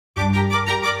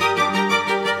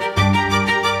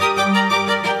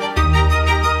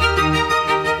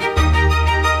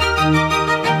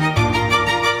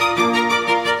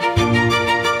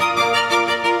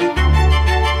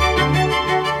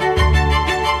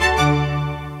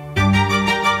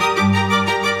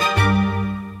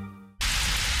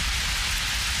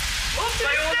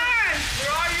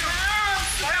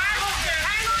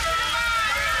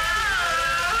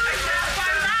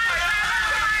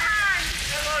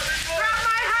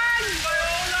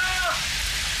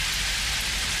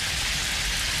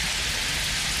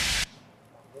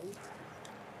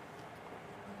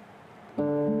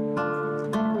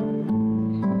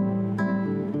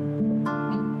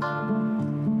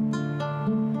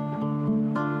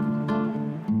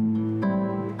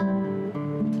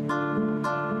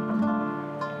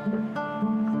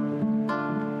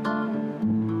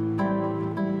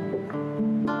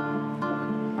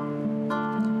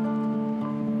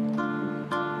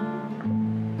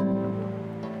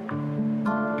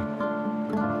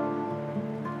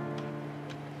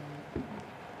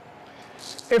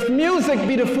If music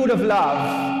be the food of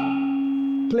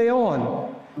love, play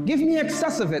on. Give me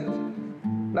excess of it,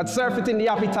 that surfeit in the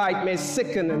appetite may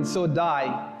sicken and so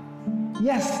die.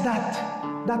 Yes,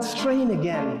 that strain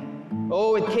again.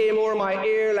 Oh, it came o'er my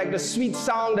ear like the sweet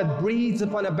sound that breathes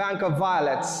upon a bank of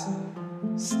violets,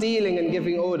 stealing and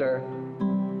giving odor.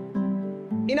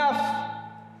 Enough,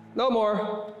 no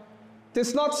more.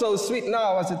 'Tis not so sweet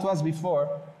now as it was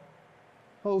before.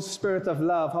 O spirit of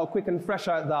love, how quick and fresh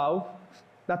art thou,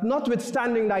 that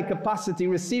notwithstanding thy capacity,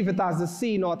 receive it as the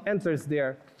sea not enters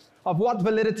there, of what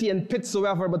validity and pit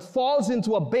soever, but falls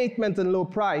into abatement and low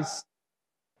price.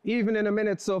 Even in a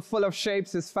minute so full of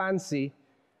shapes is fancy,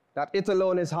 that it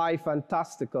alone is high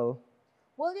fantastical.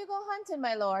 Will you go hunting,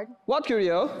 my lord? What,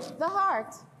 Curio? The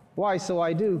hart. Why, so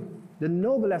I do, the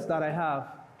noblest that I have.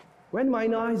 When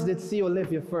mine eyes did see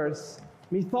Olivia first,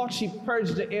 methought she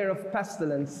purged the air of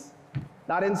pestilence.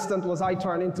 That instant was I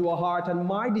turned into a hart, and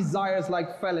my desires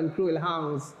like fell and cruel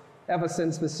hounds ever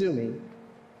since pursue me.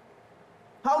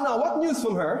 How now, what news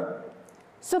from her?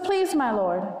 So please, my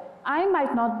lord, I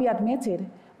might not be admitted,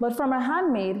 but from a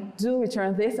handmaid do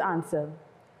return this answer.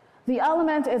 The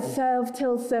element itself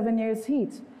till 7 years'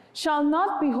 heat shall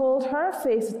not behold her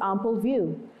face at ample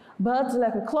view, but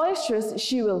like a cloistress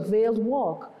she will veiled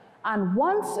walk, and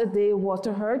once a day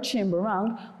water her chamber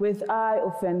round with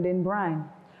eye-offending brine.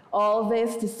 All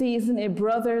this to season a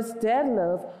brother's dead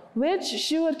love, which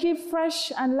she would keep fresh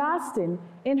and lasting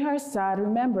in her sad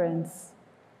remembrance.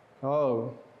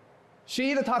 Oh,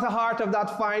 she that hath a heart of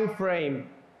that fine frame,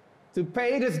 to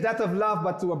pay this debt of love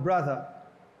but to a brother,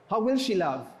 how will she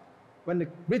love, when the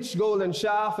rich golden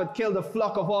shaft had killed the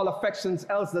flock of all affections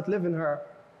else that live in her,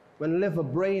 when live a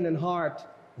brain and heart,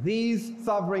 these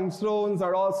sovereign thrones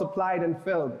are all supplied and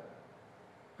filled,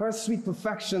 her sweet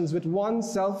perfections with one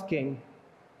self-king.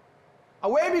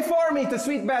 Away before me to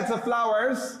sweet beds of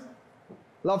flowers,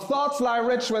 love thoughts lie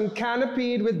rich when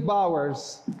canopied with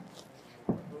bowers.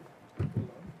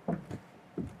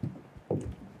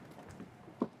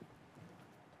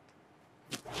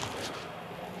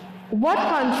 What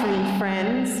country,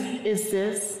 friends, is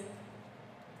this?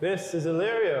 This is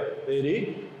Illyria,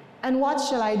 lady. And what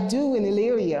shall I do in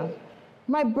Illyria?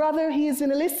 My brother, he is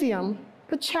in Elysium.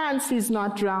 Perchance he's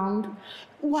not drowned.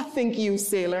 What think you,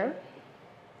 sailor?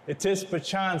 It is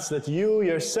perchance that you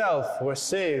yourself were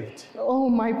saved. Oh,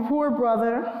 my poor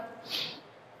brother.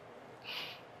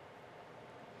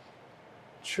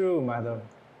 True, madam.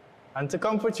 And to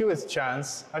comfort you with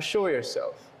chance, assure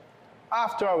yourself.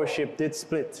 After our ship did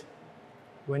split,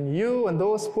 when you and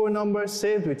those poor numbers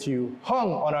saved with you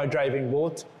hung on our driving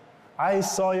boat, I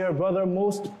saw your brother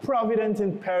most provident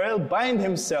in peril bind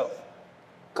himself,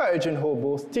 courage and hope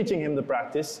both teaching him the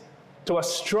practice, to a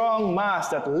strong mast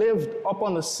that lived up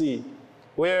on the sea,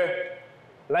 where,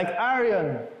 like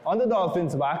Arion on the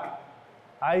dolphin's back,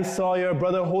 I saw your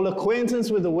brother hold acquaintance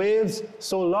with the waves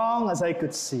so long as I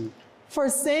could see. For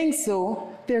saying so,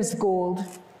 there's gold.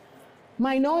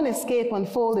 Mine own escape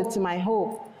unfolded to my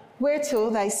hope,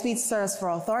 whereto thy sweet serves for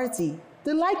authority,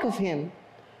 the like of him.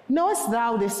 Knowest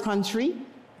thou this country?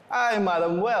 Aye,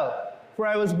 madam, well. For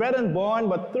I was bred and born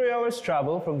but 3 hours'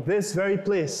 travel from this very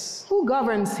place. Who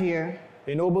governs here?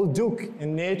 A noble duke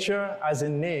in nature as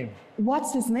in name.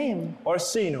 What's his name?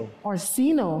 Orsino.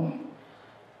 Orsino.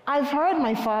 I've heard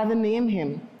my father name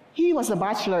him. He was a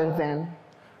bachelor then.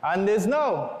 And is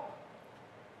now,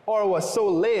 or was so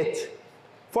late.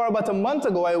 For about a month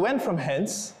ago I went from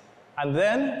hence, and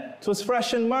then 'twas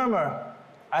fresh in murmur,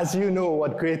 as you know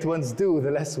what great ones do, the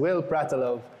less will prattle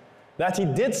of, that he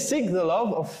did seek the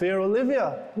love of fair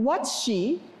Olivia. What's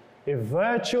she? A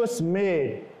virtuous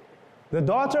maid, the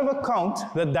daughter of a count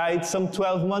that died some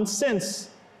 12 months since,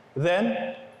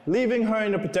 then leaving her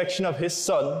in the protection of his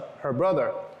son, her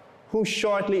brother, who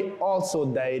shortly also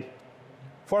died,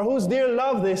 for whose dear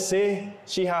love, they say,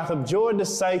 she hath abjured the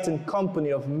sight and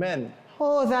company of men.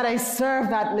 Oh, that I serve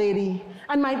that lady,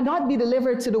 and might not be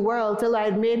delivered to the world till I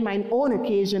had made mine own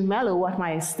occasion mellow what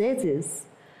my estate is.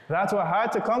 That were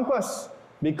hard to compass,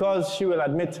 because she will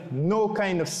admit no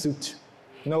kind of suit.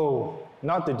 No,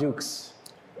 not the duke's.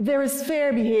 There is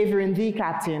fair behavior in thee,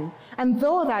 captain, and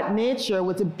though that nature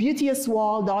with a beauteous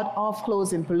wall doth off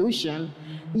close in pollution,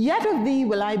 yet of thee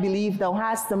will I believe thou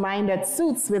hast a mind that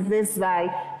suits with this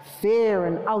thy fair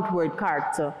and outward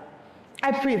character.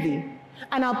 I pray thee,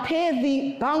 and I'll pay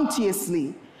thee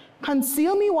bounteously.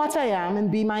 Conceal me what I am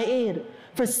and be my aid,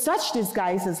 for such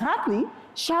disguise as haply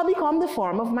shall become the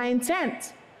form of my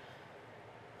intent.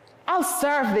 I'll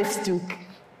serve this duke.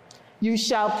 You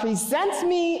shall present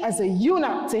me as a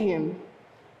eunuch to him.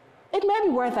 It may be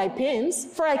worth thy pains,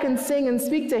 for I can sing and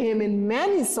speak to him in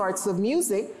many sorts of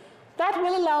music that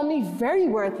will allow me very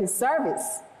worth his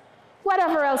service.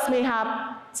 Whatever else may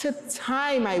hap, to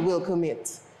time I will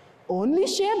commit. Only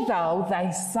share thou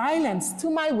thy silence to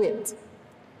my wit.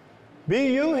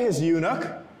 Be you his eunuch,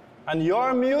 and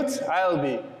your mute I'll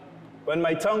be. When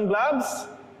my tongue blabs,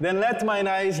 then let mine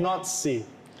eyes not see.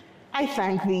 I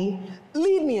thank thee.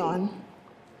 Lead me on.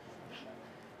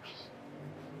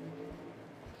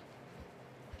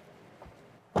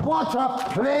 What a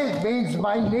plague means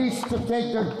my niece to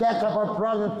take the death of her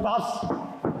brother thus?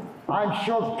 I'm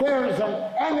sure fear is an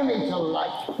enemy to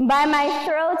life. By my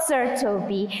throat, Sir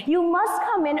Toby, you must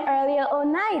come in earlier o'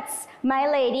 nights. My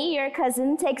lady, your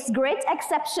cousin, takes great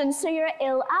exceptions to your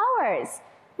ill hours.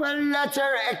 Well, let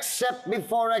her accept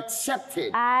before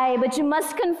accepted. Aye, but you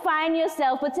must confine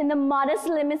yourself within the modest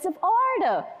limits of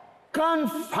order.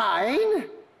 Confine?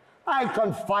 I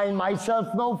confine myself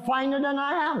no finer than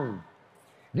I am.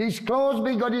 These clothes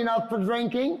be good enough for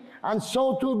drinking, and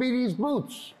so too be these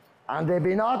boots. And they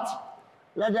be not,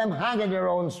 let them hang in their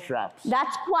own straps.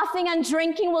 That quaffing and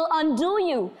drinking will undo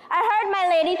you. I heard my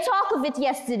lady talk of it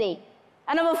yesterday,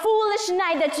 and of a foolish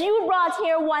knight that you brought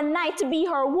here one night to be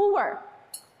her wooer.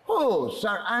 Who,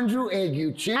 Sir Andrew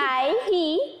Ague, chief? Aye,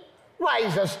 he. Why,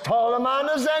 he's as tall a man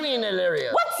as any in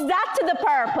Illyria. What's that to the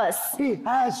purpose? He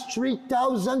has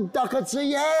 3,000 ducats a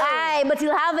year. Aye, but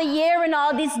he'll have a year in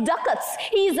all these ducats.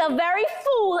 He's a very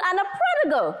fool and a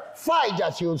prodigal. Fie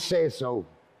that you'll say so.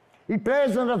 He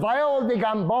plays on the viol de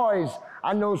gamboys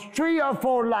and knows 3 or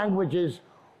 4 languages,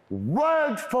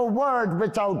 word for word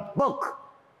without book,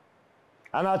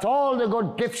 and hath all the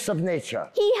good gifts of nature.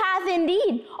 He hath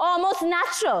indeed, almost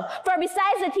natural. For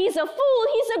besides that he's a fool,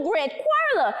 he's a great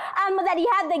quarreler. And that he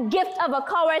had the gift of a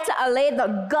coward to allay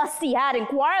the gust he had in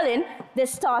quarreling,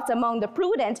 this thought among the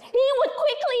prudent, he would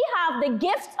quickly have the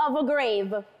gift of a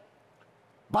grave.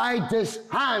 By this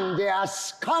hand, they are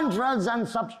scoundrels and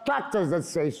subtractors that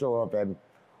say so of him.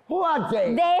 Who are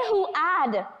they? They who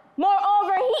add.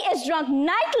 Moreover, he is drunk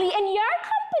nightly in your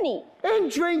company. In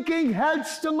drinking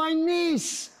healths to my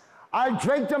niece. I'll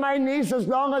drink to my niece as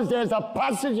long as there's a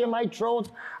passage in my throat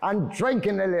and drink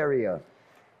in Illyria.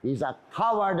 He's a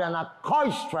coward and a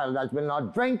coistrel that will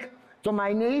not drink to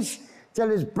my niece till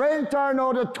his brain turn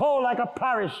out a toe like a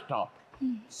parish top.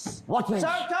 What means?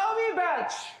 Sir Toby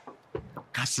Belch!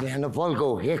 Castellano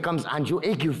Volgo, here comes Andrew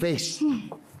Agueface.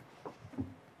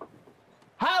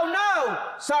 How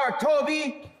now, Sir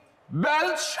Toby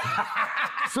Belch?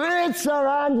 Sweet Sir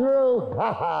Andrew!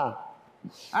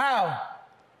 Ow.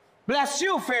 Bless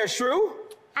you, fair shrew.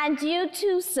 And you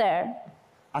too, sir.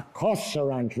 Accost,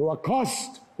 Sir Andrew,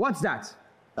 accost. What's that?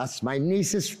 That's my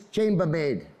niece's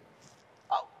chambermaid.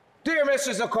 Oh, dear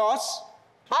Mrs. Accost,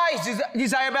 I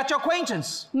desire better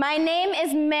acquaintance. My name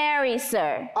is Mary,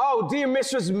 sir. Oh, dear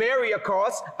Mistress Mary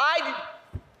Accost,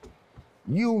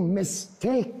 You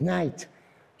mistake, knight.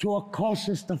 To accost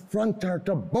is to front her,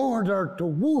 to board her, to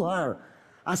woo her,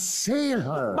 assail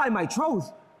her. By my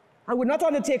troth, I would not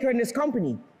undertake her in this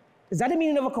company. Is that the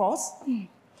meaning of accost?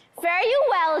 Fare you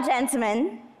well,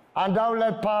 gentlemen. And thou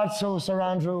let part so, Sir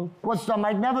Andrew. Wouldst thou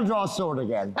might never draw a sword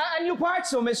again. And you part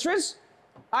so, mistress?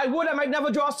 I would I might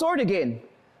never draw a sword again.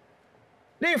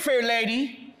 Dear fair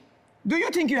lady, do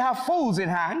you think you have fools in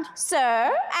hand? Sir,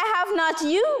 I have not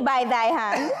you by thy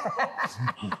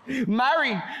hand.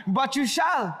 Marry, but you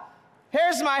shall.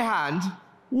 Here's my hand.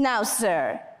 Now,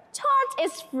 sir,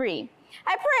 taunt is free.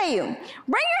 I pray you,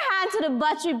 bring your hand to the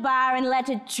buttery bar and let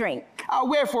it drink.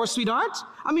 Wherefore, sweetheart?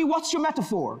 I mean, what's your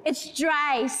metaphor? It's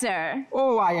dry, sir.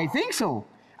 Oh, I think so.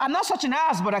 I'm not such an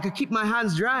ass, but I could keep my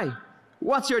hands dry.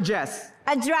 What's your jest?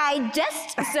 A dry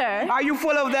jest, sir. Are you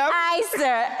full of them? Aye,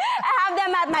 sir. I have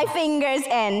them at my fingers'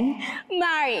 end.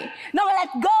 Marry, now let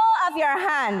go of your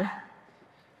hand.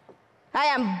 I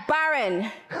am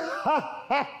barren.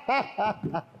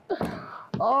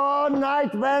 Oh,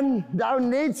 night, when thou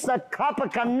needst a copper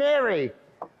canary.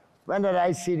 When did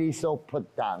I see thee so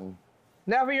put down?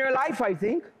 Never in your life, I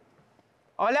think.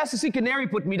 Unless the sea canary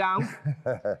put me down.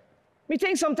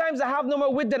 Methinks sometimes I have no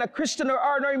more wit than a Christian or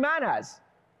ordinary man has.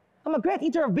 I'm a great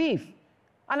eater of beef,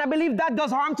 and I believe that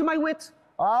does harm to my wit.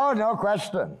 Oh, no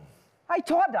question. I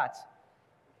thought that.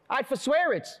 I'd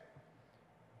forswear it.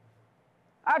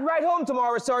 I'd ride home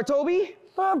tomorrow, Sir Toby.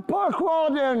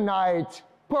 Pourquoi, dear knight?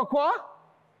 Pourquoi?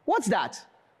 What's that?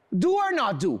 Do or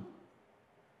not do?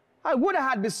 I would have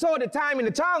had beside the time in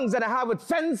the tongues that I have with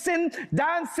fencing,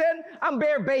 dancing, and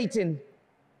bear baiting.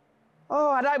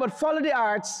 Oh, had I but followed the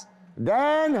arts.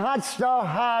 Then hadst thou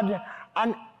had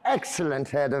an excellent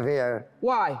head of hair.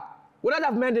 Why? Would I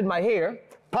have mended my hair?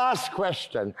 Past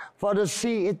question. For the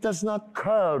sea, it does not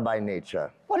curl by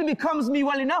nature. But it becomes me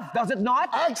well enough, does it not?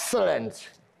 Excellent.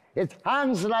 It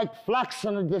hangs like flax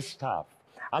on a distaff.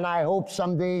 And I hope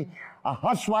someday a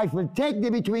housewife will take thee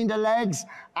between the legs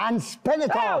and spin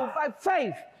it off. Oh,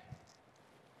 Faith!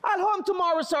 I'll home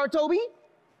tomorrow, Sir Toby.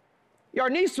 Your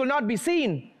niece will not be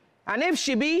seen. And if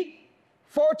she be,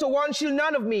 4 to 1 she'll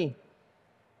none of me.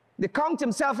 The Count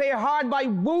himself here hard by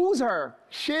woos her.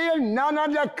 She'll none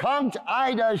of the Count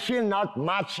either. She'll not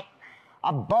match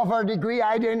above her degree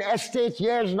either in estate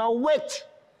years nor wit.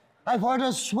 I've heard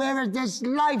her swear it this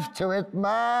life to it,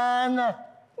 man.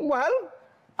 Well,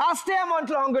 I'll stay a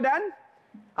month longer then.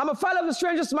 I'm a fellow of the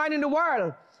strangest mind in the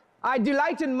world. I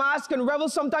delight in mask and revel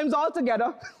sometimes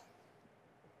altogether.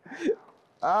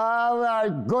 How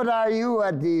good are you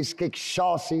at these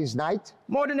kick-shawsies, knight?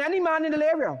 More than any man in the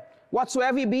area,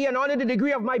 whatsoever he be, and under the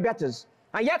degree of my betters.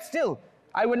 And yet still,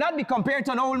 I would not be compared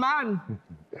to an old man.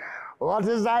 What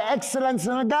is thy excellence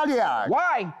in a galliard?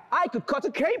 Why, I could cut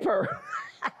a caper.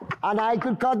 And I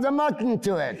could cut the mutton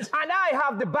to it. And I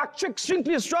have the back trick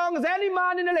strictly as strong as any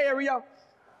man in the area.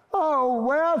 Oh,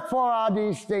 wherefore are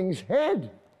these things hid?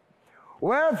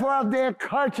 Wherefore have they a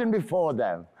curtain before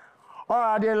them? Or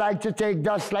are they like to take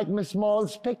dust like Miss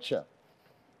Maule's picture?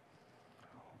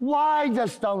 Why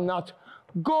dost thou not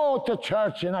go to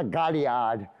church in a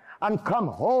galliard and come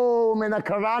home in a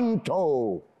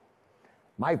caranto?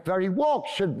 My very walk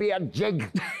should be a jig.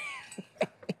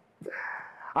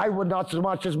 I would not so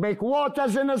much as make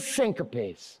waters in a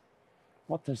syncopace.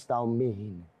 What dost thou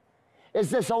mean? Is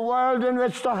this a world in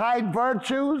which to hide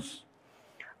virtues?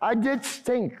 I did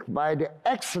think by the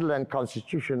excellent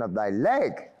constitution of thy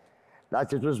leg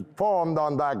that it was formed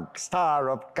on the star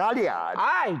of Galliard.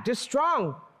 Aye, 'tis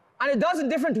strong, and it does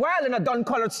indifferent well in a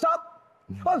dun-coloured stock.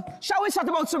 Well, shall we set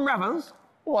about some revels?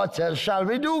 What else shall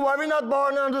we do? Were we not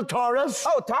born under Taurus?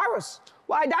 Oh, Taurus?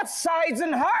 Why, that's sides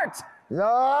and heart.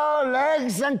 No,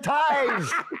 legs and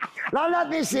thighs. Now let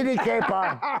me see the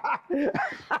caper.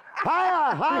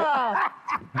 Higher, higher,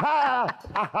 higher,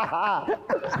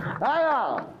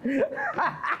 higher.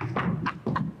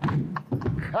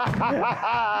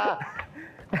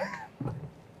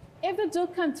 If the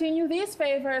Duke continue these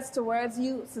favors towards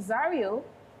you, Cesario,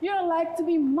 you are like to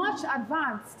be much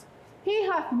advanced. He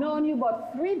hath known you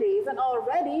but 3 days, and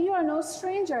already you are no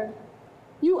stranger.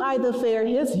 You either fear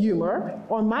his humor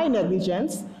or my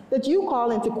negligence that you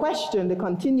call into question the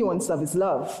continuance of his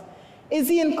love. Is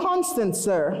he inconstant,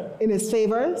 sir, in his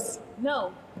favors?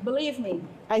 No, believe me.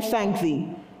 I thank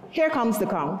thee. Here comes the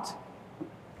Count.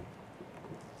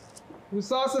 You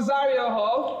saw Cesario,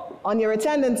 ho? On your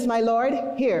attendance, my lord,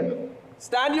 here.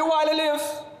 Stand you while I live.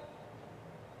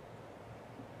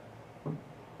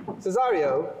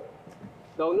 Cesario,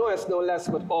 thou knowest no less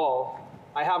but all.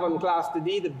 I have unclasped to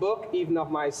thee the book even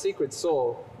of my secret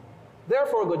soul.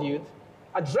 Therefore, good youth,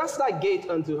 address thy gate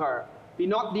unto her. Be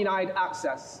not denied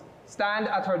access. Stand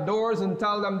at her doors and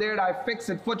tell them there thy fixed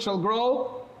foot shall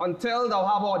grow until thou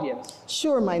have audience.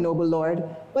 Sure, my noble lord,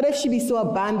 but if she be so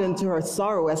abandoned to her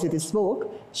sorrow as it is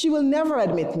spoke, she will never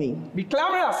admit me. Be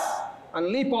clamorous and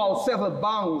leap all civil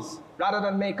bounds rather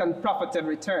than make unprofited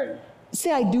return.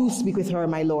 Say I do speak with her,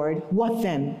 my lord. What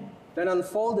then? Then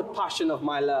unfold the passion of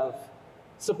my love.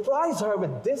 Surprise her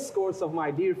with discourse of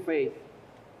my dear faith.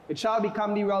 It shall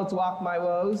become thee well to act my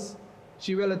woes.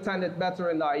 She will attend it better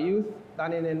in thy youth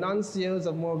than in enuncios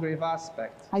of more grave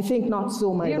aspect. I think not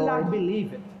so, my Dear lord. lad,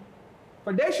 believe it.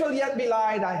 For there shall yet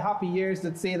belie thy happy years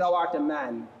that say thou art a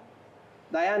man.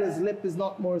 Diana's lip is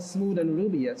not more smooth and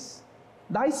rubious.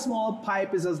 Thy small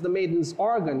pipe is as the maiden's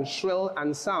organ, shrill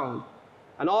and sound,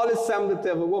 and all is semblance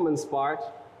of a woman's part.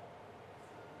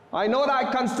 I know thy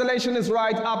constellation is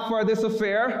right up for this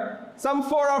affair. Some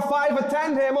 4 or 5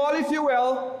 attend him, all if you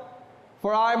will,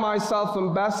 for I myself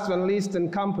am best when least in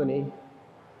company.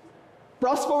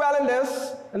 Prosper well in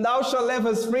this, and thou shalt live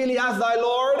as freely as thy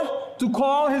lord, to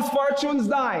call his fortunes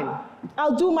thine.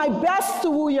 I'll do my best to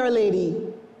woo your lady.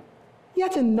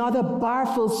 Yet another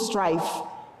barful strife.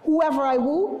 Whoever I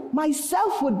woo,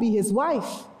 myself would be his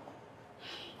wife.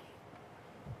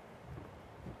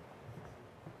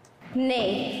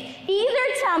 Nay,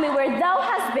 either tell me where thou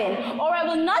hast been, or I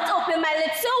will not open my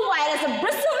lips so wide as a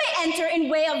bristle may enter in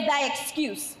way of thy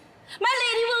excuse. My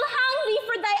lady will hang thee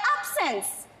for thy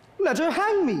absence. Let her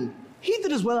hang me. He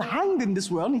that is well hanged in this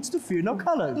world needs to fear no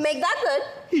colors. Make that good.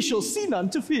 He shall see none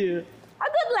to fear. A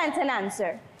good Lenten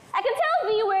answer. I can tell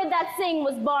thee where that saying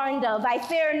was born of, I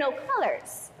fear no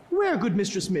colors. Where, good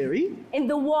Mistress Mary? In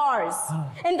the wars.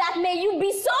 And that may you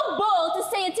be so bold to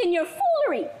say it in your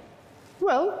foolery.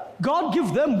 Well, God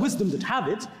give them wisdom that have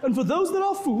it, and for those that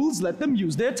are fools, let them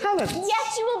use their talents.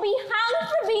 Yet you will be hanged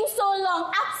for being so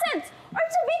long absent, or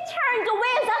to be turned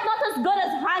away. Is that not as good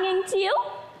as hanging to you?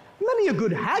 Many a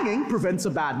good hanging prevents a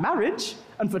bad marriage,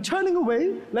 and for turning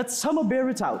away, let summer bear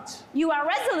it out. You are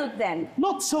resolute then,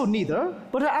 Not so neither,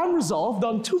 but I am resolved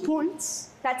on 2 points.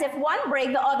 that if one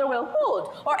break, the other will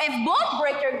hold, or if both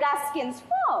break, your gaskins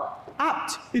fall.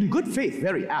 Apt, in good faith,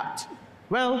 very apt.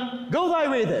 Well, go thy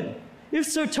way then. If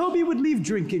Sir Toby would leave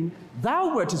drinking,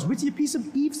 thou wert as witty a piece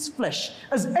of Eve's flesh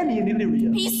as any in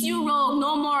Illyria. Peace, you rogue,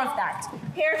 no more of that.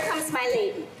 Here comes my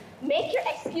lady. Make your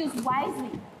excuse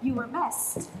wisely. You were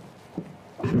best.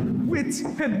 Wit,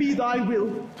 and be thy will,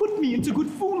 put me into good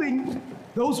fooling.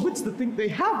 Those wits that think they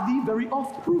have thee very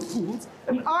oft prove fools,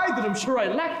 and I that am sure I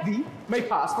lack thee may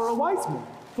pass for a wise man.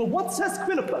 For what says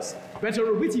Quinopus? Better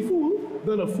a witty fool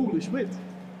than a foolish wit.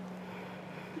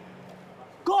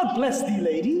 God bless thee,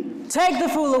 lady. Take the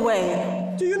fool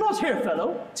away. Do you not hear,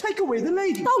 fellow? Take away the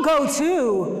lady. I'll go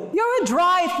too. You're a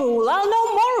dry fool. I'll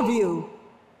know more of you.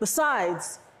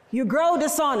 Besides, you grow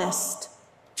dishonest.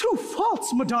 2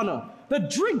 faults, Madonna, that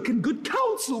drink and good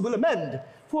counsel will amend.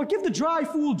 For give the dry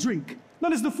fool drink,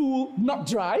 then is the fool not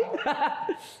dry.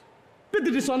 Bid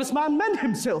the dishonest man mend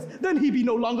himself, then he be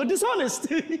no longer dishonest.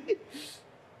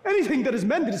 Anything that is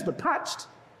mended is but patched.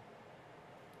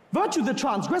 Virtue that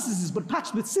transgresses is but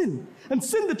patched with sin, and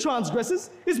sin that transgresses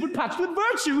is but patched with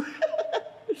virtue.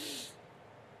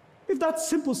 If that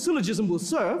simple syllogism will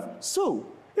serve, so.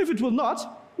 If it will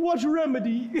not, what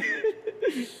remedy?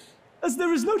 As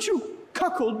there is no true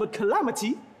cuckold but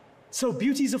calamity, so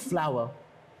beauty's a flower.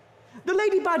 The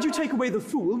lady bade you take away the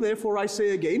fool, therefore I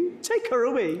say again, take her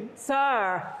away. Sir,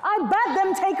 I bade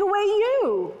them take away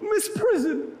you.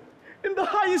 Misprison, in the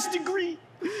highest degree.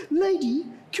 Lady,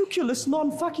 cuculus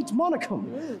non facit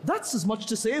monachum. That's as much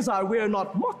to say as I wear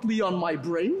not motley on my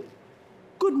brain.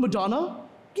 Good Madonna,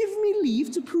 give me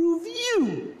leave to prove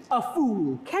you a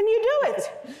fool. Can you do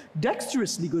it?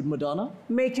 Dexterously, good Madonna.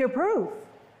 Make your proof.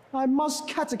 I must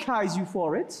catechize you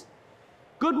for it.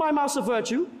 Good my mouse of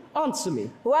virtue, answer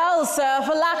me. Well, sir,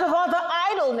 for lack of other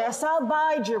idleness, I'll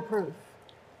bide your proof.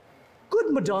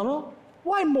 Good Madonna,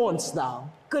 why mourn'st thou?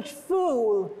 Good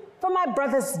fool, for my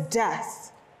brother's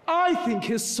death. I think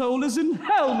his soul is in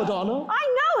hell, Madonna.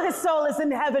 I know his soul is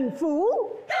in heaven,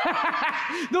 fool.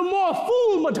 The more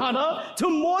fool, Madonna, to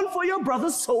mourn for your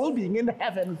brother's soul being in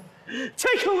heaven.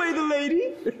 Take away the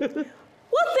lady.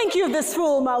 What think you of this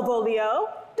fool, Malvolio?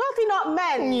 Doth he not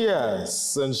mend?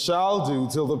 Yes, and shall do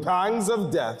till the pangs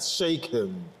of death shake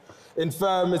him.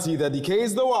 Infirmity that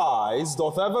decays the wise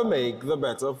doth ever make the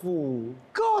better fool.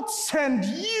 God send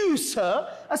you, sir,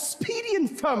 a speedy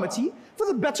infirmity for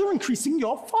the better increasing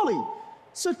your folly.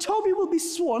 Sir Toby will be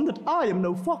sworn that I am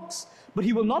no fox, but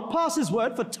he will not pass his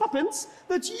word for 2pence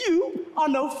that you are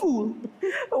no fool.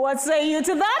 What say you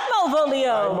to that,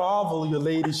 Malvolio? I marvel your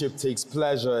ladyship takes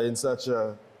pleasure in such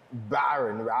a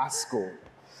barren rascal.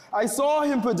 I saw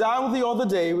him put down the other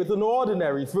day with an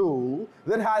ordinary fool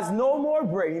that has no more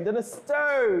brain than a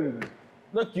stone.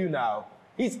 Look you now,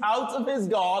 he's out of his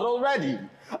guard already.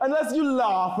 Unless you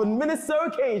laugh and minister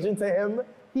occasion to him,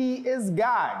 he is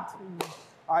gagged.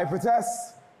 I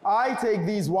protest, I take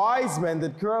these wise men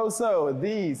that crow so at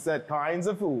these said kinds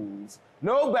of fools,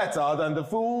 no better than the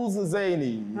fools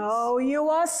zanies. Oh, you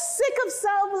are sick of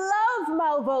self-love,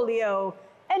 Malvolio,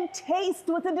 and taste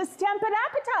with a distempered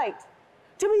appetite.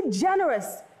 To be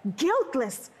generous,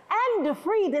 guiltless, and a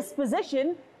free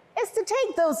disposition is to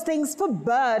take those things for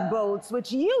bird bolts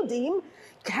which you deem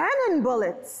cannon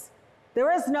bullets.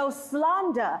 There is no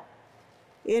slander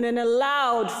in an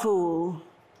allowed fool,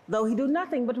 though he do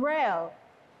nothing but rail.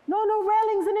 No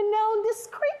railings in a known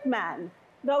discreet man,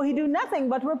 though he do nothing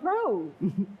but reprove.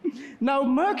 Now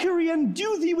Mercury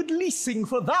endue thee with leasing,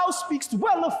 for thou speakst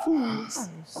well of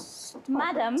fools.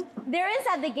 Madam, there is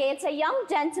at the gates a young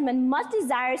gentleman much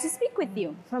desires to speak with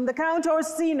you. From the Count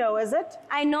Orsino, is it?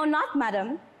 I know not,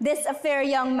 madam. This a fair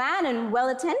young man and well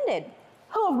attended.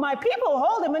 Who of my people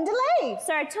hold him in delay?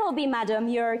 Sir Toby, madam,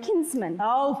 your kinsman.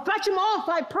 Oh, fetch him off,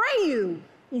 I pray you.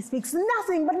 He speaks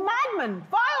nothing but madman.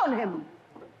 Fie on him.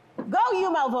 Go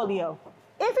you, Malvolio.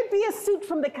 If it be a suit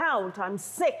from the Count, I'm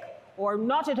sick or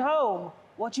not at home,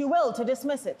 what you will to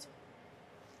dismiss it.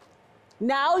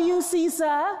 Now you see,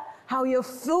 sir, how your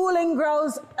fooling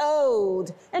grows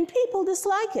old, and people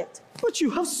dislike it. But you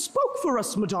have spoke for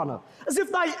us, Madonna, as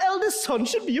if thy eldest son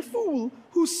should be a fool,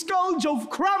 whose skull Jove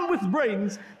crammed with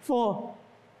brains, for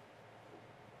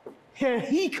here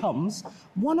he comes,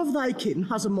 one of thy kin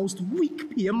has a most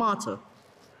weak pia mater.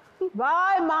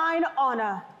 By mine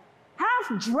honor,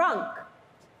 half drunk.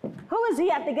 Who is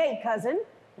he at the gate, cousin?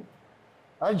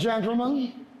 A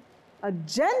gentleman. A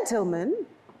gentleman?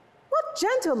 What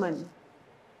gentleman?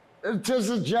 It is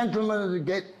a gentleman at the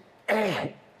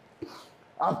gate.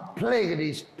 A plague of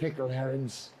these pickled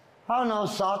herrings. How now,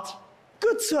 Sot?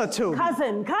 Good Sir Toby.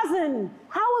 Cousin,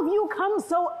 how have you come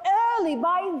so early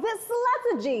by this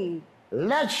lethargy?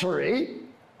 Lechery?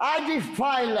 I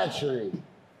defy lechery.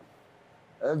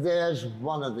 There's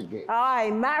one at the gate.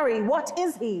 Aye, marry, what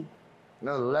is he?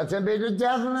 No, let him be the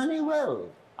devil and he will.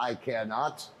 I care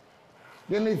not.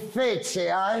 Give me fate,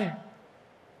 say I.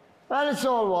 And it's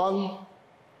all one.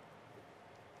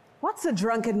 What's a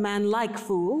drunken man like,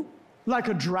 fool? Like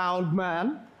a drowned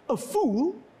man, a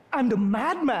fool, and a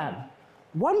madman.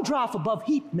 One draught above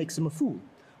heat makes him a fool.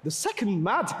 The second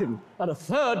mads him, and a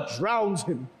third drowns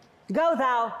him. Go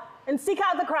thou, and seek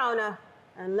out the crowner,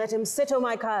 and let him sit o'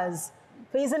 my cuz.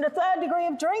 For he's in the 3rd degree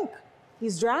of drink.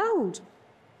 He's drowned.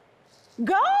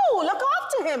 Go, look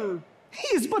after him. He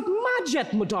is but mad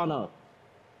yet, Madonna.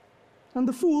 And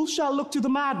the fool shall look to the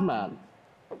madman.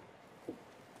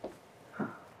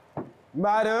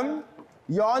 Madam,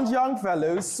 yon young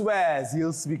fellow swears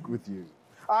he'll speak with you.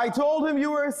 I told him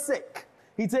you were sick.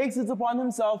 He takes it upon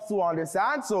himself to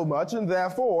understand so much and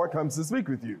therefore comes to speak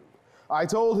with you. I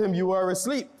told him you were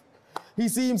asleep. He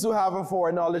seems to have a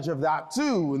foreknowledge of that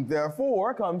too, and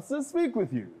therefore comes to speak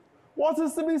with you. What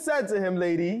is to be said to him,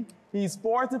 lady? He's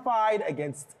fortified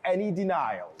against any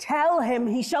denial. Tell him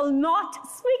he shall not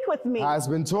speak with me. Has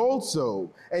been told so,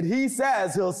 and he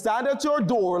says he'll stand at your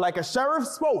door like a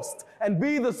sheriff's post and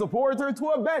be the supporter to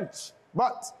a bench,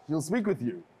 but he'll speak with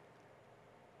you.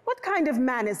 What kind of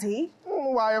man is he?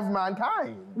 Why, of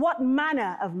mankind. What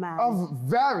manner of man? Of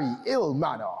very ill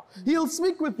manner. He'll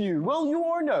speak with you, will you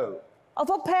or no? Of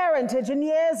what parentage and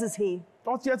years is he?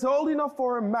 Not yet old enough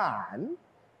for a man,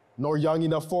 nor young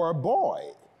enough for a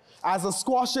boy. As a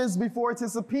squash is before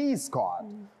 'tis a pease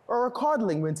cod, or a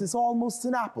codling when 'tis almost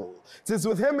an apple. 'Tis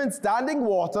with him in standing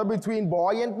water between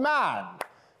boy and man.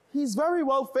 He's very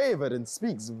well favored and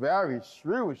speaks very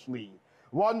shrewishly.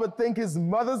 One would think his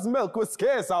mother's milk was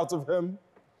scarce out of him.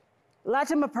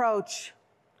 Let him approach.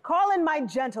 Call in my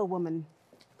gentlewoman.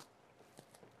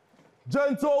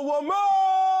 Gentlewoman!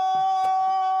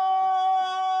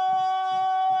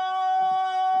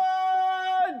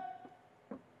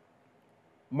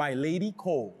 My Lady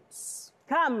Coles.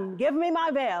 Come, give me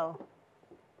my veil.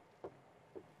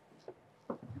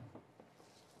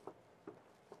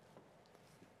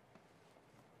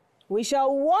 We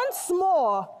shall once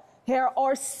more hear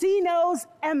Orsino's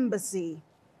embassy.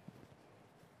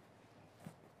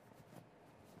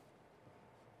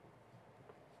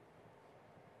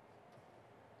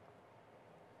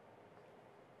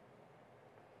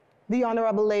 The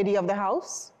honorable lady of the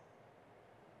house?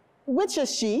 Which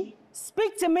is she?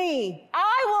 Speak to me.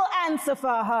 I will answer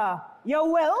for her. You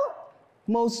will?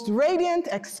 Most radiant,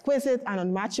 exquisite, and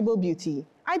unmatchable beauty.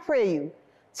 I pray you,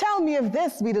 tell me if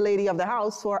this be the lady of the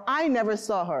house, for I never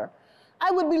saw her. I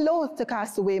would be loath to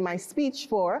cast away my speech,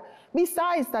 for,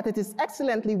 besides that it is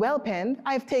excellently well penned,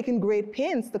 I have taken great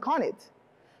pains to con it.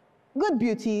 Good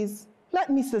beauties,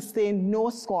 let me sustain no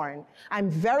scorn. I'm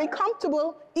very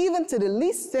comfortable, even to the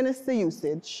least sinister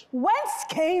usage. Whence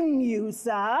came you,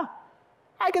 sir?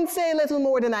 I can say little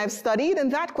more than I've studied,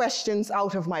 and that question's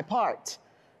out of my part.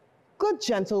 Good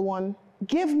gentle one,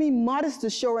 give me modest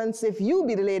assurance, if you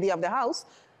be the lady of the house,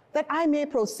 that I may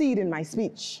proceed in my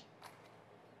speech.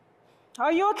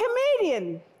 Are you a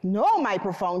comedian? No, my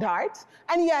profound heart,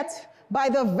 and yet, by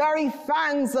the very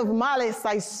fangs of malice,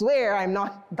 I swear I'm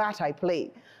not that I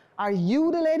play. Are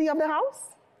you the lady of the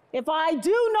house? If I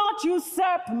do not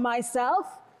usurp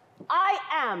myself, I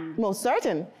am. Most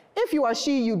certain. If you are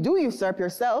she, you do usurp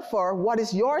yourself, for what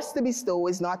is yours to bestow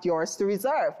is not yours to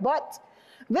reserve. But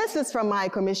this is from my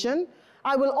commission.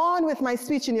 I will on with my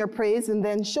speech in your praise and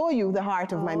then show you the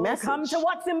heart of my message. Come to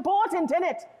what's important in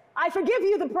it. I forgive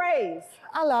you the praise.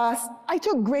 Alas, I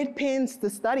took great pains to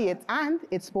study it, and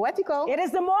it's poetical. It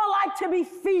is the more like to be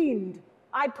fiend.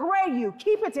 I pray you,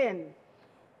 keep it in.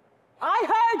 I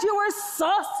heard you were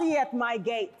saucy at my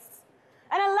gates,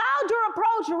 and allowed your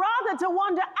approach rather to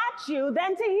wonder at you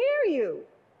than to hear you.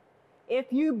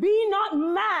 If you be not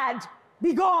mad,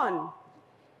 be gone.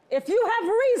 If you have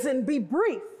reason, be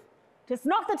brief. 'Tis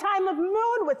not the time of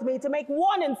mood with me to make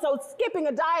one in so skipping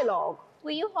a dialogue.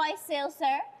 Will you hoist sail,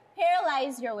 sir? Here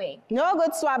lies your way. No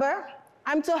good, Swabber.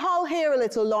 I'm to hull here a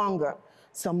little longer.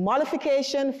 Some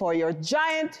mollification for your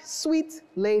giant, sweet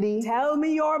lady. Tell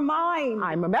me your mind.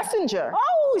 I'm a messenger.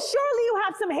 Oh, surely you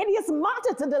have some hideous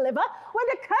matter to deliver when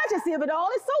the courtesy of it all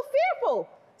is so fearful.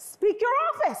 Speak your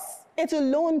office. It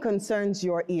alone concerns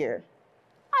your ear.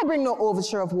 I bring no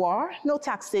overture of war, no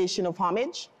taxation of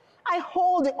homage. I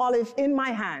hold the olive in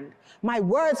my hand. My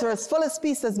words are as full of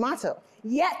peace as matter.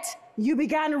 Yet you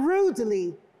began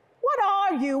rudely. What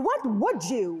are you? What would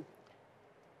you?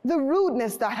 The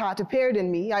rudeness that had appeared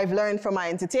in me, I've learned from my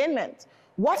entertainment.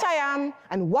 What I am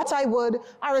and what I would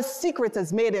are as secret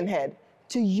as maidenhead.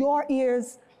 To your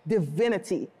ears,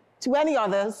 divinity. To any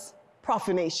others,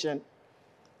 profanation.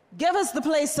 Give us the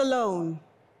place alone.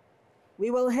 We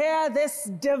will hear this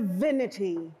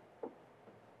divinity.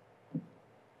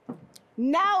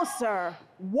 Now, sir,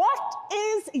 what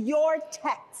is your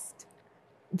text?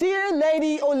 Dear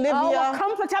Lady Olivia. Our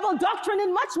comfortable doctrine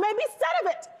and much may be said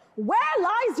of it. Where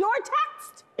lies your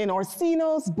text? In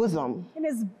Orsino's bosom. In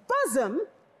his bosom?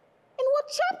 In what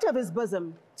chapter of his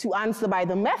bosom? To answer by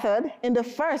the method, in the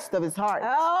first of his heart.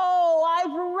 Oh,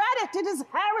 I've read it. It is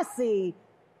heresy.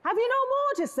 Have you no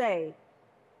more to say?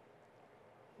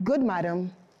 Good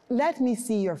madam, let me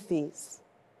see your face.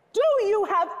 Do you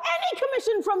have any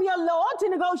commission from your lord to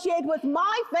negotiate with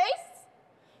my face?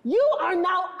 You are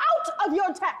now out of your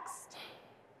text.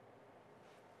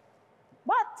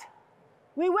 But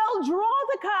we will draw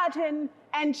the curtain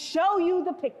and show you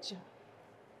the picture.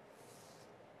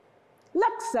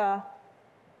 Look, sir,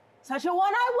 such a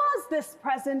one I was this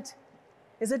present.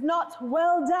 Is it not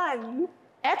well done?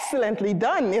 Excellently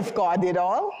done, if God did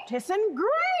all. 'Tis in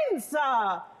grain,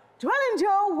 sir. 'Twill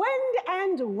endure wind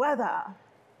and weather.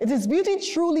 It is beauty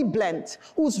truly blent,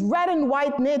 whose red and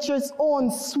white nature's own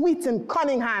sweet and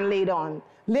cunning hand laid on.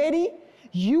 Lady,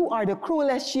 you are the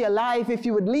cruelest she alive if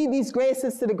you would lead these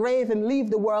graces to the grave and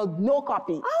leave the world no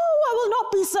copy. Oh, I will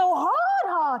not be so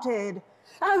hard-hearted.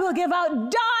 I will give out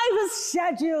divers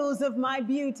schedules of my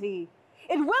beauty.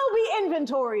 It will be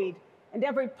inventoried, and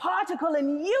every particle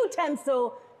and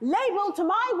utensil labeled to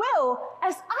my will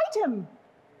as item.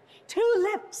 2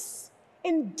 lips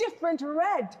in different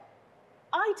red,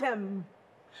 item.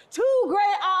 2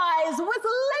 gray eyes with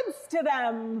lids to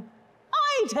them,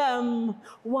 item.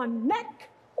 1 neck,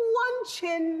 1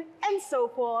 chin, and so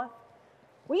forth.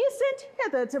 Were you sent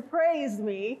hither to praise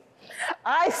me?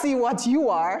 I see what you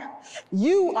are.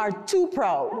 You are too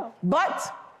proud.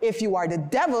 But if you are the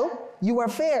devil, you are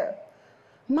fair.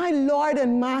 My Lord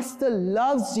and Master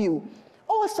loves you.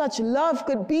 Oh, such love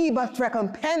could be but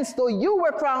recompense, though you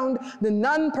were crowned the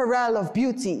nonpareil of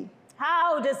beauty.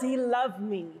 How does he love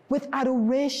me? With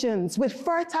adorations, with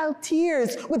fertile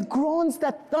tears, with groans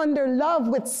that thunder love,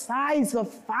 with sighs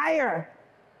of fire.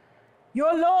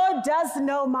 Your Lord does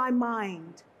know my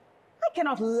mind. I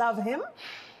cannot love him.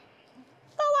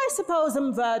 Oh, I suppose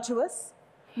him virtuous,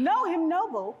 know him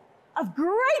noble, of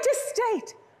great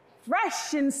estate,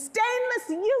 fresh in stainless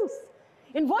youth,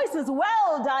 in voices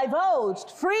well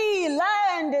divulged, free,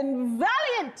 learned, and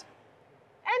valiant,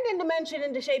 and in dimension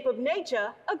and the shape of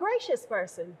nature, a gracious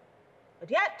person. But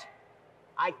yet,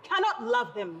 I cannot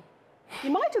love him. He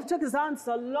might have took his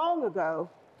answer long ago.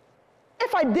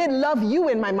 If I did love you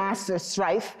in my master's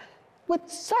strife, with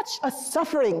such a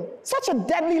suffering, such a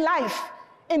deadly life,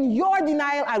 in your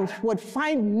denial I would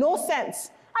find no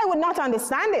sense. I would not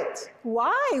understand it.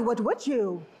 Why? What would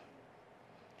you?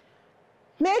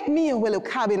 Make me a willow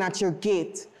cabin at your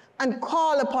gate, and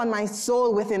call upon my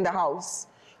soul within the house.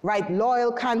 Write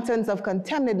loyal cantons of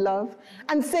contemned love,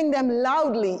 and sing them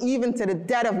loudly even to the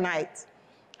dead of night.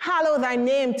 Hallow thy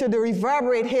name to the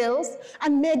reverberate hills,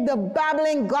 and make the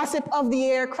babbling gossip of the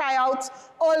air cry out,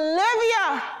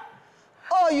 Olivia!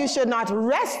 Oh, you should not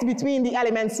rest between the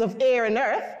elements of air and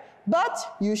earth,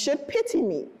 but you should pity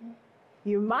me.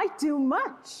 You might do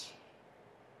much.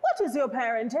 What is your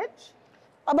parentage?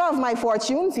 Above my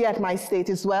fortunes, yet my state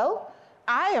is well.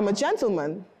 I am a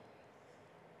gentleman.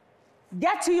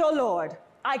 Get to your lord.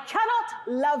 I cannot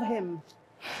love him.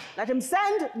 Let him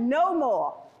send no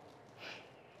more.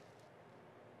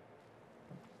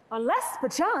 Unless,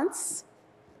 perchance,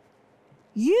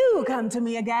 you come to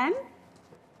me again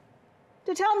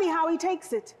to tell me how he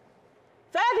takes it.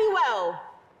 Fare thee well.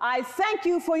 I thank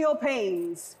you for your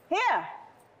pains. Here,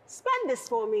 spend this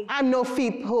for me. I'm no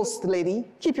feed post, lady.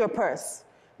 Keep your purse.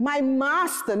 My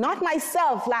master, not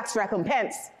myself, lacks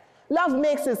recompense. Love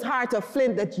makes his heart a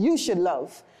flint that you should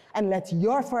love, and let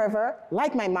your fervor,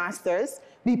 like my master's,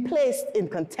 be placed in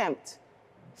contempt.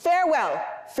 Farewell,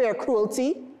 fair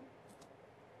cruelty.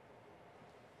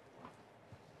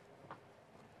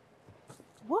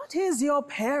 What is your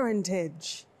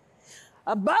parentage?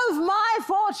 Above my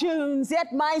fortunes,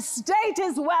 yet my state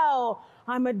is well.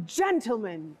 I'm a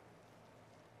gentleman.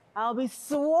 I'll be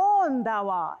sworn thou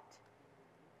art.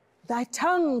 Thy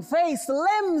tongue, face,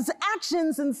 limbs,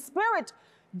 actions, and spirit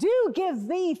do give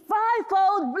thee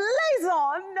 5-fold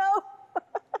blazon. No,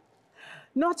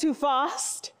 not too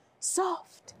fast.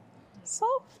 Soft,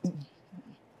 soft.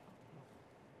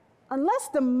 Unless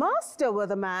the master were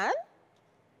the man.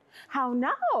 How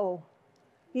now?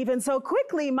 Even so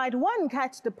quickly might one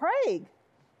catch the plague.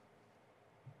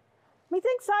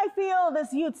 Methinks I feel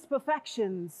this youth's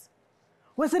perfections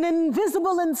with an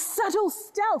invisible and subtle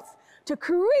stealth to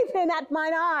creep in at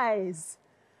mine eyes.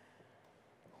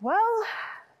 Well,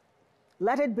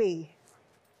 let it be.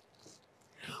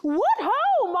 What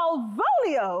ho,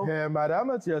 Malvolio! Here,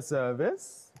 madam, at your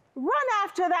service. Run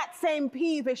after that same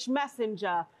peevish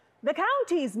messenger, the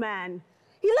county's man.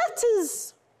 He left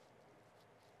his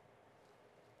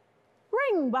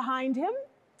ring behind him.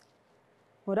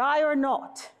 Would I or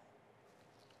not?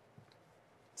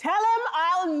 Tell him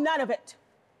I'll none of it.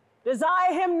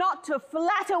 Desire him not to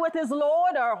flatter with his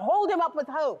lord or hold him up with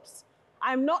hopes.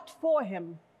 I'm not for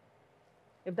him.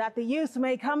 If that the youth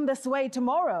may come this way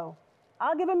tomorrow,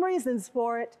 I'll give him reasons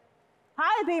for it.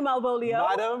 Hie thee, Malvolio.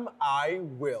 Madam, I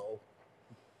will.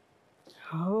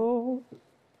 Oh,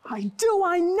 I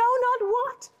know not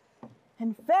what,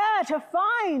 and fair to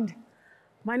find.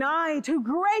 Mine eye too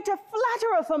great a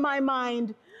flatterer for my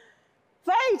mind.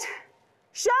 Fate,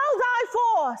 shall thy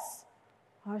force,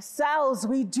 ourselves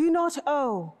we do not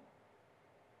owe.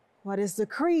 What is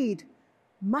decreed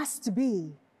must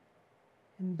be,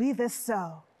 and be this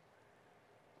so.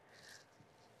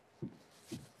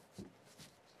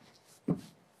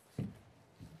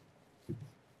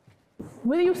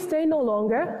 Will you stay no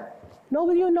longer? Nor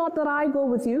will you not that I go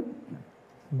with you?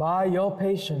 By your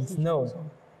patience, no.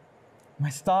 My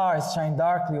stars shine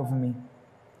darkly over me.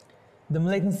 The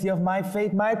malignancy of my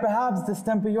fate might perhaps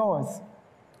distemper yours.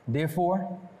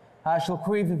 Therefore, I shall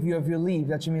crave of you your leave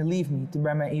that you may leave me to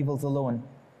bear my evils alone.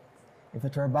 If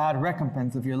it were a bad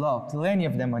recompense of your love to lay any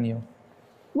of them on you.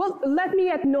 Well, let me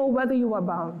yet know whether you are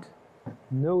bound.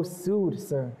 No suit,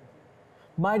 sir.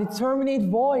 My determinate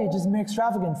voyage is mere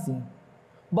extravagancy.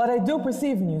 But I do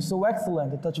perceive in you so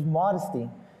excellent a touch of modesty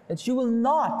that you will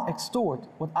not extort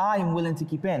what I am willing to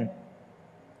keep in.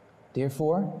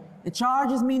 Therefore, the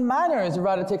charge is mean manners, or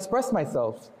rather to express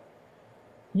myself.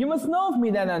 You must know of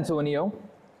me then, Antonio.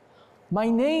 My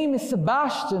name is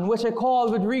Sebastian, which I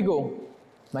call Rodrigo.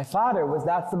 My father was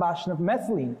that Sebastian of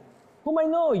Messalin, whom I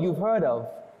know you've heard of.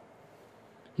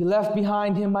 He left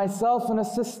behind him myself and a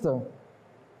sister,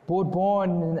 both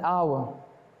born in an hour.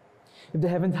 If the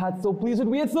heavens had so pleased,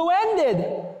 we had so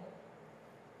ended.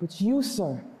 But you,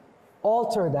 sir,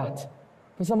 altered that.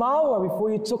 For some hour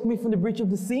before you took me from the breach of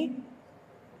the sea,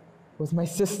 was my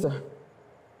sister,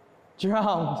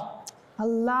 drowned.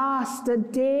 Alas, the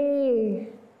day.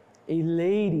 A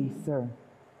lady, sir,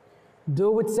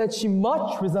 though it said she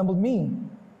much resembled me,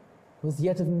 was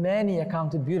yet of many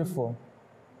accounted beautiful.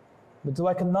 But though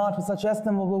I cannot with such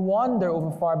estimable wonder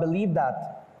over far believe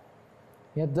that,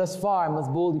 yet thus far I must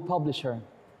boldly publish her.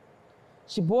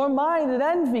 She bore mind that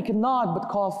envy could not but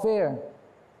call fair.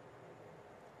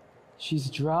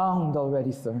 She's drowned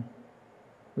already, sir,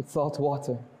 with salt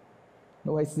water,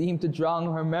 though I seem to drown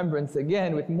her remembrance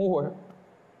again with more.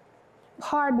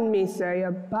 Pardon me, sir,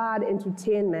 your bad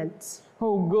entertainment.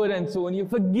 Oh, good Antonio,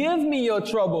 forgive me your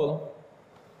trouble.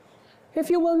 If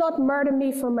you will not murder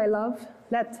me for my love,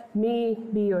 let me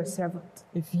be your servant.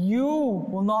 If you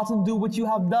will not undo what you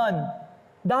have done,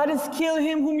 that is kill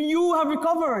him whom you have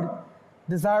recovered.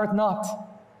 Desire it not.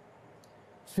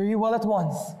 Fare you well at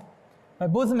once. My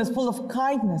bosom is full of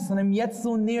kindness, and am yet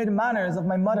so near the manners of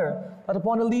my mother, that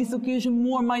upon the least occasion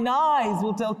more mine eyes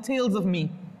will tell tales of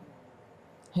me.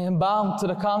 I am bound to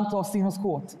the Count Orsino's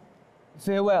court.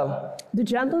 Farewell. The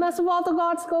gentleness of all the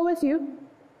gods go with you.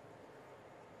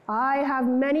 I have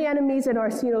many enemies in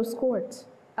Orsino's court,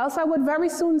 else I would very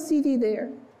soon see thee there.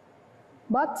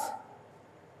 But,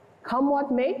 come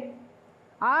what may,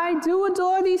 I do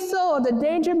adore thee so, the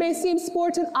danger may seem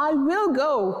sport, and I will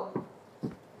go.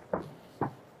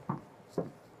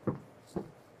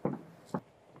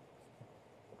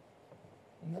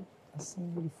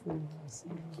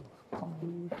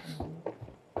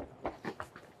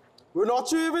 We're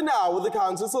not you even now with the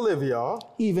Countess Olivia?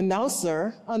 Even now,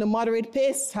 sir, on a moderate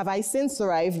pace have I since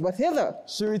arrived but hither.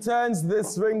 She returns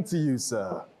this ring to you,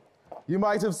 sir. You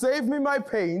might have saved me my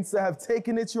pains to have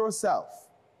taken it yourself.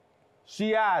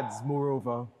 She adds,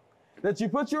 moreover, that you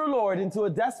put your lord into a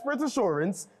desperate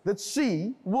assurance that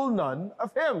she will none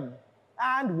of him.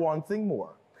 And one thing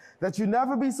more, that you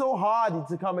never be so hardy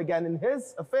to come again in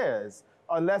his affairs,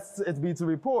 unless it be to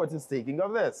report his taking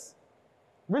of this.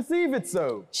 Receive it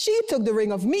so. She took the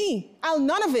ring of me. I'll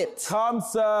none of it. Come,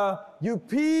 sir, you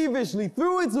peevishly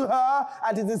threw it to her,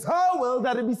 and it is her will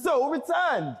that it be so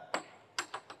returned.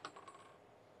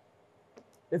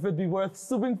 If it be worth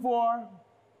stooping for,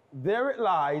 there it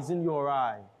lies in your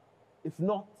eye. If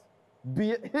not,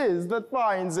 be it his that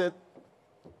finds it.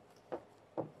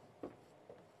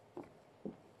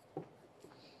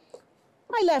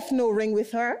 I left no ring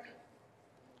with her.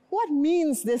 What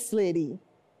means this lady?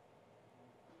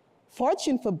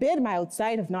 Fortune forbid my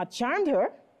outside have not charmed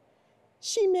her.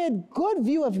 She made good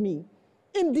view of me.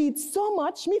 Indeed, so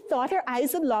much me thought her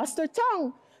eyes had lost her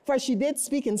tongue, for she did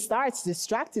speak in starts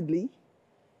distractedly.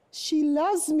 She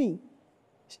loves me.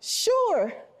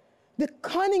 Sure, the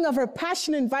cunning of her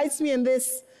passion invites me in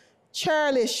this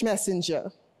churlish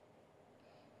messenger.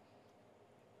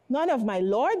 None of my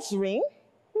lord's ring?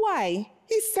 Why,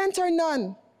 he sent her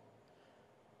none.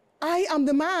 I am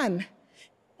the man.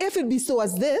 If it be so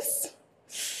as this,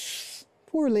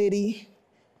 poor lady,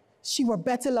 she were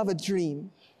better love a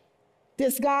dream.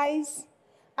 Disguise,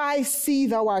 I see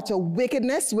thou art a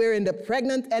wickedness wherein the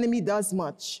pregnant enemy does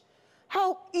much.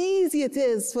 How easy it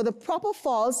is for the proper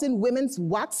false in women's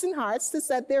waxen hearts to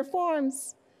set their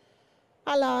forms.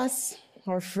 Alas,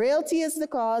 our frailty is the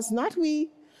cause, not we,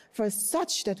 for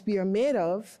such that we are made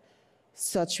of,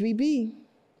 such we be.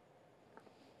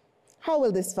 How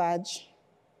will this fudge?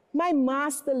 My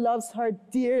master loves her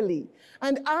dearly,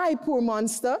 and I, poor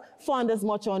monster, fond as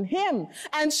much on him,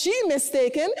 and she,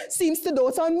 mistaken, seems to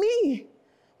dote on me.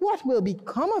 What will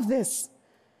become of this?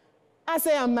 As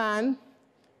I am man,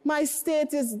 my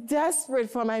state is desperate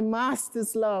for my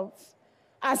master's love.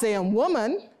 As I am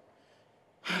woman,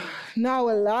 now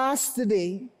alas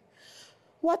today,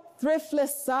 what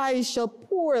thriftless sighs shall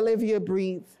poor Olivia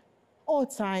breathe? O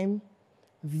time,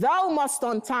 thou must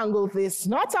untangle this,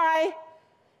 not I.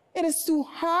 It is too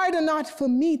hard a knot for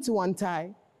me to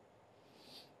untie.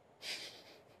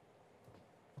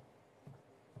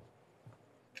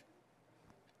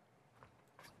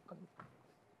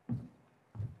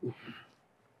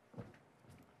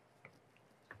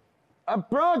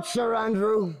 Approach, Sir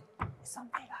Andrew.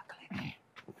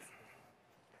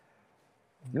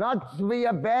 Not to be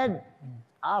abed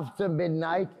after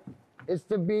midnight is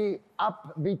to be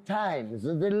up betimes.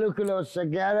 The Luculos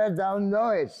together thou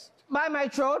knowest. By my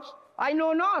throat, I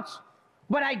know not,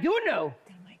 but I do know.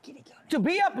 To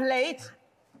be up late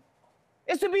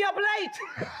is to be up late.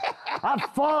 A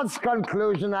false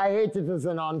conclusion. I hate it as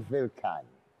an unfilled can.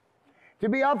 To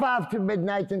be up after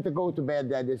midnight and to go to bed,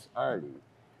 that is early.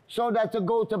 So that to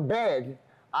go to bed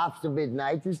after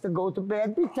midnight is to go to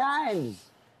bed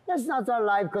betimes. Does not our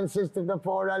life consist of the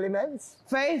four elements?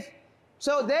 Faith,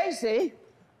 so they say,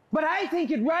 but I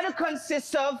think it rather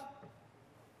consists of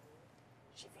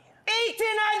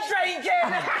eating and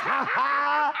drinking.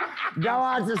 Thou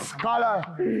art a scholar.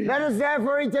 Let us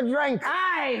therefore eat and drink.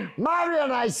 Aye.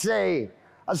 Marion, I say,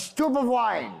 a stoup of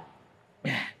wine.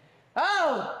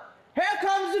 Oh, here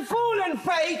comes the fool in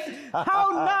faith. How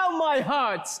now, my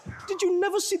hearts? Did you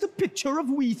never see the picture of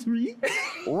we three?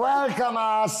 Welcome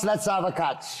us. Let's have a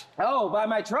catch. Oh, by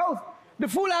my troth, the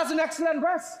fool has an excellent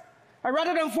breast. I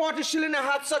rather than 40 shilling I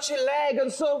had such a leg,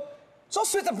 and so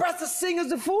sweet a breast to sing as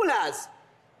the fool has.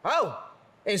 Oh,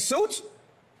 in sooth,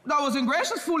 thou was in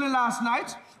gracious fooling last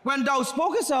night when thou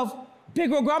spokest of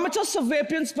Pigogrammatus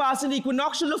Savapians passing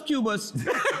equinoctial of Cubus.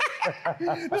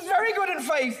 It was very good in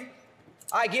faith.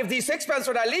 I give thee sixpence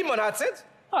for thy lemon, that's it.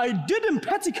 I did in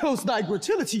petticoats thy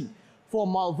gratillity, for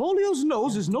Malvolio's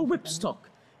nose is no whipstock.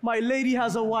 My lady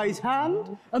has a wise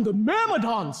hand, and the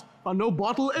myrmidons are no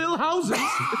bottle ale houses.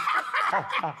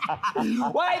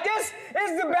 Why, this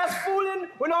is the best fooling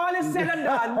when all is said and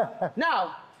done.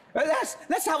 Now,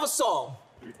 let's have a song.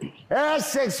 Here's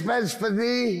sixpence for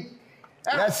thee.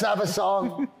 Let's have a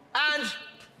song. And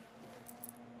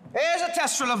here's a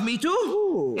testrel of me too.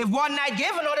 Ooh. If one night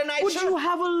give, another night Would you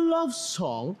have a love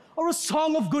song or a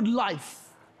song of good life?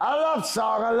 A love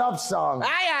song, a love song. Aye,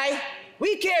 aye.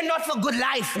 We care not for good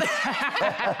life.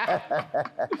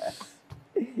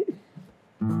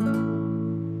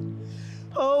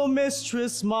 Oh,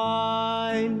 mistress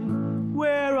mine,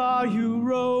 where are you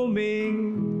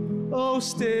roaming? Oh,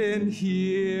 stand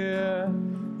here,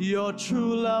 your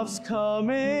true love's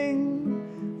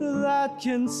coming, that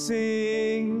can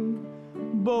sing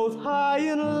both high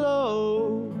and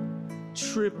low.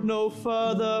 Trip no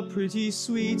further, pretty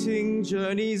sweeting,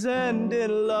 journeys end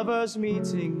in lovers'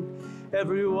 meeting.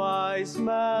 Every wise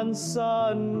man's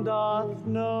son doth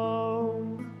know.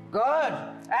 Good.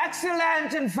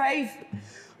 Excellent in faith.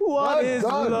 What is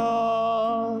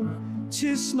love?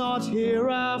 'Tis not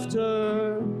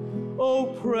hereafter. Oh,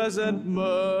 present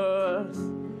mirth,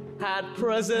 at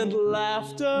present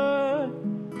laughter.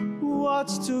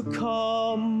 What's to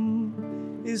come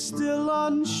is still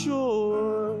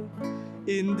unsure.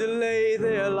 In delay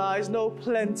there lies no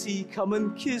plenty. Come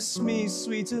and kiss me,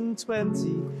 sweet and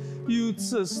 20.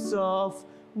 Youth's stuff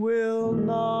will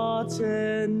not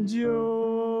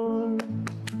endure.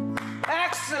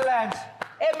 Excellent.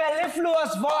 A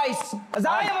mellifluous voice, as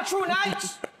I am a true knight.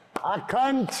 A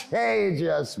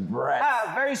contagious breath.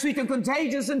 Ah, very sweet and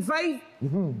contagious in faith.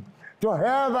 To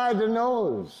her by the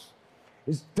nose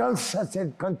is dulcet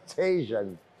in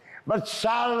contagion. But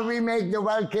shall we make the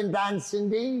welkin dance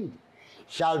indeed?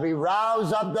 Shall we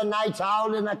rouse up the night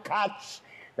owl in a catch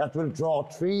that will draw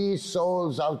 3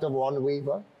 souls out of one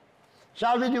weaver?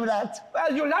 Shall we do that?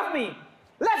 Well, you love me.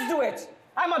 Let's do it.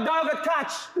 I'm a dog at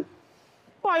catch.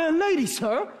 By a lady,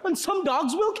 sir, and some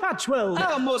dogs will catch well.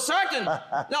 Oh, most certain.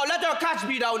 Now let our catch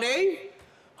be, thou knave.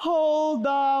 Hold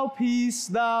thou peace,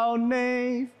 thou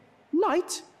knave.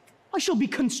 Knight, I shall be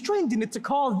constrained in it to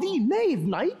call thee knave,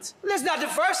 knight. This is not the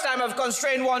first time I've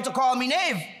constrained one to call me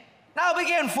knave. Now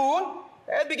begin, fool.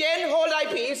 Begin, hold thy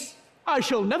peace. I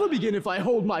shall never begin if I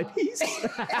hold my peace.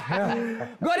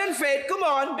 Good in faith, come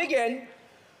on, begin.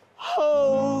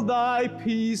 Hold thy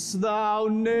peace, thou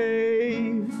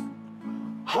knave.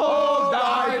 Hold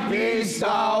thy peace,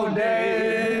 thou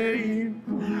knave.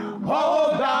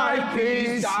 Hold thy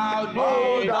peace, thou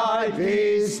knave. Hold thy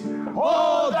peace.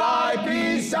 Hold thy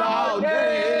peace, thou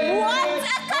knave. What a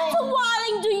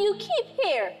caterwauling do you keep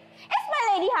here? If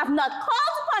my lady have not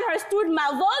called upon her steward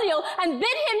Malvolio and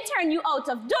bid him turn you out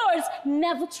of doors,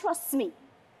 never trust me.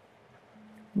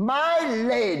 My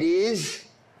ladies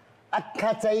are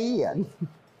Cataian.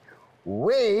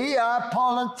 We are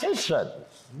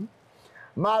politicians.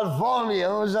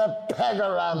 Malvolio's a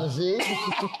beggar, Ramsey.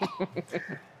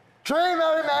 3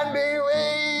 merry men be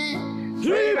we.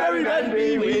 3 merry men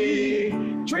be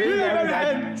we. 3 merry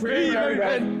men, 3 merry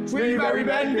men, 3 merry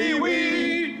men be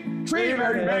we. 3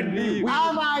 merry men be we.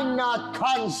 Am I not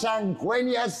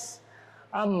consanguineous?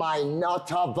 Am I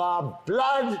not of our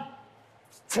blood?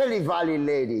 Tilly Valley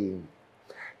lady.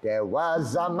 There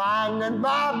was a man in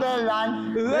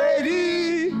Babylon.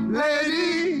 Lady,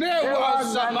 lady, there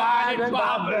was a man in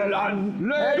Babylon.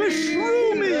 Lady,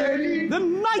 beshrew me, the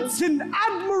knight's in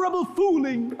admirable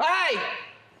fooling. Aye,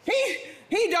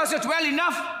 he does it well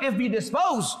enough if be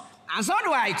disposed, and so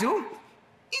do I too.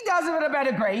 He does it with a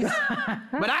better grace,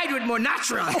 but I do it more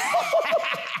natural.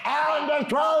 On the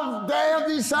 12th day of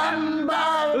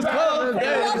December, the 12th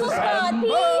day of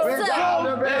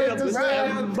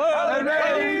December, are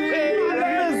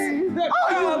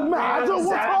you mad or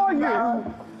what are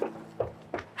you?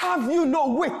 Have you no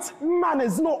wit,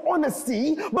 manners, no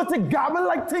honesty, but to gabble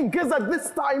like tinkers at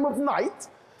this time of night?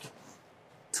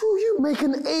 Do you make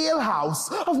an alehouse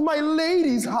of my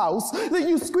lady's house that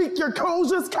you squeak your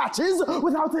closures catches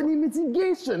without any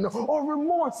mitigation or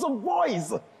remorse of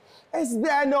voice? Is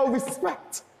there no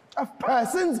respect of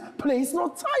persons, place, nor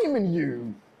time in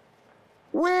you?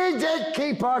 We did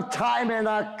keep our time in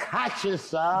our catches,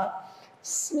 sir.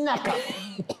 Snacker.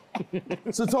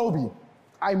 Sir Toby,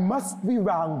 I must be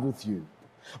round with you.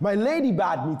 My lady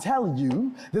bade me tell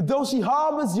you that though she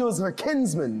harbors you as her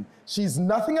kinsman, she's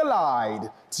nothing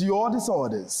allied to your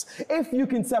disorders. If you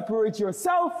can separate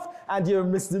yourself and your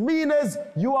misdemeanors,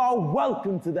 you are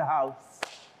welcome to the house.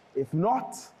 If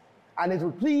not, and it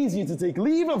would please you to take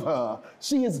leave of her,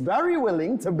 she is very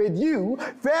willing to bid you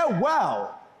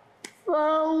farewell.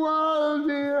 Farewell,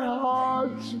 dear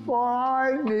hearts, for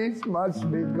I needs must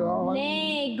be gone.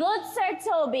 Nay, good Sir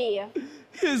Toby.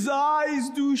 His eyes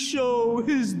do show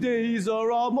his days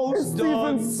are almost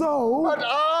done. Even so, but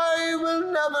I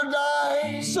will never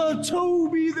die. Sir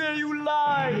Toby, there you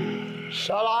lie.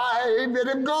 Shall I bid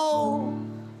him go?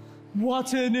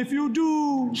 What and if you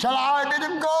do? Shall I bid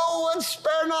him go and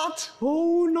spare not?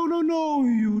 Oh, no, no, no,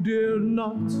 you dare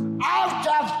not. Out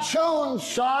of tune,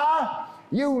 sir.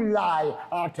 You lie,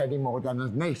 art any more than a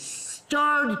mace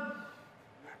stirred.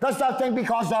 Does thou think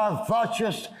because thou art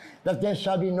virtuous that there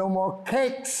shall be no more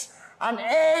cakes and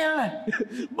ale?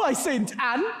 By Saint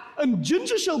Anne, and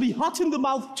ginger shall be hot in the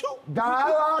mouth too. Thou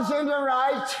art in the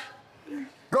right.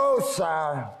 Go,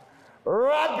 sir.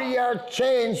 Rub your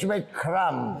change with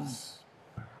crumbs.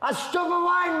 A stub of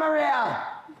wine, Maria.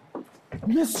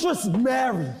 Mistress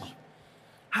Mary,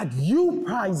 had you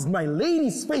prized my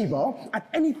lady's favor at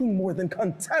anything more than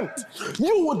contempt,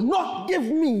 you would not give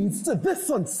means to this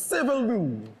uncivil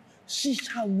rule. She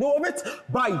shall know of it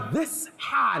by this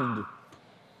hand.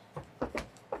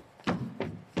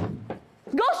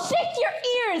 Go shake your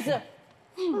ears.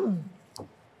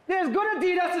 There's good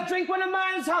indeed as to drink when a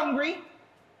man's hungry,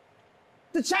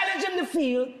 to challenge him to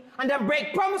field, and then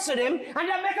break promise with him, and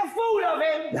then make a fool of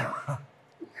him.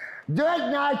 Do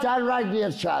it not, I'll write you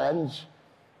a challenge.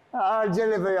 I'll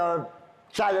deliver your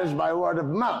challenge by word of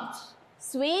mouth.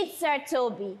 Sweet Sir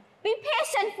Toby, be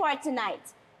patient for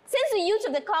tonight. Since the use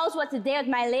of the clouds was today with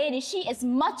my lady, she is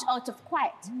much out of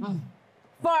quiet.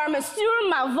 For Monsieur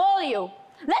Malvolio,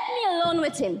 let me alone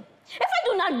with him. If I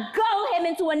do not gull him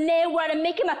into a nay word and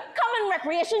make him a common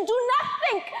recreation, do not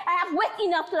think I have wit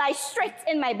enough to lie straight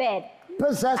in my bed.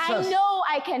 Possess us. I know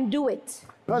I can do it.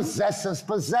 Possess us,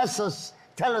 possess us.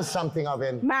 Tell us something of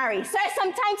him. Mary, sir,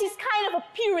 sometimes he's kind of a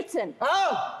Puritan.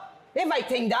 Oh, if I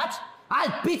think that,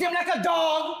 I'll beat him like a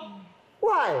dog.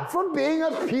 Why? For being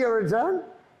a Puritan?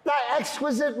 Thy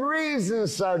exquisite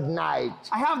reasons, Sir Knight.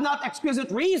 I have not exquisite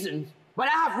reasons, but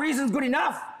I have reasons good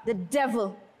enough. The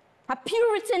devil. A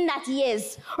Puritan that he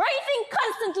is, writing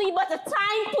constantly but a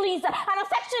time pleaser, an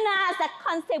affectionate that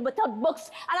can't say without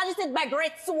books, and understood by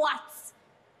great swats.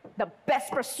 The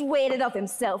best persuaded of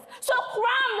himself, so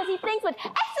crammed that he thinks with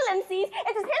excellencies,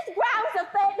 it is his grounds to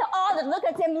faith that all that look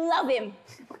at him love him.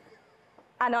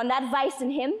 And on that vice in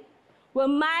him, will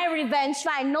my revenge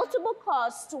find notable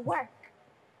cause to work.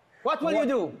 What will you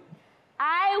do?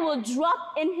 I will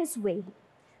drop in his way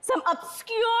some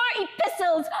obscure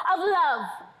epistles of love,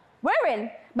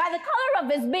 wherein, by the color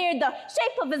of his beard, the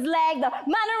shape of his leg, the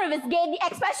manner of his gait, the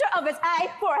expression of his eye,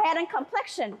 forehead, and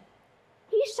complexion,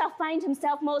 he shall find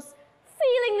himself most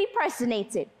feelingly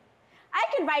personated. I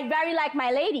can write very like my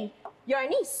lady, your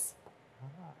niece,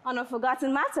 on a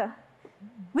forgotten matter.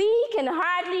 We can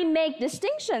hardly make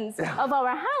distinctions of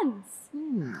our hands.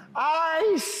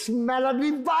 I smell a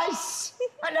device.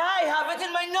 And I have it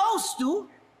in my nose, too.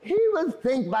 He will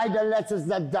think by the letters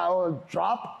that thou wilt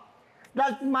drop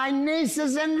that my niece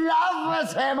is in love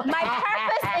with him. My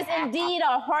purpose is indeed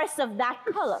a horse of that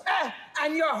color.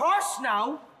 And your horse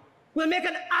now will make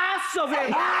an ass of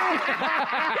him. Ass,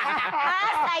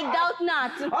 I doubt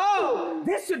not. Oh,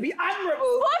 this would be admirable.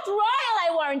 Sport royal,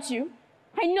 I warrant you.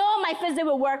 I know my physic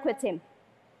will work with him.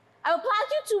 I will plant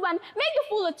you two and make the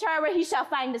fool a terror where he shall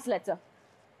find this letter.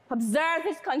 Observe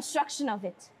his construction of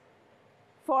it.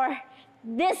 For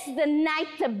this the night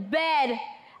to bed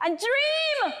and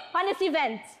dream on this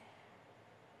event.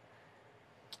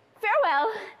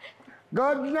 Farewell.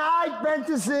 Good night,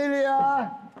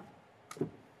 Penthesilea.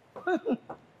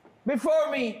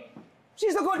 Before me,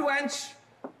 she's a good wench.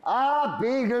 Ah,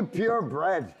 beagle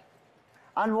purebred,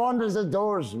 and wonders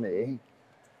adores me.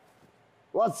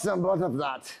 What's the but of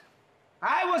that?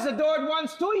 I was adored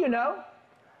once too, you know.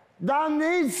 Thou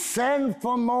needs send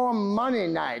for more money,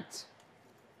 knight.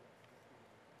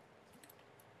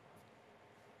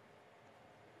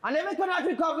 And if I cannot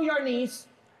recover your niece,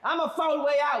 I'm a foul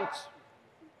way out.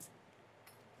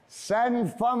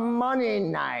 Send for money,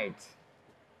 knight.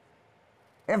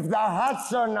 If the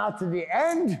huts are not to the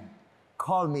end,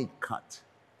 call me cut.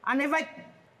 And if I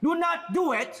do not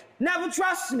do it, never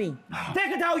trust me.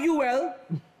 Take it how you will.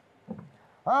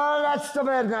 Oh, that's the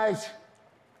bed, knight.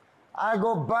 I'll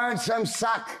go burn some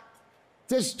sack.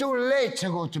 'Tis too late to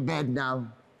go to bed now.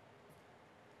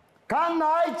 Come,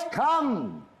 knight,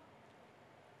 come.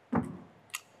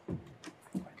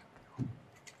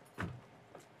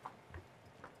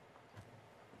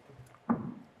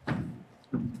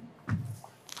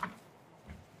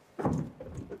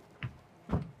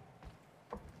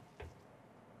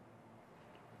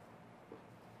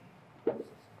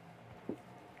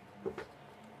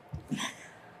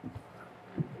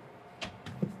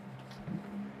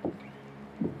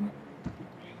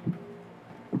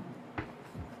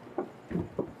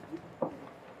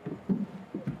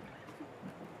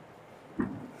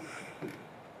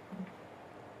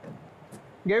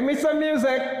 Give me some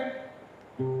music.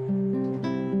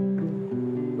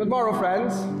 Good morrow,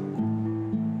 friends.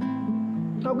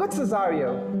 Now, good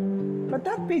Cesario, but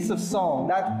that piece of song,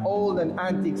 that old and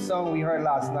antique song we heard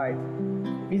last night,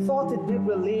 methought it did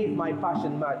relieve my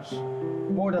passion much,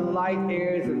 more than light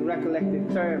airs and recollected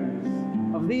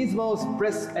terms of these most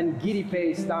brisk and giddy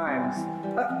paced times.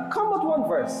 Come with one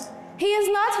verse. He is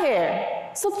not here,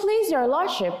 so please your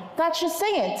lordship, that should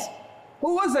sing it.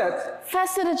 Who was it?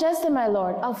 Festus the jester, my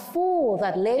lord, a fool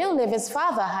that Lady Olivia's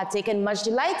father had taken much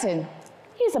delight in.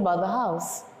 He's about the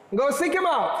house. Go seek him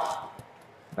out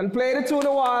and play the tune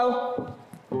a while.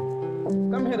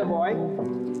 Come hither, boy.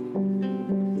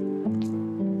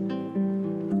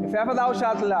 If ever thou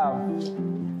shalt love,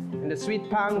 in the sweet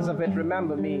pangs of it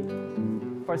remember me.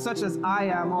 For such as I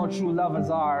am, all true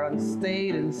lovers are,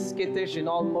 unstayed and skittish in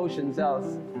all motions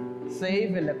else,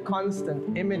 save in the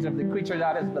constant image of the creature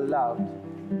that is beloved.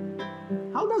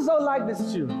 How dost thou like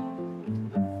this tune?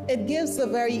 It gives the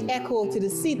very echo to the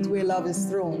seat where love is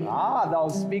thrown. Ah, thou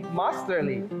speak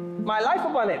masterly. My life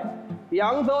upon it.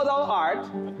 Young though thou art,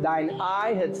 thine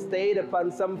eye had stayed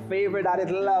upon some favor that it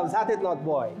loves, hath it not,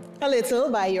 boy? A little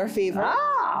by your favor.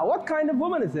 Ah, what kind of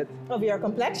woman is it? Of your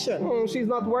complexion. She's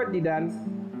not worthy then.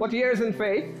 What years in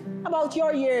faith? About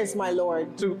your years, my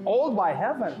lord. Too old by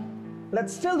heaven. Let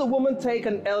still the woman take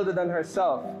an elder than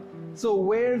herself. So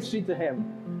wears she to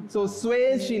him, so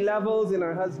sways she levels in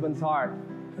her husband's heart.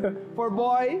 For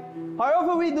boy,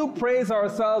 however we do praise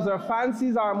ourselves, our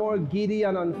fancies are more giddy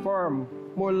and unfirm,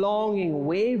 more longing,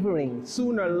 wavering,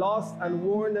 sooner lost and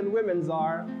worn than women's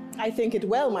are. I think it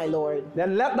well, my lord.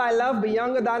 Then let thy love be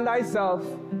younger than thyself,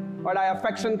 or thy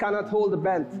affection cannot hold the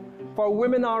bent. For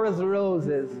women are as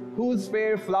roses, whose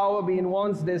fair flower being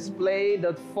once displayed,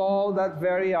 doth fall that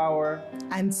very hour.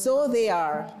 And so they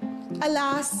are.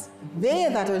 Alas, they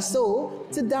that are so,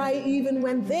 to die even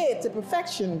when they to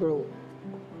perfection grow.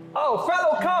 Oh,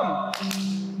 fellow,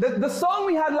 come! The song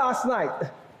we had last night,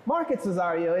 mark it,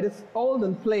 Cesario, it is old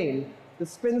and plain. The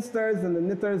spinsters and the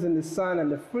knitters in the sun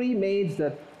and the free maids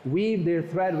that weave their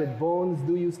thread with bones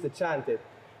do used to chant it.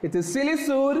 It is silly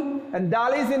soothe and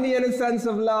dallies in the innocence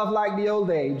of love like the old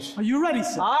age. Are you ready,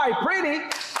 sir? Aye, pretty.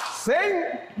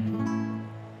 Sing!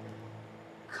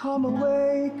 Come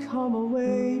away,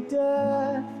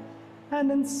 death,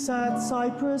 and in sad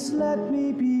cypress let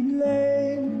me be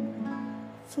laid.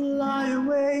 Fly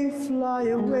away,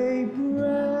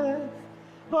 breath,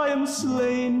 I am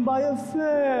slain by a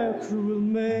fair, cruel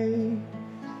maid.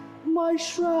 My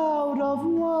shroud of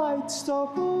white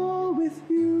stock all with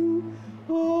you,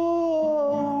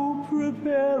 oh,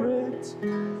 prepare it.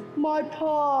 My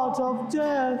part of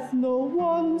death no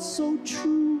one so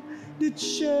true did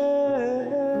share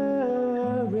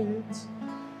it.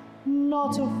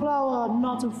 Not a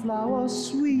flower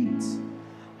sweet,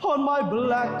 on my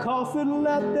black coffin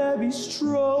let there be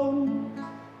strewn.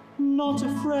 Not a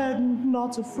friend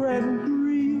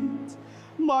greet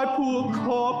my poor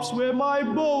corpse where my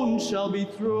bones shall be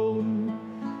thrown.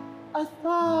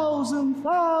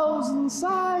 1,000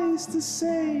 sighs to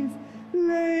save,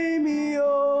 lay me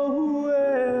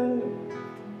where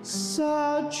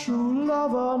sad true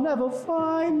lover never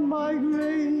find my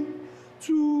grave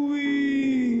to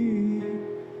weep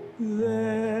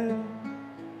there.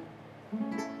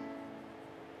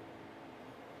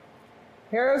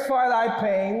 Here's for thy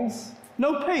pains.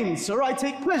 No pains, sir. I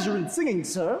take pleasure in singing,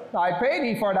 sir. I pay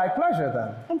thee for thy pleasure,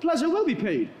 then. And pleasure will be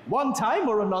paid, one time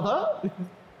or another.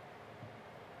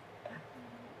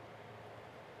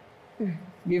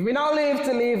 Give me now leave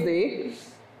to leave thee.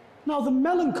 Now the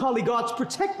melancholy gods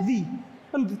protect thee,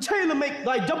 and tailor make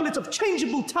thy doublet of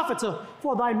changeable taffeta,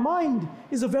 for thy mind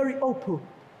is a very opal.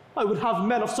 I would have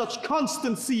men of such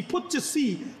constancy put to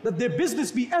sea, that their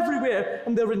business be everywhere,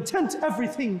 and their intent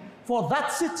everything, for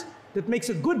that's it that makes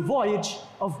a good voyage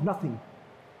of nothing.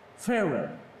 Farewell.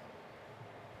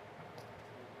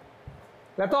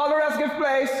 Let all the rest give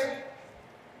place.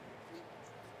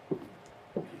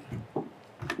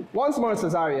 Once more,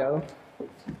 Cesario,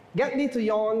 get thee to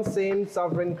yon same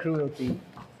sovereign cruelty.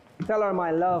 Tell her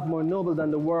my love more noble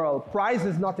than the world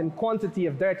prizes not in quantity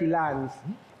of dirty lands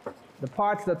the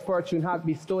parts that fortune hath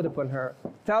bestowed upon her.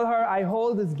 Tell her I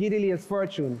hold as giddily as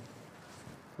fortune,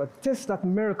 but 'tis that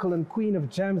miracle and queen of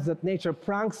gems that nature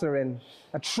pranks her in,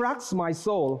 attracts my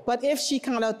soul. But if she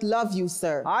cannot love you,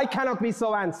 sir? I cannot be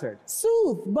so answered.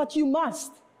 Sooth, but you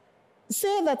must.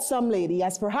 Say that some lady,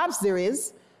 as perhaps there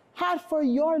is, had for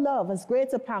your love as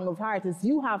great a pang of heart as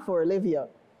you have for Olivia.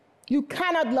 You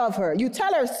cannot love her. You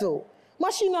tell her so.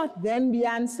 Must she not then be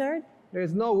answered? There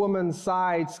is no woman's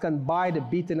sides can buy the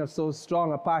beating of so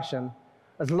strong a passion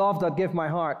as love that give my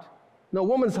heart. No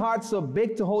woman's heart so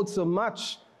big to hold so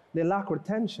much, they lack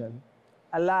retention.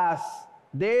 Alas,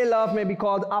 their love may be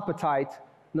called appetite,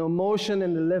 no motion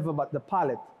in the liver but the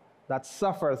palate, that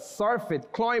suffers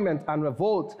surfeit, cloyment, and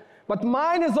revolt. But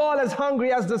mine is all as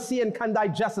hungry as the sea and can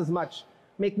digest as much.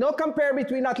 Make no compare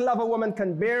between that love a woman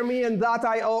can bear me and that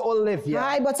I owe Olivia.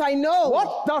 Aye, but I know.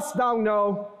 What dost thou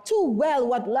know? Too well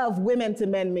what love women to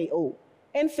men may owe.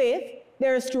 In faith,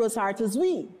 they're as true as heart as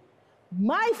we.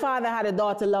 My father had a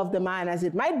daughter loved a man as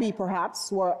it might be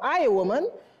perhaps, were I a woman,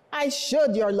 I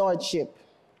should your lordship.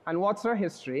 And what's her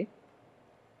history?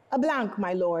 A blank,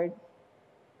 my lord.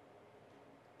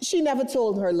 She never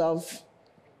told her love,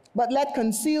 but let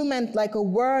concealment like a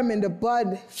worm in the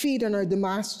bud feed on her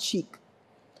damask cheek.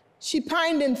 She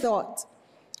pined in thought,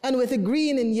 and with a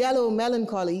green and yellow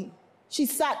melancholy, she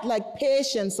sat like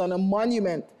Patience on a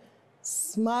monument,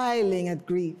 smiling at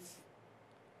grief.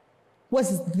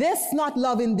 Was this not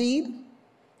love indeed?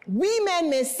 We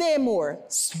men may say more,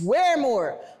 swear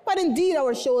more, but indeed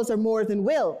our shows are more than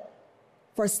will.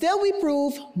 For still we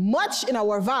prove much in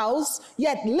our vows,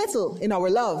 yet little in our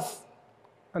love.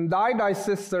 And thy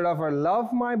sister of her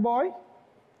love, my boy?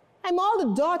 I'm all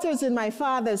the daughters in my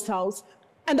father's house,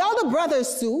 and all the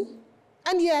brothers too,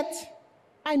 and yet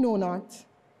I know not.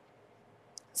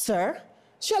 Sir,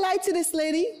 shall I to this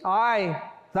lady? Aye,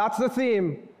 that's the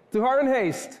theme. To her in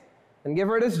haste, and give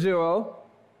her this jewel.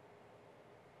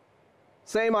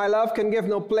 Say my love can give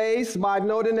no place, but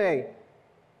no deny.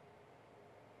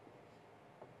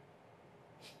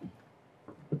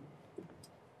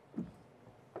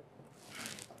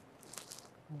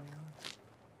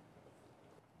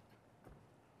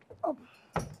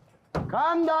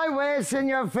 Come thy ways,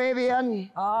 Signor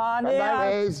Fabian. Come thy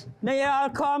ways. Nay, I'll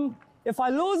come. If I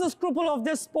lose the scruple of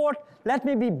this sport, let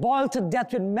me be boiled to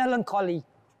death with melancholy.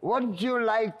 Would you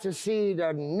like to see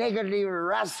the niggardly,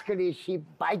 rascally sheep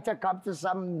biter come to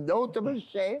some notable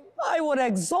shame? I would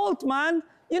exult, man.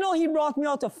 You know, he brought me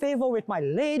out of favor with my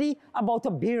lady about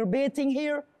a bear baiting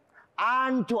here.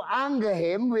 And to anger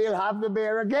him, we'll have the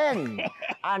bear again.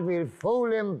 And we'll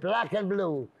fool him black and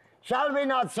blue. Shall we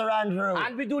not, Sir Andrew?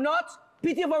 And we do not.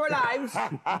 Pity of our lives.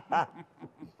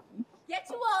 Get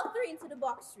you all three into the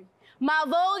box tree.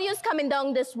 Malvolio's coming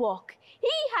down this walk. He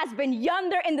has been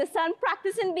yonder in the sun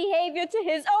practicing behavior to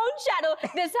his own shadow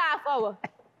this half hour.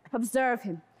 Observe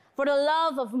him, for the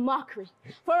love of mockery,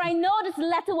 for I know this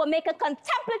letter will make a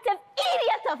contemplative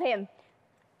idiot of him.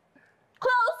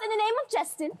 Close in the name of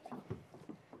jesting.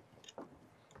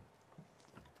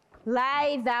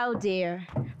 Lie thou, dear,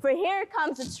 for here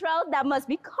comes a trout that must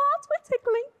be caught with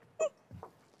tickling.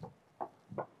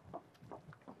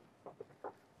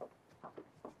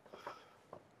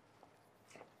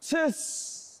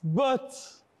 'Tis but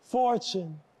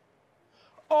fortune.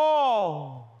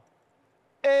 All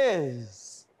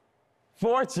is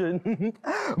fortune.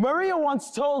 Maria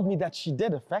once told me that she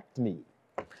did affect me,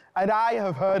 and I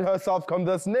have heard herself come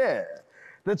thus near,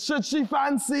 that should she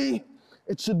fancy,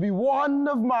 it should be one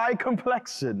of my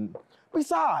complexion.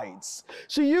 Besides,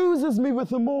 she uses me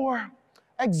with a more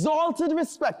exalted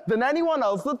respect than anyone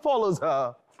else that follows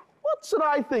her. What should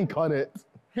I think on it?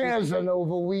 Here's an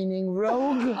overweening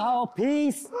rogue. Oh,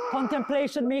 peace.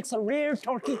 Contemplation makes a rare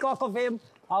turkey cock of him.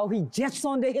 How he jets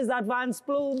under his advanced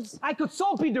plumes. I could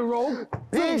so be the rogue.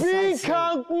 Be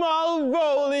Count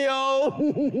Malvolio.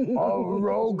 Oh,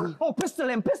 rogue. Oh, pistol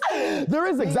him, pistol him. There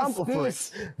is example for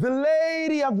it. The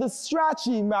lady of the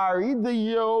strachey married the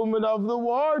yeoman of the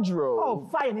wardrobe. Oh,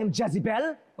 fire him,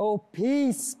 Jezebel. Oh,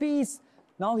 peace, peace.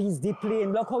 Now he's deeply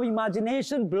in. Look how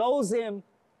imagination blows him.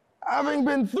 Having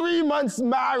been 3 months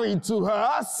married to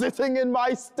her, sitting in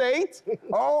my state.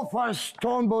 Oh, for a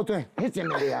stoneboat to hit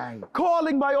him in the eye.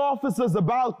 Calling my officers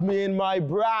about me in my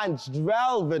branched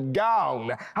velvet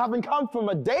gown, having come from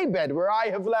a daybed where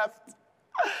I have left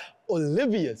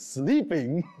Olivia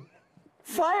sleeping.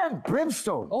 Fire and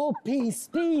brimstone. Oh, peace,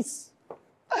 peace.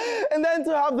 And then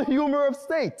to have the humor of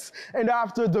state, and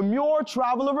after demure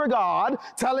travel of regard,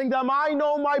 telling them I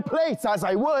know my place as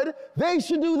I would, they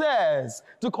should do theirs,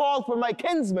 to call for my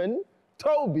kinsman,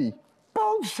 Toby.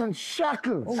 Bolts and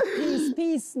shackles. Oh, peace,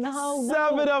 peace, now,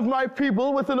 7 of my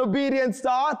people with an obedient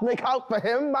start make out for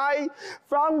him. I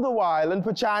frown the while, and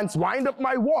perchance wind up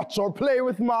my watch or play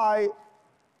with my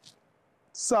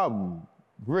some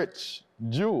rich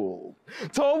jewel.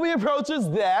 Toby approaches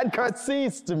there and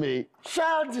curtsies to me.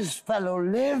 Shall this fellow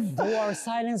live? Though our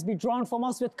silence be drawn from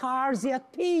us with cars,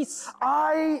 yet peace.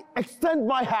 I extend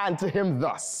my hand to him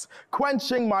thus,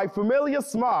 quenching my familiar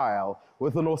smile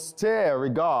with an austere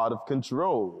regard of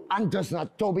control. And does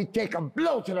not Toby take a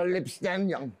blow to the lips then,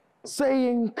 young?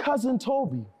 Saying, Cousin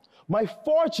Toby, my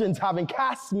fortunes having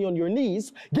cast me on your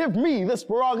knees, give me this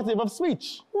prerogative of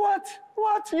speech. What?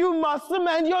 You must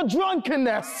amend your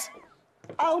drunkenness.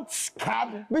 Out,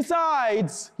 scab.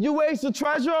 Besides, you waste the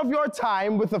treasure of your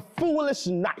time with a foolish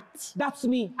knight. That's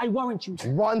me, I warrant you.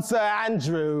 One Sir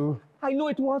Andrew. I know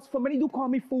it was, for many do call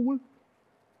me fool.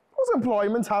 Whose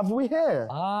employment have we here?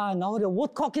 Ah, now the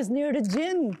woodcock is near the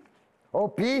gin. Oh,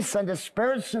 peace, and the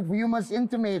spirits of you must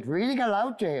intimate, reading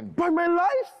aloud to him. By my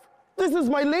life, this is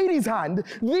my lady's hand.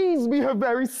 These be her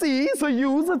very C's, her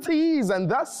U's, her T's, and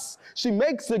thus she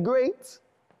makes a great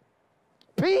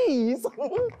P's.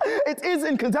 It is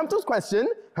in contemptuous question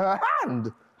her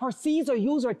hand. Her C's or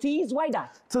U's or T's, why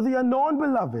that? To the unknown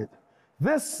beloved,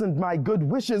 this and my good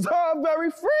wishes, her very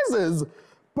phrases,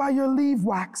 by your leave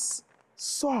wax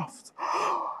soft.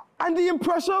 And the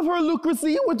impression of her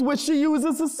lucracy with which she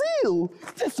uses a seal.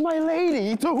 This my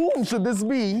lady, to whom should this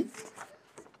be?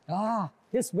 Ah,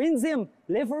 this wins him,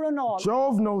 liver and all.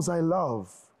 Jove knows I love,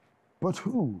 but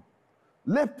who?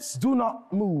 Lips do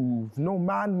not move, no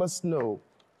man must know.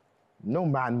 No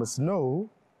man must know.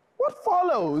 What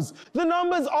follows? The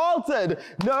number's altered.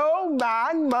 No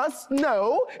man must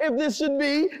know if this should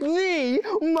be the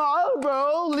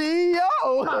Malvolio.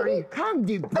 Harry, come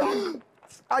deep.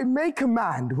 I may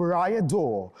command where I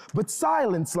adore, but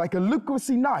silence like a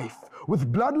lucracy knife,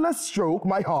 with bloodless stroke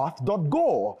my heart doth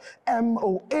gore.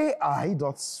 MOAI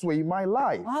doth sway my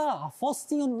life. Ah, a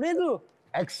Faustian riddle.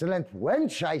 Excellent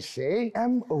wench, I say.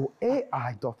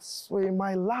 MOAI doth sway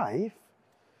my life.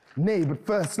 Nay, but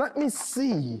first, let me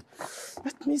see.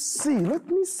 Let me see.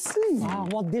 Ah,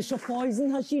 what dish of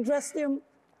poison has she dressed him?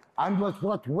 And with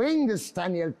what wing does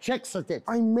Daniel checks at it?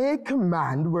 I may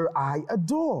command where I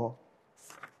adore.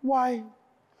 Why,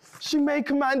 she may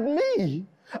command me.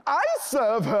 I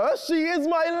serve her, she is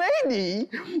my lady.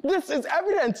 This is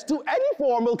evident to any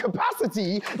formal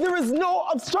capacity. There is no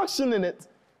obstruction in it.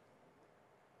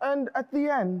 And at the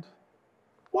end,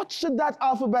 what should that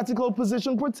alphabetical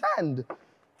position portend?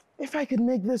 If I could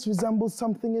make this resemble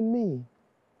something in me,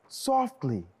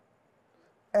 softly.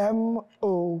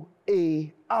 MOAI.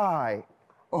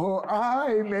 Oh,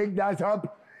 I make that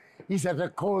up. He's at a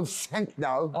cold scent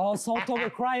now. Oh, so to will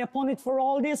cry upon it for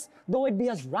all this, though it be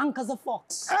as rank as a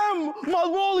fox.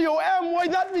 Malvolio, why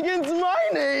that begins my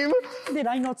name? Did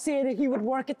I not say that he would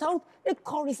work it out? The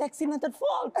core is excellent at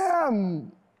fault.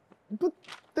 But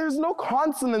there's no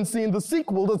consonancy in the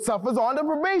sequel that suffers on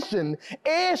deprivation.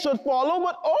 A should follow,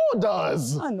 but O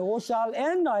does. And O shall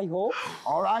end, I hope.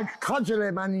 All right, cudgel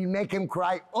him and you make him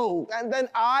cry, oh. And then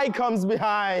I comes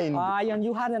behind. Aye, and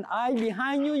you had an eye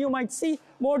behind you, you might see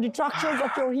more detractions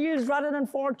at your heels rather than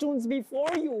fortunes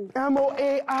before you.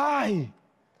 MOAI.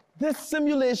 This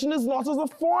simulation is not as a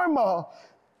former,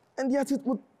 and yet it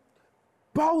would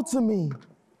bow to me.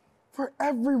 For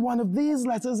every one of these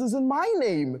letters is in my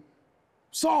name.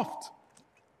 Soft.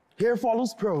 Here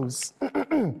follows prose.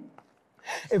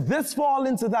 If this fall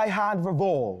into thy hand,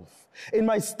 revolve. In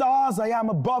my stars I am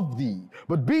above thee,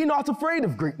 but be not afraid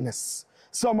of greatness.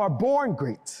 Some are born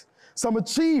great, some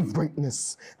achieve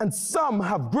greatness, and some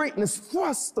have greatness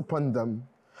thrust upon them.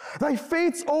 Thy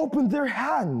fates open their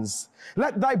hands.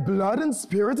 Let thy blood and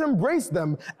spirit embrace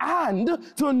them, and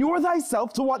to inure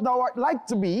thyself to what thou art like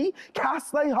to be,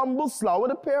 cast thy humble slough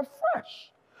and appear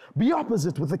fresh. Be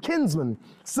opposite with a kinsman,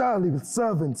 surly with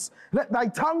servants. Let thy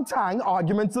tongue tang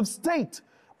arguments of state.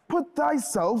 Put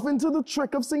thyself into the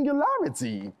trick of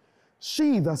singularity.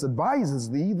 She thus advises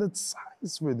thee that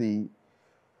sighs for thee.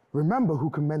 Remember who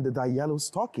commended thy yellow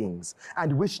stockings,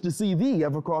 and wished to see thee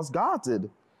ever cross-gartered.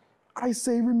 I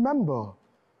say remember,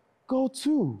 go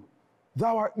to.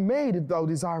 Thou art made if thou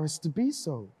desirest to be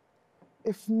so.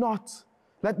 If not,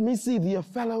 let me see thee a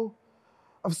fellow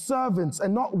of servants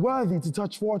and not worthy to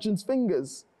touch fortune's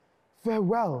fingers.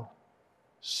 Farewell,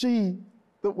 she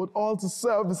that would alter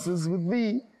services with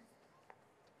thee.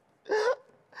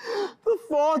 The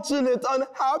fortunate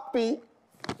unhappy.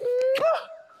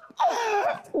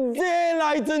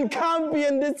 Daylight and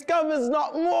Campion discovers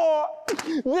not more.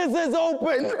 This is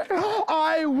open.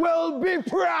 I will be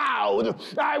proud.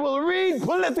 I will read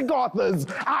politic authors.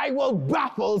 I will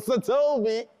baffle Sir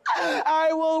Toby.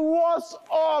 I will wash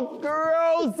off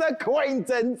gross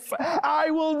acquaintance.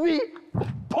 I will be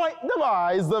point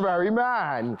demise the very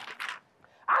man.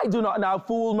 I do not now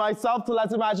fool myself to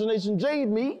let imagination jade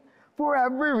me, for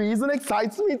every reason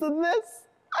excites me to this,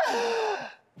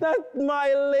 that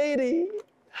my lady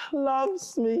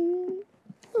loves me.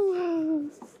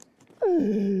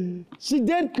 She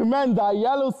did commend thy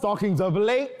yellow stockings of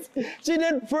late. She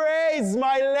did praise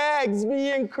my legs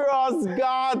being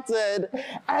cross-gartered.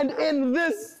 And in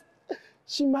this,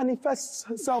 she manifests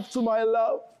herself to my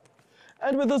love,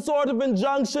 and with a sort of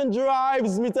injunction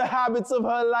drives me to habits of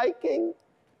her liking.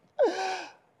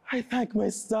 I thank my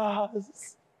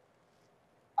stars.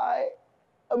 I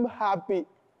am happy.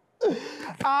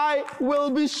 I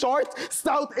will be short,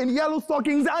 stout in yellow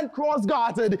stockings and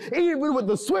cross-gartered, even with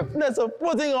the swiftness of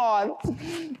putting on.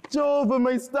 Jove and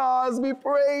my stars be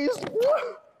praised.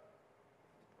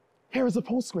 Here is a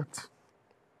postscript.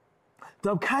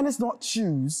 Thou canst not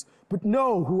choose, but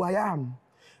know who I am.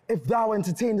 If thou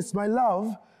entertainest my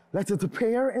love, let it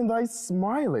appear in thy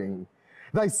smiling.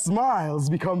 Thy smiles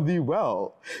become thee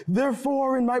well.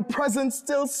 Therefore in my presence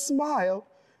still smile.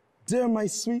 Dear my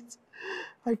sweet,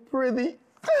 I pray thee.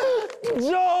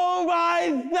 Jove,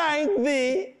 I thank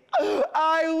thee.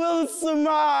 I will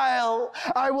smile.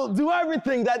 I will do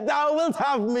everything that thou wilt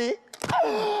have me.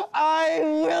 I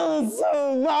will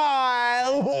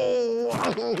smile.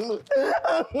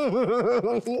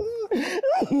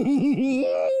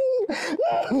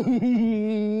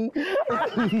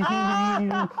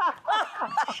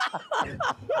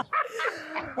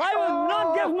 I will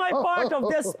not give my part of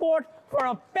this sport for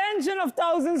a pension of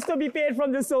thousands to be paid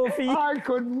from the Sophie. I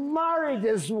could marry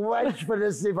this wench for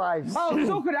this device. Oh,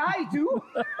 so could I too.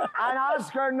 And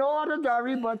ask her no other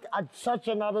dowry but at such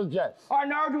another jest. Or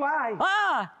nor do I.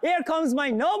 Ah, here comes my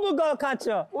noble girl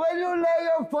catcher. Will you lay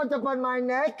your foot upon my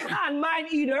neck? And mine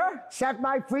either. Set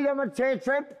my freedom a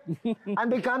trip and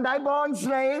become thy born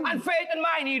slave? And faith in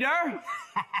mine either.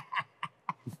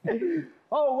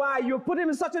 Oh, why? You put him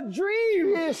in such a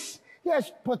dream.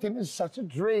 Yes, put him in such a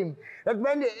dream that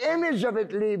when the image of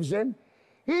it leaves him,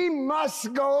 he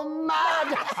must go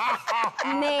mad.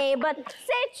 Nay, but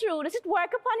say true, does it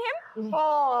work upon him?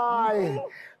 Oh,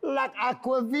 like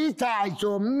aquavita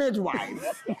to a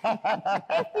midwife.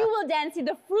 If you will then see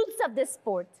the fruits of this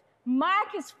sport,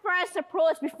 mark his first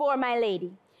approach before my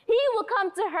lady. He will come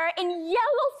to her in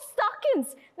yellow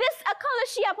stockings, this a color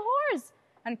she abhors,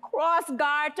 and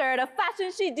cross-gartered, a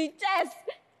fashion she detests,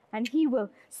 and he will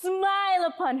smile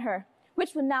upon her,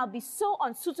 which will now be so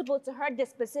unsuitable to her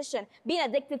disposition, being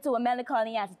addicted to a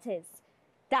melancholy as it is,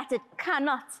 that it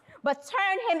cannot but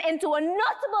turn him into a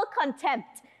notable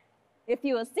contempt. If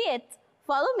you will see it,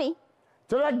 follow me.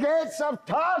 To the gates of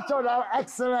Tartar, thou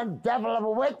excellent devil of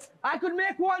a wit. I could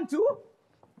make one too.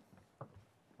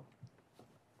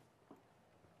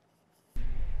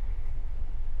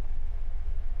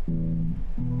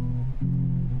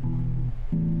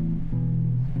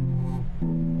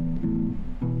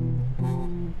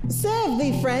 Serve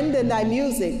thee, friend, in thy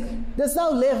music. Dost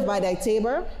thou live by thy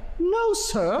tabor? No,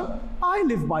 sir. I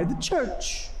live by the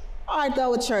church. Art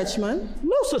thou a churchman?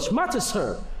 No such matter,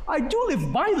 sir. I do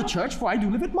live by the church, for I do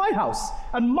live at my house,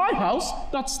 and my house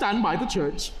doth stand by the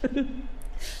church.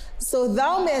 So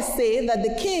thou mayst say that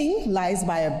the king lies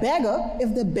by a beggar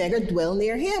if the beggar dwell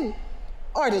near him,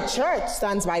 or the church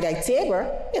stands by thy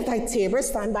tabor if thy tabor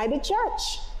stand by the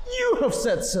church. You have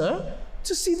said, sir,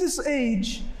 to see this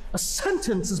age, a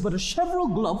sentence is but a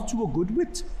cheverel glove to a good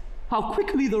wit. How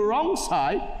quickly the wrong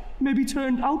side may be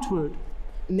turned outward.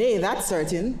 Nay, that's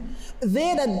certain.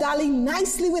 They that dally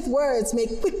nicely with words may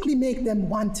quickly make them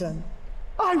wanton.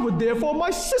 I would therefore my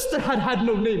sister had had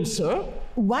no name, sir.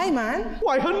 Why, man?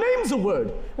 Why, her name's a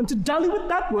word, and to dally with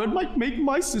that word might make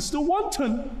my sister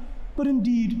wanton. But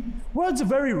indeed, words are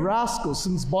very rascals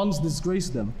since bonds disgrace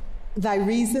them. Thy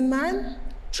reason, man?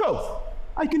 Troth,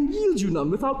 I can yield you none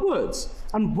without words,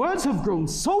 and words have grown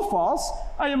so false,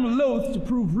 I am loath to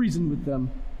prove reason with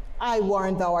them. I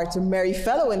warrant thou art a merry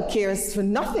fellow and carest for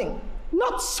nothing.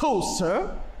 Not so,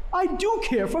 sir. I do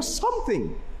care for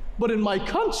something, but in my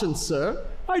conscience, sir,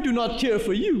 I do not care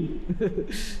for you.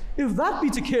 If that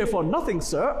be to care for nothing,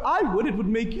 sir, it would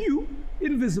make you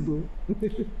invisible.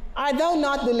 Art thou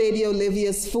not the Lady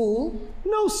Olivia's fool?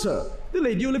 No, sir. The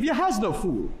Lady Olivia has no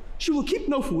fool. She will keep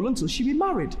no fool until she be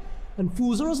married. And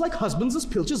fools are as like husbands as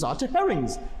pilchards are to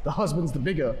herrings. The husband's the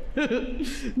bigger.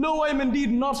 No, I am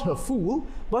indeed not her fool,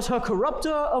 but her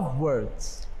corrupter of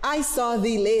words. I saw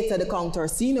thee late at the Count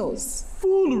Orsino's.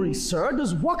 Foolery, sir,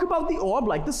 does walk about the orb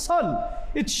like the sun.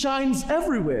 It shines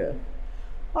everywhere.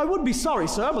 I would be sorry,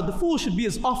 sir, but the fool should be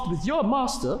as oft with your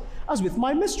master as with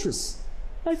my mistress.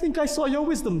 I think I saw your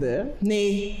wisdom there.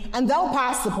 Nay, and thou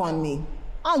passed upon me.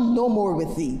 I'll no more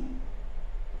with thee.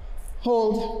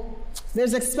 Hold,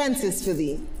 there's expenses for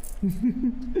thee.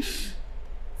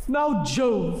 Now,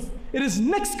 Jove, it is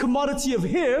next commodity of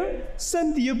hair,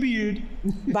 send thee a beard.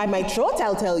 By my throat,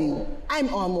 I'll tell you,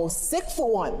 I'm almost sick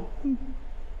for one.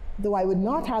 Though I would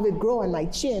not have it grow on my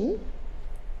chin.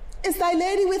 Is thy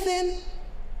lady within?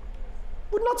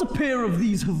 Would not a pair of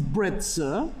these have bred,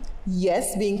 sir?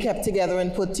 Yes, being kept together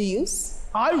and put to use.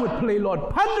 I would play Lord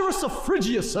Pandarus of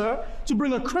Phrygia, sir, to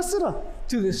bring a Cressida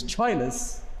to this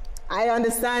Troilus. I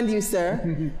understand you,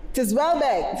 sir. 'Tis well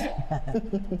begged.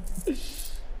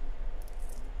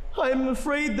 I am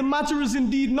afraid the matter is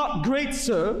indeed not great,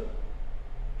 sir.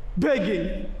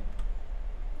 Begging.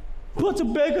 But a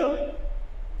beggar.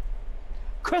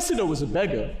 Cressida was a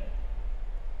beggar.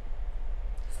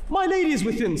 My lady is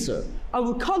within, sir. I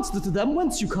will consider to them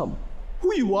whence you come.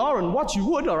 Who you are and what you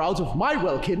would are out of my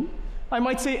welkin. I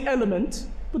might say element,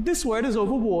 but this word is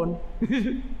overworn.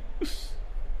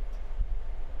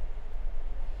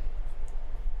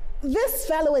 This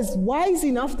fellow is wise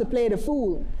enough to play the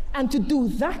fool, and to do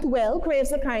that well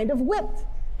craves a kind of wit.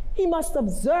 He must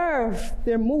observe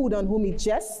their mood on whom he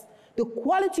jests, the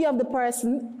quality of the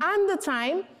person and the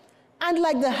time, and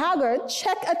like the haggard,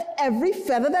 check at every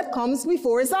feather that comes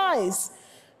before his eyes.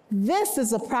 This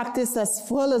is a practice as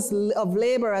full of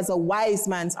labor as a wise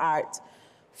man's art.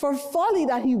 For folly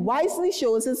that he wisely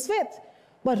shows his fit,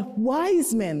 but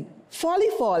wise men, folly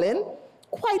fallen,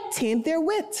 quite taint their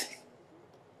wit.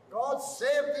 God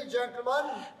save thee,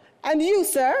 gentlemen. And you,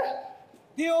 sir?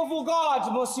 Dieu vous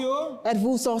garde, monsieur.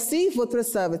 Êtes-vous aussi votre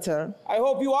serviteur? I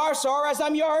hope you are, sir, as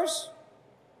I'm yours.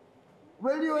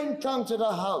 Will you encounter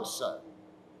the house, sir?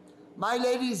 My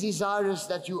lady is desirous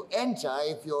that you enter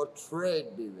if your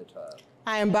trade be with her.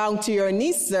 I am bound to your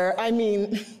niece, sir. I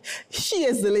mean, she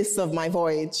is the list of my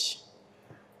voyage.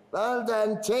 Well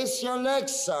then, taste your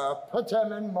legs, sir. Put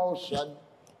them in motion.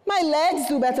 My legs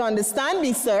do better understand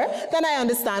me, sir, than I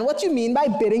understand what you mean by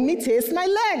bidding me taste my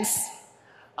legs.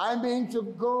 I mean to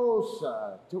go,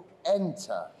 sir, to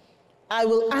enter. I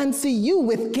will answer you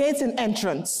with gate and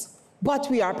entrance, but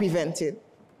we are prevented.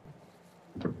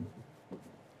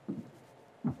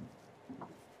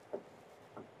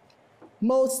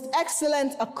 Most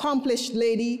excellent, accomplished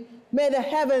lady, may the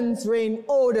heavens rain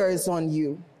odors on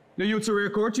you. The youths are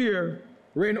courtier.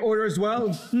 Rain odors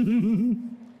well.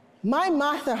 My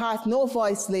Martha hath no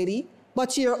voice, lady,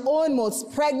 but your own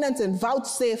most pregnant and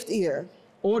vouchsafed ear.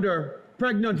 Odor,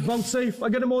 pregnant, vouchsafe. I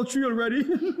get them all three already.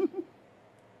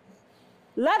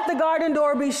 Let the garden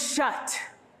door be shut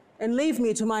and leave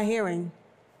me to my hearing.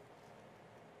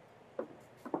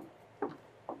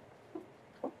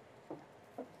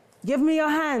 Give me your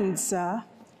hand, sir.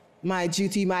 My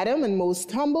duty, madam, and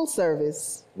most humble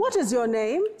service. What is your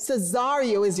name?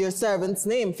 Cesario is your servant's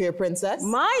name, fair princess.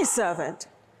 My servant?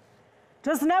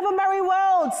 'Twas never merry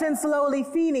world since lowly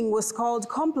feeling was called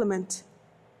compliment.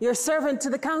 Your servant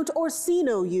to the Count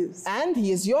Orsino youth. And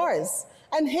he is yours,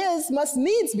 and his must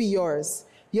needs be yours.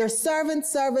 Your servant's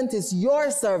servant is your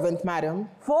servant, madam.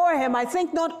 For him, I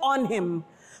think not on him.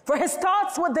 For his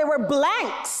thoughts would they were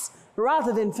blanks,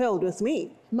 rather than filled with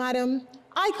me. Madam,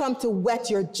 I come to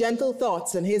whet your gentle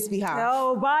thoughts on his behalf.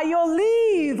 Oh, by your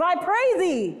leave, I pray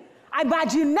thee. I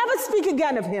bade you never speak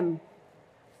again of him.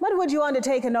 But would you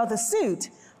undertake another suit?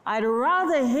 I'd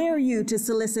rather hear you to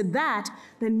solicit that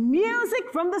than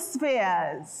music from the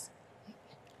spheres.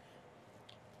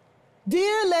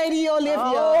 Dear Lady Olivia.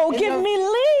 Oh, give me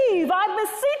leave, I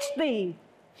beseech thee.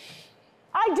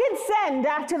 I did send,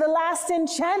 after the last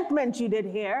enchantment you did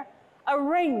here, a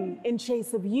ring in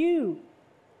chase of you.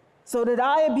 So did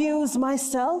I abuse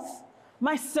myself,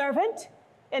 my servant,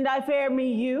 and I fear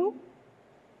me you?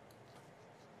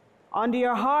 Under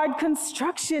your hard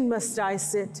construction must I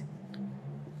sit,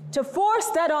 to force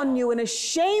that on you in a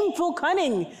shameful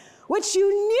cunning, which you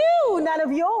knew none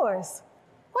of yours.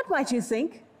 What might you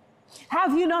think?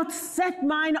 Have you not set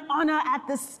mine honor at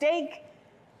the stake,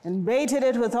 and baited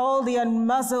it with all the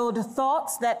unmuzzled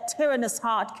thoughts that tyrannous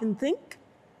heart can think?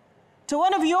 To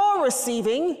one of your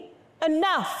receiving,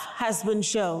 enough has been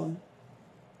shown.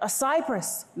 A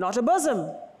cypress, not a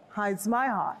bosom, hides my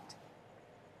heart.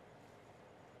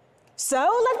 So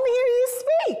let me hear you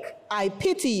speak. I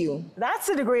pity you. That's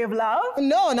a degree of love.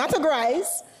 No, not a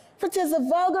grace, for 'tis a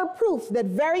vulgar proof that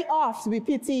very oft we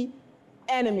pity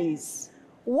enemies.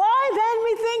 Why then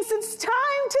methinks it's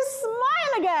time to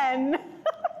smile again.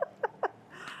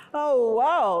 Oh,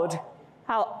 world,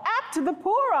 how apt the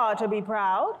poor are to be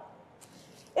proud.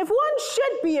 If one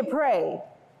should be a prey,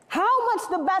 how much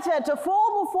the better to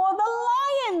fall before the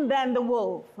lion than the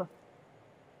wolf.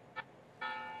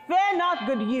 Fear not,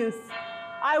 good youth,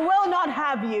 I will not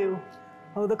have you.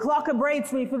 Oh, the clock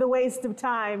abrates me for the waste of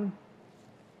time.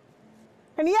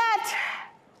 And yet,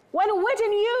 when wit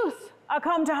and youth are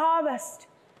come to harvest,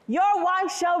 your wife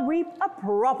shall reap a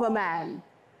proper man.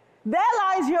 There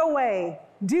lies your way,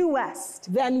 due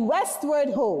west. Then westward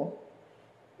ho.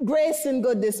 Grace and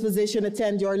good disposition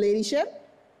attend your ladyship.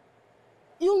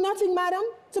 You'll nothing, madam,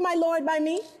 to my lord by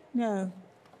me? No.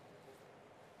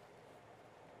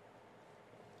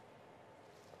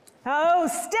 Oh,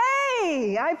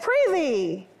 stay, I pray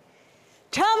thee.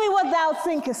 Tell me what thou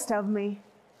thinkest of me.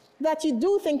 That you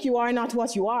do think you are not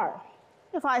what you are.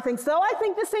 If I think so, I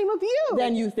think the same of you.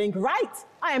 Then you think right.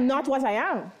 I am not what I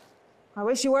am. I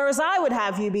wish you were as I would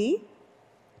have you be.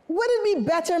 Would it be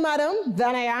better, madam,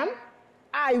 than I am?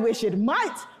 I wish it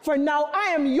might, for now I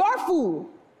am your fool.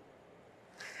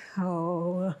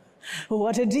 Oh,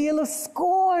 what a deal of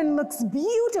scorn looks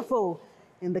beautiful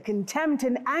in the contempt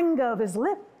and anger of his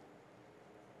lip.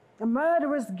 A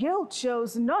murderer's guilt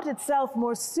shows not itself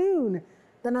more soon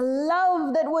than a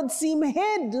love that would seem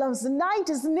hid loves night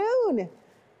as noon.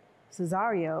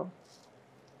 Cesario,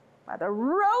 by the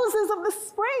roses of the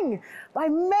spring, by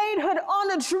maidhood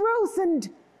honor truth, and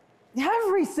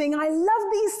everything I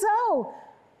love thee so,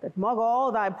 that mug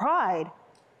all thy pride,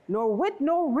 nor wit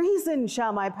nor reason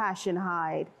shall my passion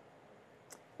hide.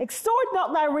 Extort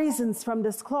not thy reasons from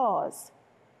this clause,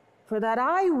 for that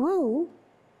I woo,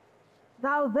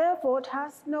 thou therefore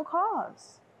hast no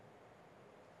cause.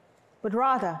 But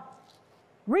rather,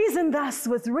 reason thus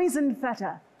with reason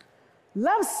fetter.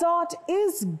 Love sought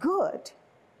is good,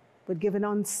 but given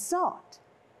unsought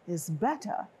is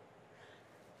better.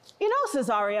 You know,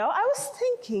 Cesario, I was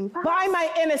thinking... By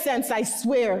my innocence, I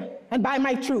swear, and by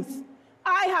my truth,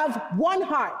 I have one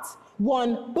heart,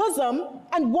 one bosom,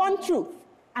 and one truth,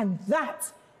 and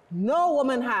that no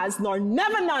woman has, nor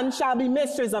never none shall be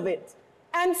mistress of it.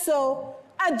 And so,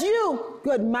 adieu,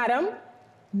 good madam,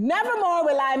 Nevermore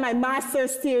will I my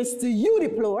master's tears to you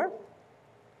deplore.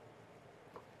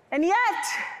 And yet,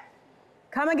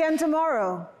 come again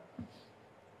tomorrow,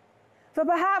 for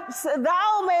perhaps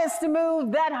thou mayst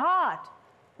move that heart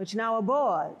which now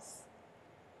abhors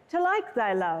to like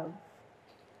thy love.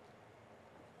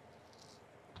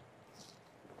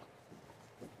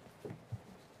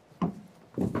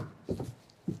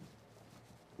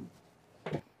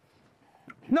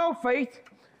 No, Faith,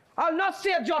 I'll not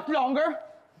stay a jot longer.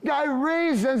 Thy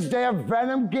reasons, dear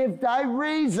Venom, give thy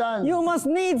reasons. You must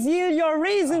needs yield your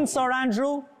reasons, Sir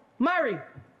Andrew. Mary,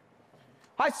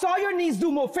 I saw your niece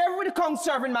do more favor with the king's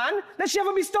servant man than she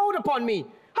ever bestowed upon me.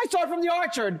 I saw it from the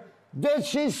orchard. Did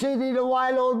she see thee, the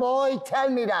wild old boy? Tell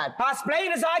me that. As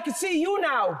plain as I can see you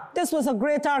now. This was a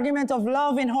great argument of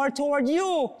love in her toward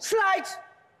you. Slight!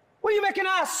 Will you make an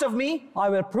ass of me? I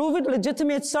will prove it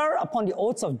legitimate, sir, upon the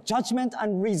oaths of judgment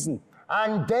and reason.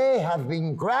 And they have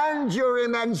been grand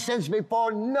jurymen since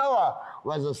before Noah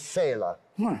was a sailor.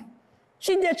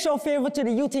 She did show favor to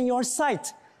the youth in your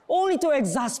sight, only to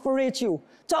exasperate you,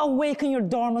 to awaken your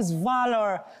dormant's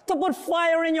valor, to put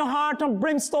fire in your heart and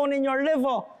brimstone in your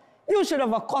liver. You should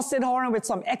have accosted her and with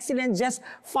some excellent jest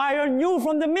fired you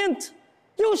from the mint.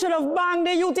 You should have banged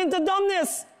the youth into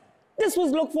dumbness. This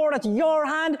was looked for at your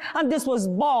hand, and this was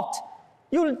balked.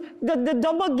 The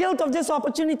double guilt of this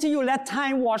opportunity you let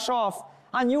time wash off,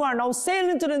 and you are now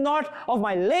sailing to the north of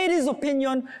my lady's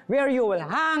opinion, where you will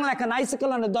hang like an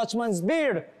icicle on a Dutchman's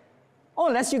beard,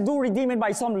 unless you do redeem it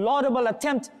by some laudable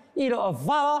attempt, either of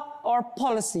valor or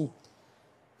policy.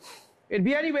 It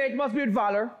be anyway, it must be with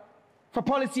valor, for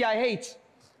policy I hate.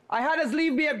 I had as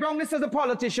leave be a groundless as a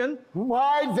politician.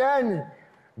 Why then?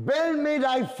 Build me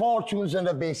thy fortunes on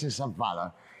the basis of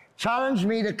valor. Challenge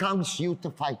me to count you to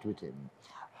fight with him.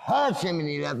 Hurt him in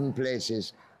 11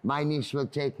 places. My niece will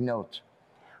take note.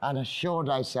 And assure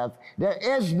thyself, there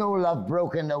is no love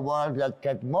broke in the world that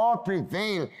can more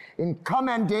prevail in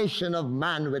commendation of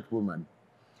man with woman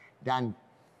than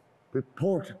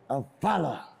report of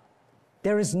valor.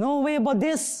 There is no way but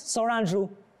this, Sir Andrew.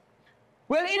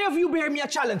 Will either of you bear me a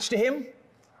challenge to him?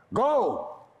 Go.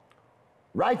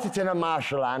 Write it in a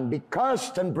martial hand, be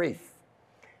cursed and brief.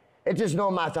 It is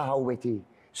no matter how witty,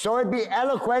 so it be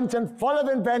eloquent and full of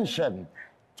invention.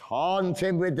 Taunt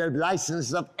him with the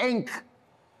license of ink.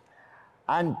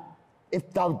 And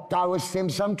if thou doest him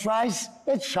some trice,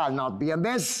 it shall not be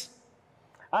amiss.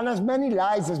 And as many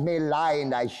lies as may lie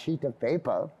in thy sheet of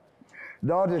paper,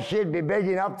 though the sheet be big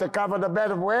enough to cover the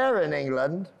bed of ware in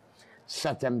England,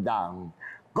 set them down.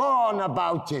 Go on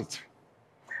about it.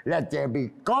 Let there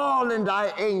be gall in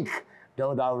thy ink,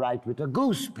 though thou write with a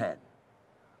goose pen.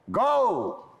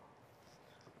 Go!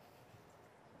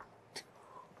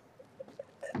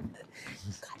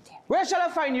 Where shall I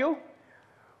find you?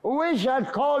 We shall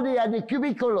call thee at the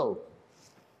cubiculo.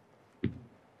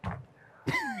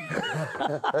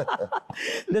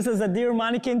 This is a dear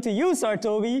mannequin to you, Sir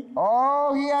Toby.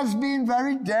 Oh, he has been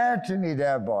very dear to me,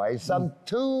 dear boy. Some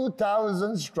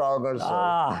 2,000 strong or so.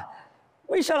 Ah,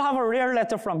 we shall have a rare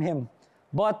letter from him,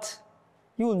 but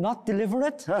you will not deliver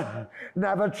it?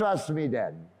 Never trust me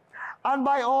then. And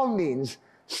by all means,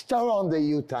 stir on the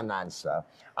youth and answer.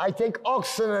 I think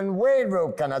oxen and wade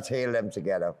rope cannot hail them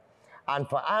together. And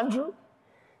for Andrew,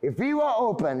 if he were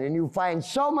open and you find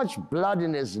so much blood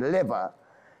in his liver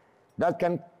that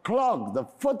can clog the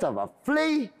foot of a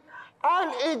flea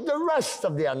and eat the rest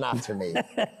of the anatomy.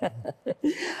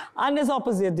 And his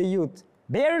opposite, the youth,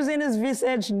 bears in his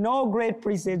visage no great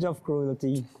presage of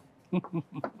cruelty.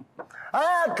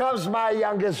 Here comes my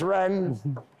youngest wren.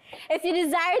 If you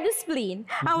desire the spleen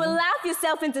and will laugh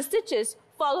yourself into stitches,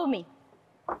 follow me.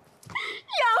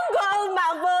 Young girl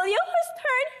Malvolio has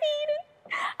turned heathen,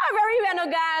 a very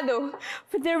renegado,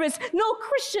 for there is no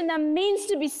Christian that means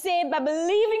to be saved by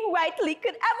believing rightly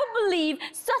could ever believe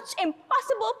such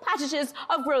impossible passages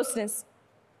of grossness.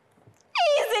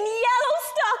 He's in yellow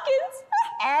stockings.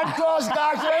 And cross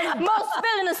stockings. Most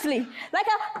villainously, like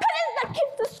a pedant that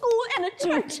keeps the school and a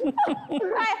church.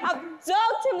 I have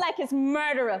dogged him like his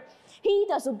murderer. He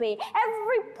does obey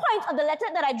every point of the letter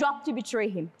that I dropped to betray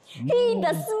him. He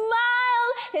does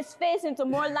smile his face into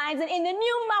more lines than in the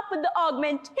new map with the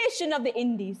augmentation of the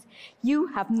Indies. You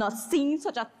have not seen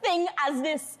such a thing as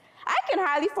this. I can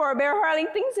hardly forbear hurling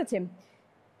things at him.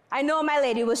 I know my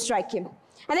lady will strike him.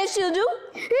 And if she'll do,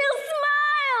 he'll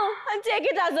smile and take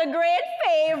it as a great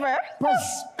favor.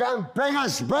 Bring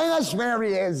us where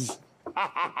he is.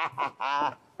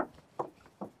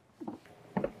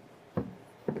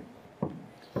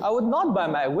 I would not by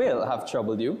my will have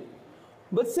troubled you,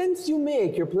 but since you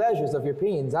make your pleasures of your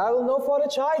pains, I will no further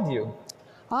chide you.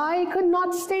 I could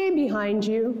not stay behind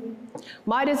you.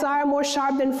 My desire more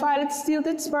sharp than filed steel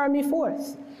did spur me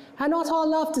forth. Had not all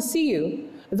love to see you,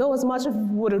 though as much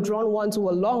would have drawn one to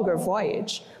a longer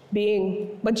voyage,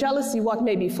 but jealousy what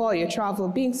may befall your travel,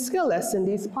 being skillless in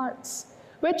these parts,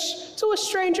 which to a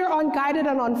stranger unguided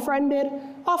and unfriended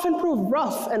often prove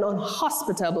rough and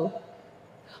unhospitable.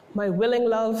 My willing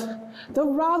love, the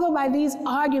rather by these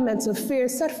arguments of fear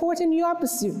set forth in your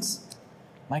pursuits.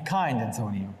 My kind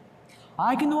Antonio,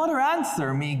 I can no other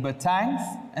answer, meek but thanks,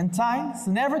 and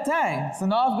never thanks,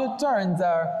 and of good turns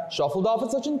are shuffled off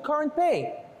at such incurrent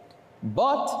pay.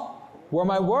 But, where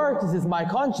my word is my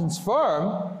conscience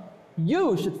firm,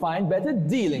 you should find better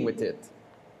dealing with it.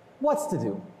 What's to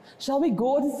do? Shall we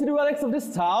go to see the relics of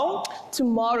this town?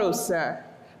 Tomorrow, sir.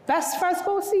 Best first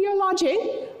go see your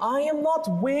lodging. I am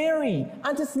not weary,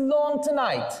 and 'tis long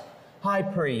tonight. I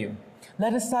pray you,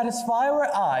 let us satisfy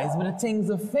our eyes with the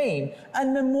things of fame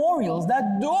and memorials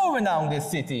that do renown this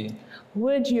city.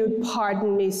 Would you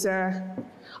pardon me, sir?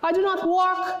 I do not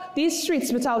walk these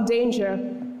streets without danger.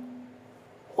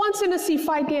 Once in the sea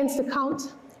fight against the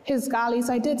Count, his galleys,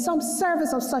 I did some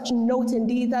service of such note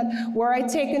indeed that were I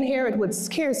taken here, it would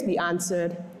scarce be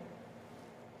answered.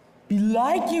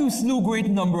 Belike you slew great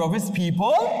number of his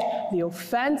people? The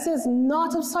offense is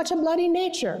not of such a bloody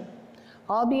nature,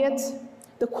 albeit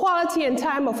the quality and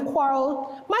time of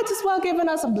quarrel might as well given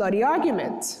us a bloody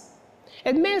argument.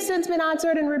 It may have since been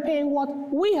answered in repaying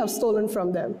what we have stolen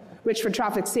from them, which for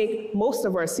traffic's sake most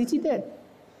of our city did.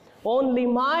 Only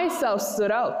myself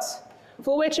stood out,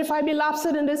 for which if I be lapsed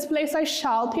in this place I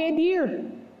shall pay dear.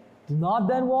 Do not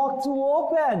then walk too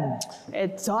open.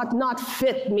 It doth not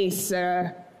fit me,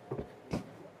 sir.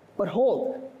 But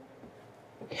hold,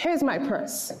 here's my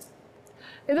purse.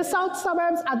 In the south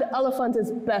suburbs at the Elephant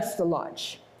is best to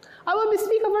lodge. I will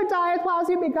bespeak of our diet whilst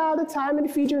you beguile the time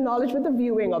and feed your knowledge with the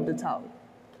viewing of the town.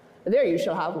 There you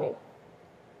shall have me.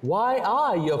 Why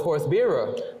I, your purse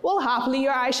bearer? Well, happily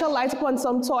your eye shall light upon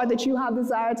some toy that you have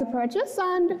desire to purchase,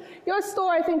 and your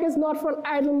store, I think, is not for an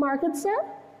idle market, sir.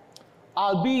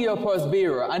 I'll be your purse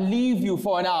bearer and leave you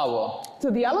for an hour.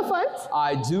 To the Elephant?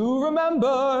 I do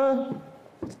remember.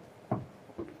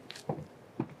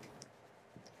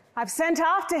 I've sent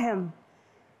after him.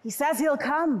 He says he'll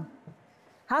come.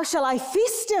 How shall I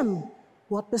feast him?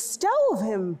 What bestow of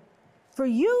him? For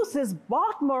youth is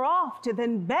bought more oft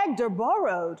than begged or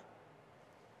borrowed.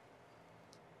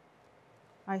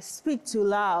 I speak too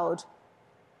loud.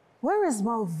 Where is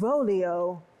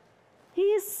Malvolio? He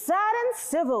is sad and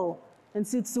civil, and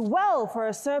suits well for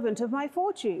a servant of my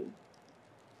fortune.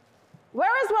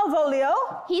 Where is Malvolio?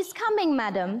 He's coming,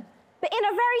 madam, but in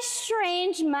a very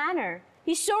strange manner.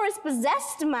 He sure is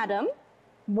possessed, madam.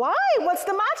 Why? What's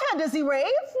the matter? Does he rave?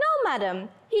 No, madam.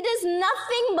 He does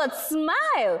nothing but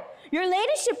smile. Your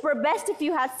ladyship were best if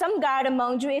you had some guard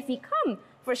among you if he come,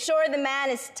 for sure the man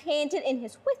is tainted in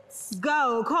his wits.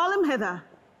 Go, call him hither.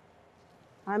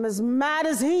 I'm as mad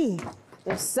as he,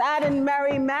 if sad and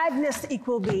merry madness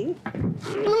equal be.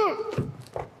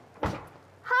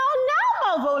 How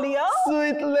now, Malvolio?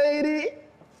 Sweet lady.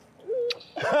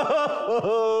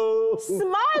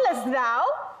 Smilest thou?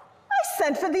 I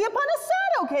sent for thee upon a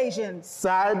sad occasion.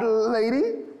 Sad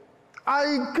lady?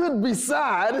 I could be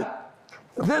sad.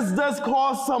 This does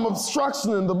cause some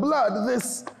obstruction in the blood,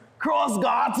 this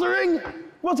cross-gartering.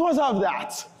 But what of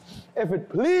that? If it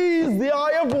please the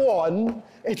eye of one,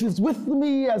 it is with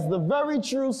me as the very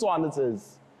true sonnet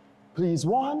is. Please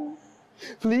one,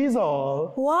 please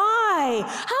all. Why?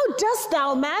 How dost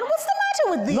thou, man? What's the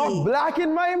matter with thee? Not black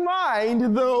in my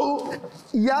mind, though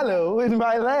yellow in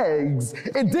my legs.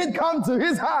 It did come to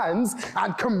his hands,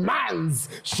 and commands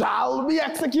shall be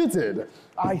executed.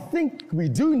 I think we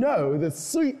do know the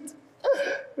sweet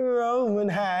Roman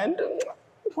hand.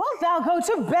 Wilt thou go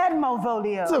to bed,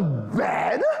 Malvolio? To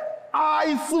bed?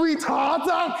 I, sweetheart,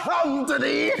 I'll come to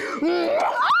thee.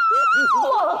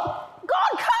 Oh!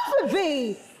 God comfort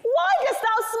thee! Why dost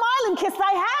thou smile and kiss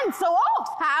thy hand so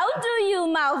oft? How do you,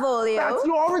 Malvolio? That's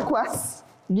your request.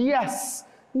 Yes,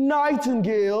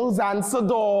 nightingales and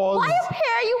sadors. Why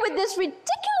appear you with this ridiculous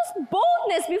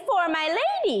boldness before my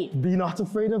lady? Be not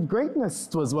afraid of greatness,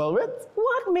 'twas well writ.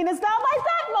 What meanest thou by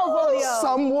that, Malvolio?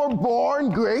 Some were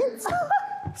born great,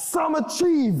 some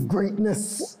achieve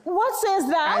greatness. What says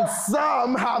thou? And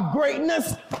some have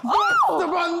greatness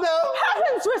upon them.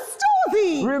 Heavens restore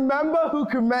thee! Remember who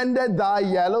commended thy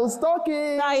yellow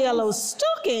stockings. Thy yellow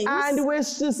stockings? And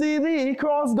wish to see thee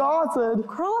cross-gartered.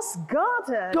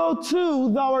 Cross-gartered? Go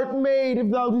to, thou art made if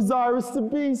thou desirest to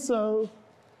be so.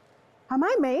 Am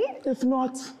I made? If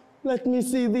not, let me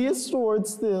see thee assured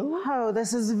still. Oh,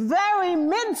 this is very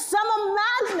midsummer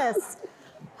madness.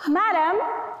 Madam,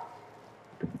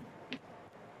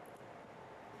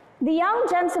 the young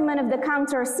gentleman of the Count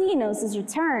Orsino's is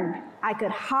returned. I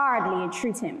could hardly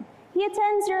entreat him. He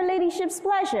attends your ladyship's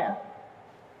pleasure.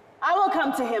 I will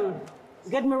come to him.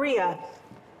 Good Maria,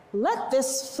 let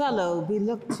this fellow be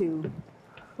looked to.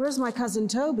 Where's my cousin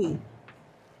Toby?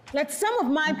 Let some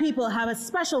of my people have a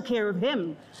special care of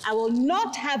him. I will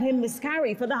not have him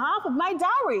miscarry for the half of my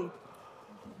dowry.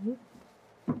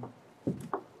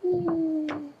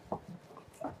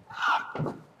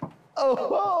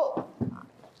 Oh,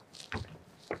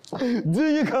 do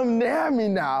you come near me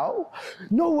now?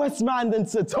 No worse man than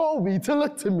Sir Toby to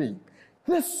look to me.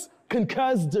 This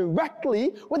concurs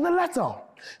directly with the letter.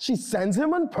 She sends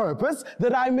him on purpose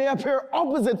that I may appear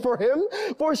opposite for him,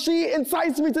 for she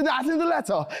incites me to that in the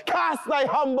letter. Cast thy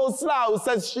humble slough,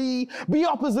 says she, be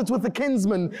opposite with the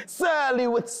kinsman, surly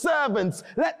with servants,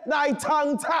 let thy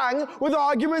tongue tang with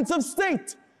arguments of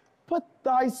state. Put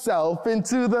thyself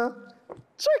into the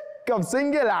trick of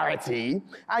singularity,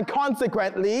 and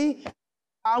consequently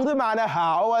found the manner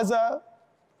how as a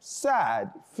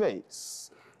sad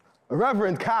face, a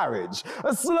reverent carriage,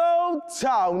 a slow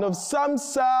town of some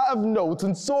sir of note,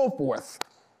 and so forth.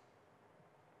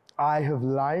 I have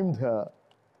limed her,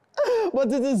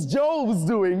 but it is Jove's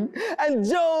doing, and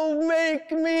Jove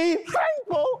make me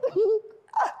thankful.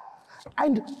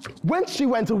 And when she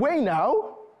went away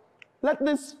now, let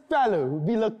this fellow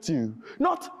be looked to,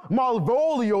 not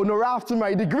Malvolio nor after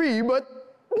my degree, but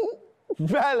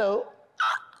fellow.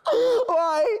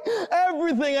 Why,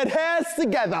 everything adheres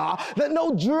together, that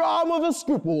no drama of a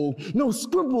scruple, no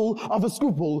scruple of a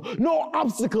scruple, no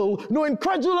obstacle, no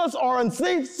incredulous or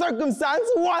unsafe circumstance,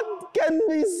 what can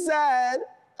be said?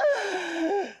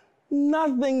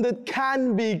 Nothing that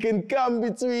can be can come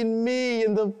between me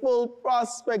and the full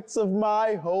prospects of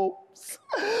my hopes.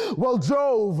 Well,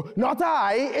 Jove, not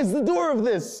I, is the doer of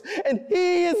this, and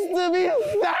he is to be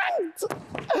thanked.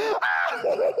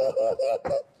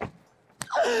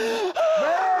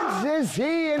 Whence is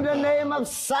he in the name of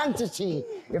sanctity?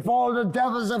 If all the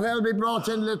devils of hell be brought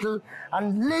in little,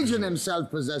 and Legion himself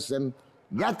possess him,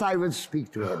 yet I will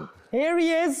speak to him. Here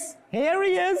he is. Here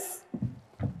he is.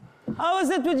 How is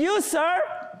it with you, sir?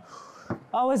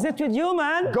 How is it with you,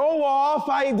 man? Go off,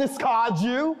 I discard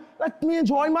you. Let me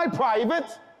enjoy my private.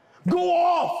 Go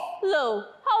off! Lo,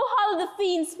 how hollow the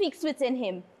fiend speaks within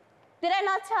him. Did I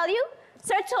not tell you?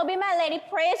 Sir Toby, my lady,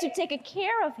 prays you take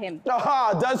care of him.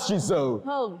 Aha, does she so?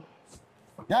 Oh.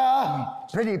 Ah,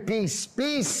 pretty peace,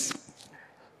 peace.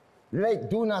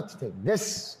 Do not take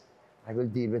this. I will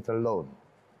deal with alone.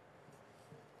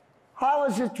 How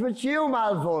is it with you,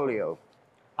 Malvolio?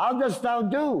 How dost thou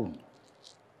do?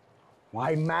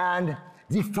 Why, man,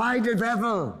 defy the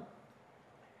devil.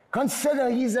 Consider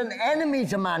he's an enemy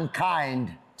to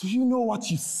mankind. Do you know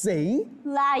what you say?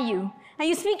 Lie you. And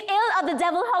you speak ill of the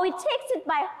devil, how he takes it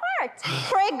by heart.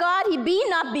 Pray God he be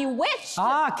not bewitched.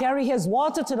 Ah, carry his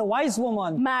water to the wise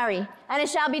woman. Marry, and it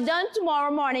shall be done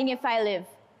tomorrow morning if I live.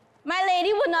 My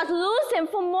lady would not lose him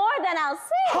for more than I'll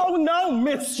say. How now,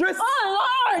 mistress? Oh,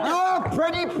 Lord! Oh,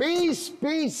 pretty peace,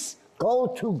 peace. Go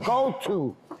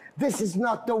to. This is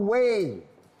not the way.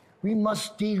 We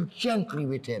must deal gently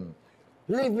with him.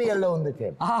 Leave me alone with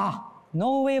him. Ah,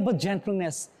 no way but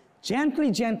gentleness.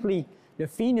 Gently, gently. The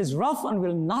fiend is rough and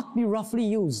will not be roughly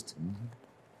used.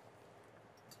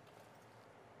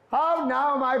 How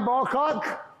now, my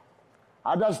bawcock?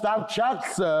 How dost thou chuck,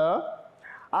 sir?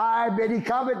 I bid thee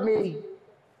come with me.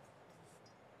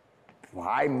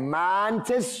 Why, man,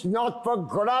 'tis not for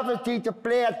gravity to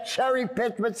play a cherry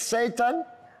pit with Satan.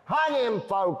 Hang him,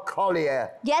 foul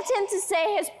collier. Get him to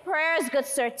say his prayers, good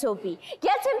Sir Toby.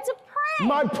 Get him to pray.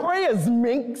 My prayers,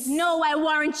 minx. No, I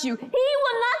warrant you. He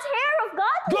will not hear of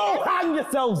God. Go hang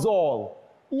yourselves all.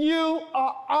 You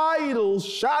are idle,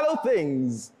 shallow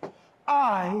things.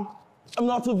 I am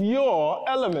not of your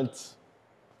element.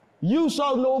 You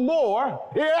shall know more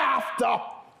hereafter.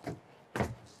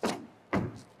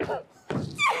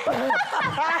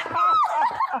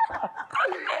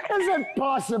 Is it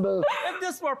possible? If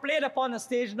this were played upon a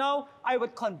stage now, I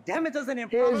would condemn it as an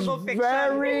improbable His fiction.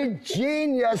 very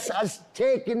genius has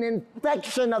taken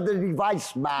infection of the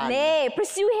device man. Nay,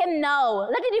 pursue him now.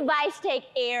 Let the device take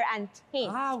air and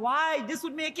taint. Ah, why? This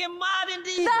would make him mad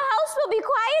indeed. The house will be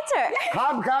quieter.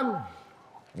 Come.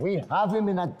 We have him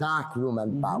in a dark room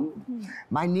and bound.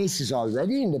 My niece is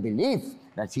already in the belief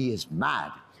that he is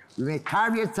mad. We may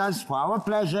carry it thus for our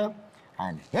pleasure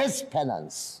and his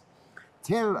penance,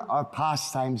 till our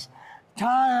pastimes,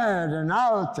 tired and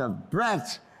out of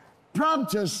breath,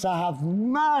 prompt us to have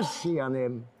mercy on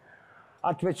him,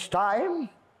 at which time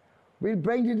we'll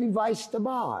bring the device to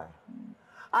bar.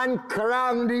 and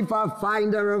crown thee for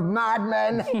finder of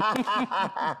madmen.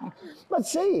 But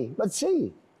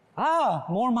see. Ah,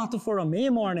 more matter for a May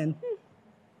morning.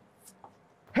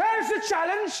 Here's the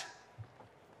challenge.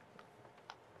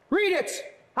 Read it.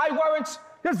 I warrant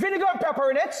there's vinegar and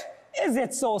pepper in it. Is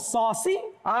it so saucy?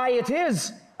 Aye, it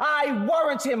is. I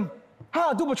warrant him.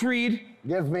 Do but read.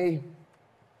 Give me.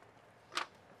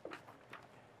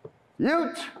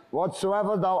 Youth,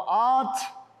 whatsoever thou art,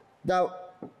 thou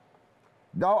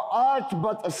art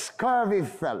but a scurvy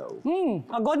fellow.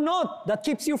 A good note that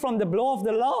keeps you from the blow of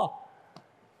the law.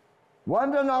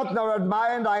 Wonder not nor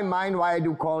admire in thy mind why I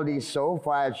do call thee so,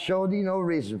 for I have showed thee no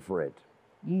reason for it.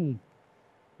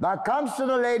 Thou comes to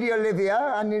the Lady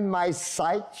Olivia, and in my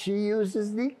sight she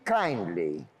uses thee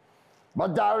kindly.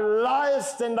 But thou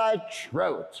liest in thy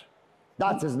throat.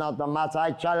 That is not the matter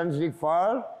I challenge thee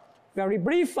for. Very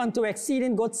brief and to exceed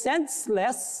in good sense,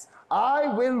 less. I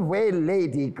will waylay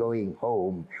thee going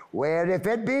home, where if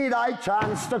it be thy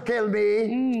chance to kill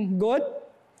me, good.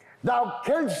 Thou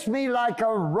killst me like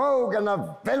a rogue and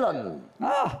a villain.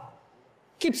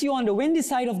 Keeps you on the windy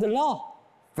side of the law.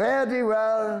 Fare thee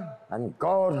well, and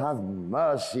God have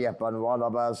mercy upon one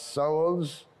of our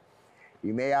souls.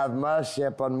 He may have mercy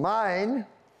upon mine,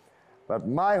 but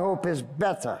my hope is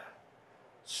better.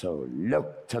 So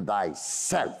look to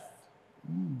thyself.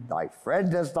 Thy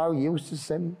friend as thou usest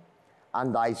him,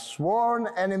 and thy sworn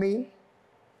enemy,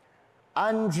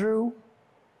 Andrew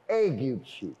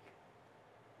Ague-Cheek.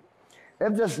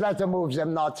 If this letter moves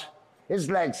him not, his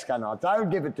legs cannot. I'll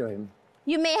give it to him.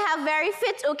 You may have very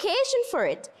fit occasion for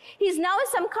it. He's now with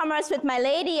some commerce with my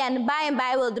lady, and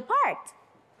by will depart.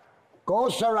 Go,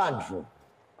 Sir Andrew.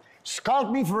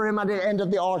 Scout me for him at the end of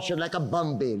the orchard like a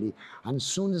bum bailey, and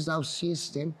soon as thou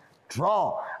seest him,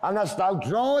 draw. And as thou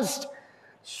drawest,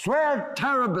 swear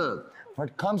terrible, for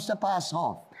it comes to pass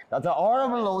off that the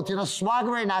horrible oath in a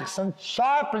swaggering accent,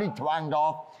 sharply twanged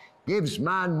off, gives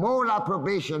man more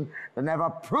approbation than ever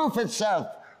proof itself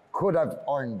could have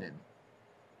earned him.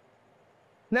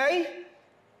 Nay,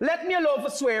 let me alone for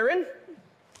swearing.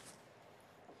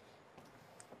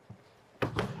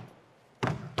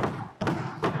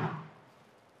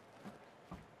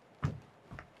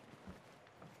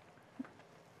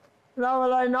 Now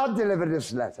will I not deliver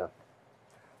this letter?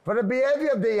 For the behavior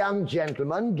of the young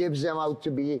gentleman gives him out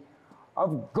to be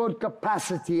of good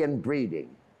capacity and breeding.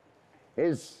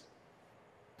 His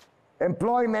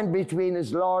employment between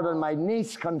his lord and my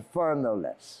niece confirm no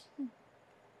less.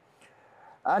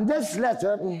 And this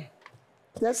letter,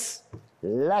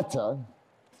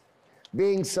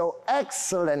 being so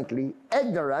excellently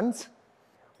ignorant,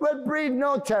 will breed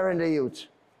no terror in the youth.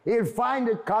 He'll find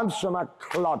it comes from a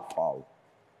clodfall.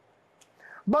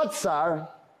 But, sir,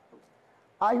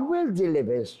 I will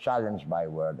deliver his challenge by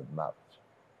word of mouth.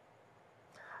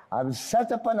 I will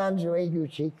set upon Andrew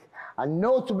Ague-Cheek a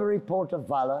notable report of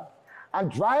valor, and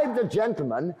drive the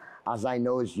gentleman, as I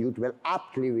know his youth will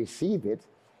aptly receive it,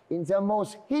 into a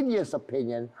most hideous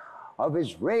opinion of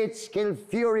his great skill,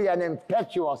 fury, and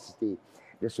impetuosity.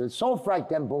 This will so fright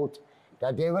them both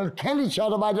that they will kill each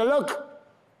other by the look,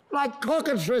 like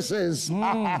cockatrices.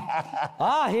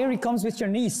 Here he comes with your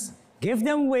niece. Give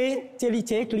them way till he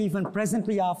take leave, and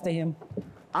presently after him.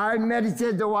 I'll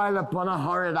meditate the while upon a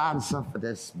horrid answer for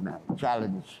this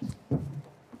challenge.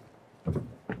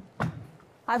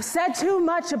 I've said too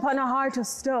much upon a heart of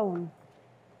stone,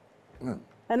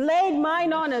 and laid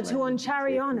mine honor to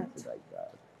unchary on it.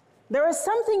 There is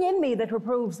something in me that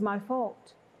reproves my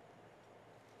fault.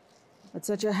 But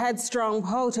such a headstrong,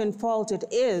 potent fault it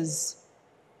is,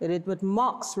 that it but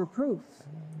mocks reproof.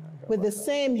 With the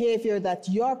same behavior that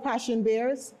your passion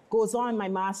bears, goes on my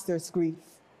master's grief.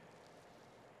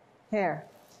 Here.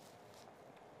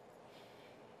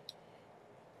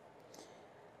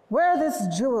 Wear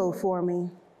this jewel for me.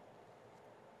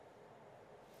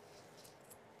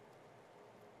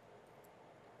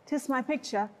 'Tis my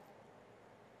picture.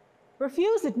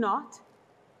 Refuse it not.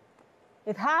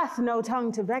 It hath no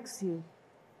tongue to vex you.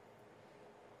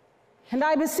 And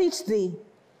I beseech thee,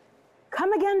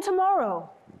 come again tomorrow.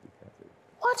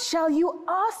 What shall you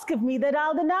ask of me that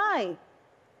I'll deny?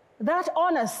 That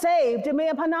honor saved may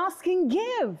upon asking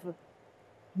give.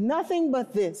 Nothing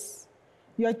but this,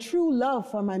 your true love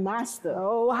for my master.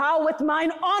 Oh, how with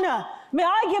mine honor may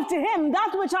I give to him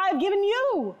that which I have given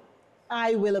you?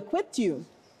 I will acquit you.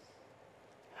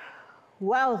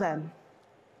 Well then,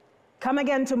 come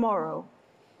again tomorrow.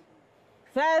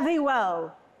 Fare thee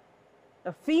well.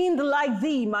 A fiend like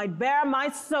thee might bear my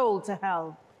soul to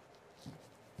hell.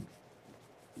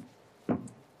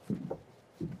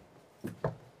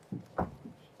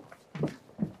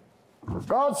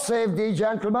 God save thee,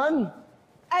 gentlemen.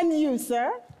 And you,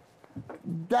 sir?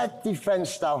 That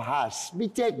defense thou hast,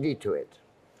 betake thee to it.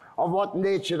 Of what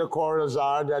nature the quarrels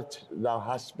are that thou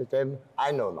hast with him,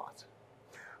 I know not.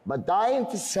 But thy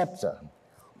interceptor,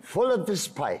 full of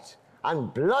despite,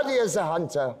 and bloody as a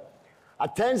hunter,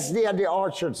 attends thee at the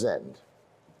orchard's end.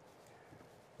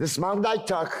 Dismount thy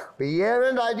tuck, be here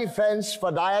in thy defense,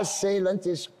 for thy assailant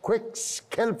is quick,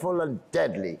 skillful, and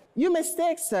deadly. You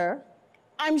mistake, sir.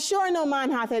 I'm sure no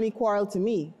man hath any quarrel to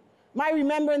me. My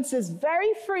remembrance is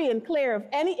very free and clear of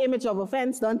any image of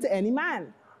offense done to any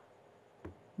man.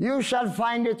 You shall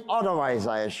find it otherwise,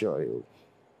 I assure you.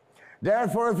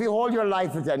 Therefore, if you hold your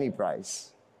life at any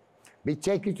price,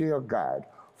 betake you to your guard,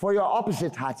 for your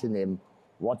opposite hath in him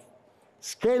what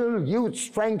skill, youth,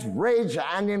 strength, rage,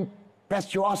 and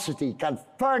impetuosity can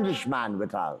furnish man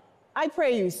withal. I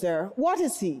pray you, sir, what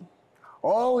is he?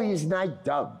 Oh, he is night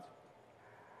dubbed,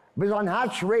 with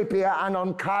unhatched rapier and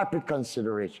on carpet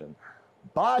consideration.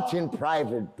 But in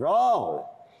private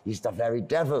brawl, he's the very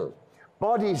devil.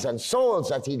 Bodies and souls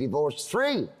that he divorced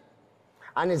free.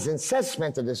 And his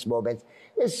incessant at this moment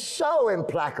is so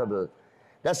implacable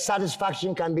that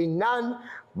satisfaction can be none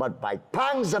but by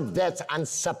pangs of death and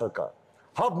sepulchre.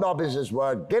 Hobnob is his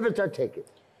word, give it or take it.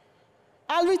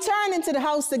 I'll return into the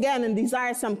house again and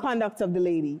desire some conduct of the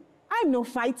lady. I'm no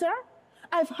fighter.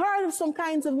 I've heard of some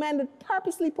kinds of men that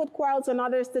purposely put quarrels on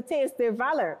others to taste their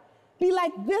valor. Be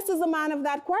like, this is a man of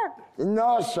that quirk.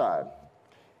 No, sir.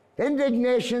 His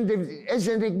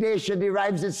indignation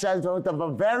derives itself out of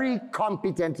a very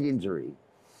competent injury.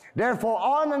 Therefore,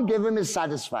 on and give him his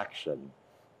satisfaction.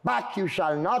 Back you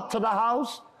shall not to the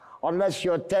house, unless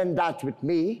you attend that with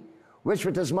me, which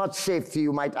with as much safety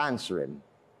you might answer him.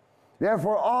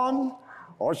 Therefore, on,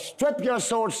 or strip your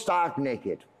sword stark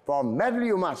naked, for meddle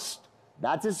you must,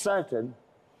 that is certain,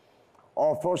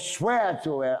 or forswear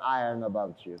to wear iron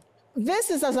about you. This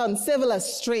is as uncivil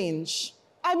as strange.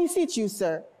 I beseech you,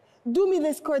 sir, do me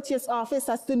this courteous office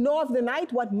as to know of the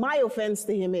night what my offense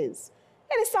to him is.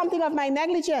 It is something of my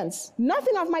negligence,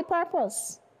 nothing of my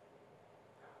purpose.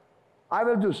 I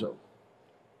will do so.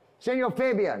 Senor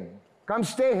Fabian, come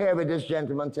stay here with this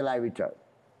gentleman till I return.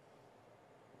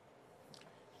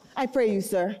 I pray you,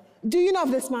 sir, do you know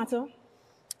of this matter?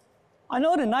 I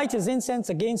know the knight is incensed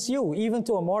against you, even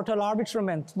to a mortal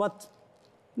arbitrament, but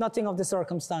nothing of the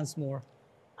circumstance more.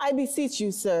 I beseech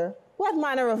you, sir, what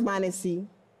manner of man is he?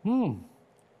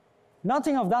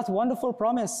 Nothing of that wonderful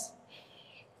promise.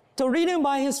 To read him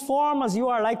by his form, as you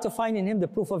are like to find in him the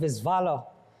proof of his valor.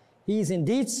 He is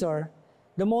indeed, sir,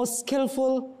 the most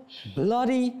skillful,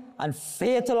 bloody, and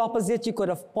fatal opposite you could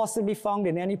have possibly found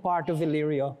in any part of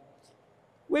Illyria.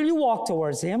 Will you walk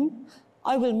towards him?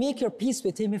 I will make your peace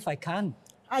with him if I can.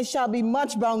 I shall be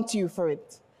much bound to you for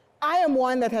it. I am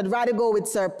one that had rather go with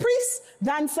Sir Priest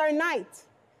than Sir Knight.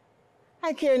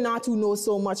 I care not who knows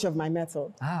so much of my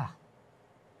method.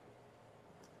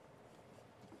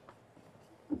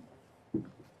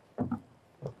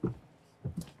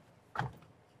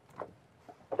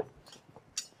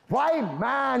 Why,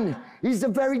 man, he's the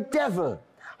very devil.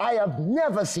 I have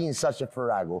never seen such a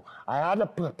farrago. I had a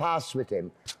pass with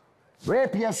him,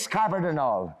 rapier, scabbard and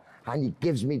all, and he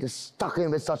gives me the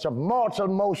stocking with such a mortal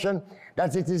motion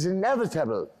that it is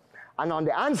inevitable. And on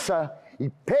the answer, he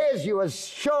pays you as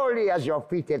surely as your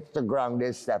feet hit the ground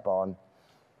they step on.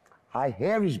 I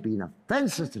hear he's been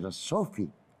offensive to the Sophie.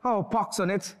 Oh, pox on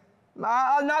it.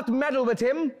 I'll not meddle with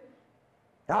him.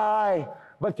 Aye,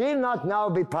 but he'll not now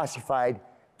be pacified.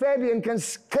 Fabian can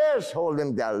scarce hold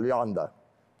him down yonder.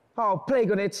 Oh,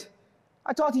 plague on it.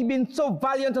 I thought he'd been so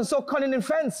valiant and so cunning in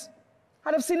fence.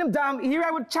 Had I seen him down here,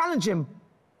 I would challenge him.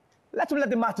 Let him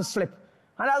let the matter slip,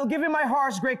 and I'll give him my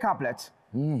horse grey couplet.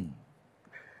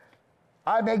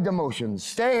 I make the motion.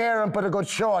 Stay here and put a good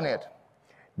show on it.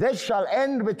 This shall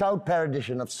end without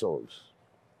perdition of souls.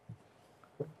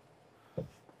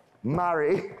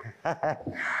 Marry,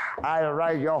 I'll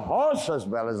ride your horse as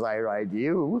well as I ride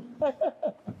you.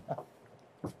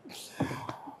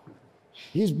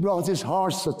 He's brought his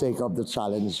horse to take up the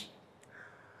challenge.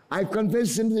 I've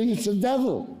convinced him that it's the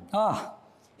devil.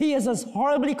 He is as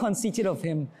horribly conceited of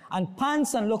him, and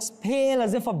pants and looks pale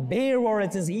as if a bear were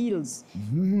at his heels.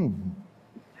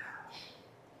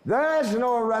 There's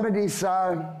no remedy,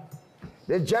 sir.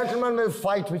 The gentleman will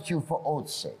fight with you for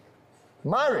oath's sake.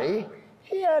 Marry,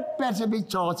 he had better be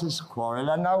taught his quarrel,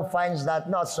 and now finds that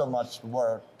not so much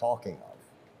worth talking of.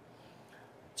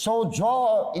 So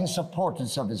draw in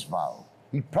supportance of his vow.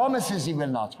 He promises he will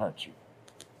not hurt you.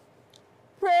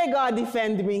 Pray God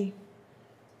defend me.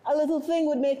 A little thing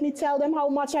would make me tell them how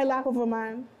much I lack of a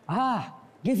man.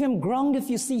 Give him ground if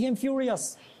you see him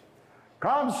furious.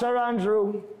 Come, Sir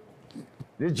Andrew.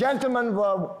 The gentleman,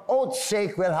 for oath's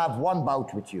sake, will have one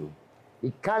bout with you.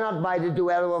 He cannot by the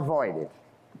duel avoid it.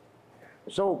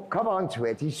 So come on to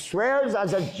it. He swears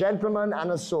as a gentleman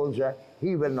and a soldier,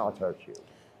 he will not hurt you.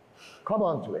 Come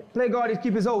on to it. Play God, he'd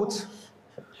keep his oath.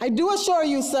 I do assure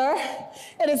you, sir,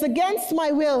 it is against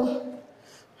my will.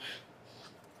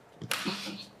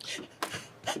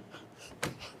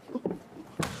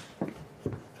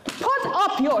 Put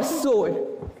up your sword.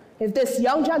 If this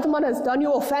young gentleman has done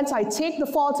you offense, I take the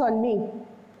fault on me.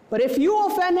 But if you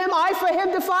offend him, I for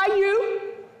him defy you.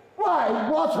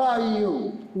 Why, what are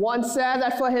you? One said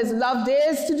that for his love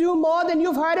days to do more than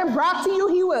you've heard him brag to you,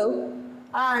 he will.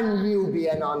 And you be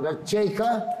an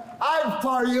undertaker. I'm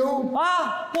for you.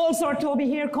 Ah, Paul, Sir Toby,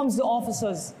 here comes the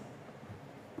officers.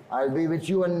 I'll be with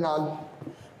you and none.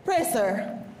 Pray,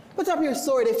 sir, put up your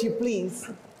sword if you please.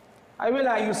 I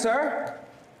will you, sir.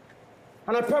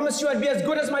 And I promise you I'd be as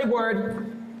good as my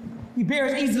word. He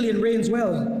bears easily and reigns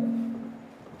well.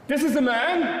 This is the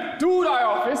man. Do thy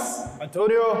office.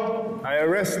 Antonio, I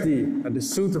arrest thee at the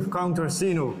suit of Count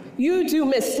Orsino. You do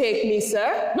mistake me,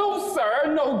 sir. No,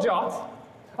 sir, no jot.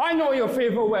 I know your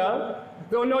favor well,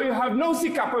 though know you have no sea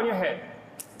cap on your head.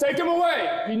 Take him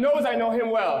away. He knows I know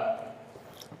him well.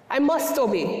 I must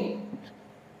obey.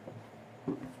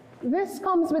 This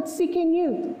comes with seeking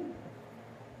you.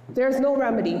 There's no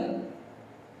remedy.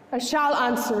 I shall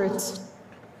answer it.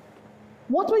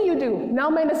 What will you do? Now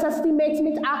my necessity makes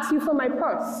me to ask you for my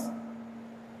purse.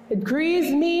 It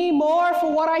grieves me more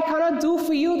for what I cannot do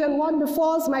for you than one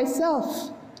befalls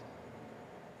myself.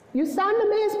 You stand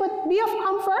amazed, but be of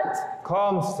comfort.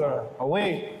 Come, sir,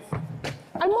 away.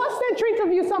 I must entreat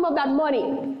of you some of that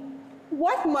money.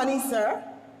 What money, sir?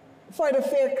 For the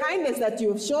fair kindness that you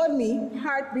have showed me,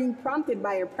 heart being prompted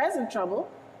by your present trouble,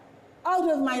 out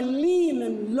of my lean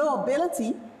and low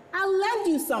ability, I'll lend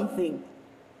you something.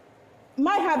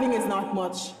 My having is not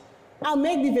much. I'll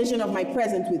make division of my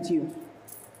present with you.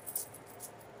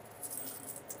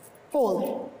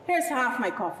 Hold, here's half my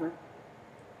coffer.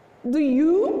 Do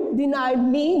you deny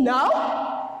me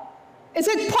now? Is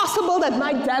it possible that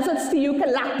my deserts to you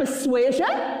can lack persuasion?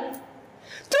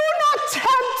 Do not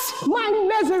tempt my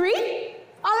misery,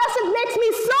 unless it makes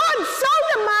me so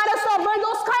demanded over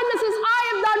those kindnesses I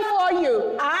have done for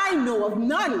you. I know of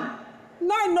none,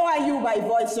 nor know I you by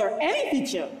voice or any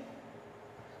feature.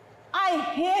 I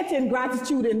hate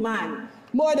ingratitude in man,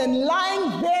 more than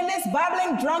lying, vainness,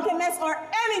 babbling, drunkenness, or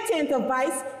any taint of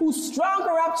vice, whose strong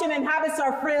corruption inhabits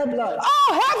our frail blood.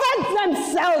 Oh, heavens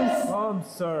themselves! Come,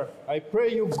 sir, I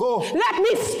pray you go. Let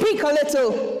me speak a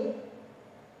little.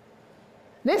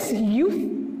 This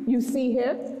youth you see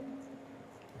here,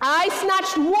 I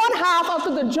snatched one half out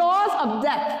of the jaws of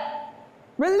death,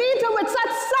 relieved him with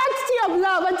such sanctity of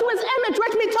love, and to his image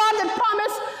which me taught the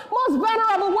promise most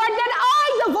venerable word than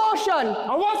I devotion.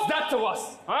 And what's that to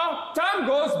us? Huh? Time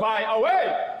goes by,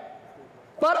 away.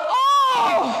 But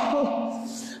oh,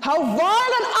 how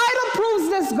vile and idle proves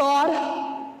this God.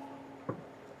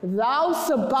 Thou,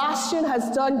 Sebastian, has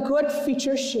done good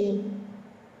feature shame.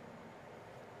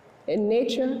 In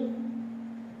nature,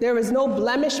 there is no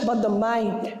blemish but the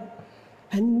mind,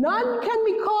 and none can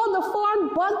be called the form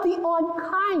but the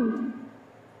unkind.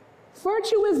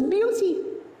 Virtue is beauty,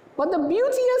 but the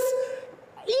beauteous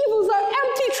evils are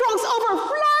empty trunks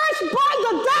overflashed by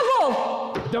the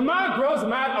devil. The man grows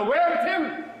mad, away with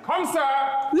him. Come, sir.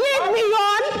 Lead me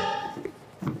on.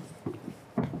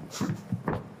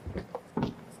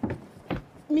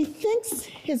 Methinks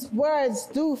his words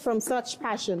do from such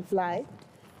passion fly,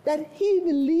 that he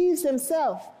believes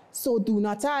himself, so do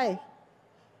not I.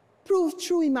 Prove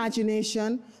true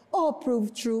imagination, or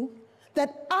prove true,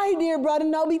 that I, dear brother,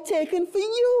 now be taken for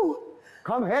you.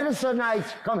 Come hither, Sir Knight.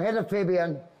 Come hither,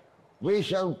 Fabian. We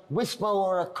shall whisper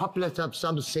o'er a couplet of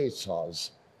some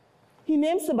saws. He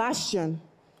named Sebastian.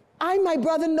 I, my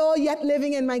brother, know yet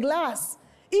living in my glass.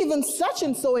 Even such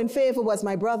and so in favor was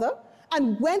my brother.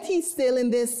 And went he still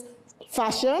in this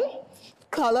fashion,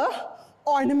 color,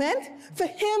 ornament, for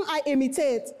him I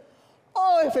imitate.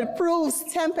 Oh, if it proves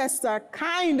tempests are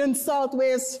kind and salt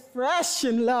waves fresh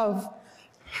in love.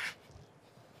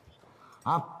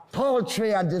 A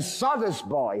paltry and dishonest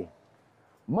boy,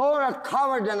 more a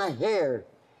coward than a hare,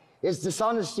 his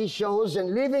dishonesty shows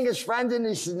in leaving his friend in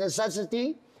his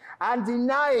necessity and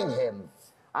denying him.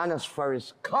 And as for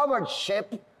his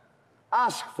cowardship,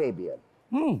 ask Fabian.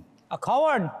 A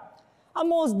coward. A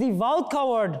most devout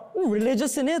coward.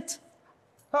 Religious in it.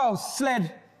 Oh,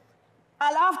 Sled.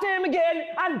 I'll after him again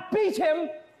and beat him.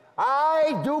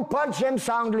 I do punch him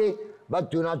soundly, but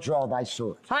do not draw thy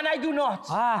sword. And I do not.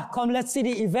 Ah, come, let's see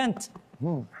the event.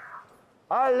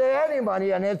 I'll lay any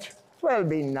money on it. 'Twill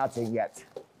be nothing yet.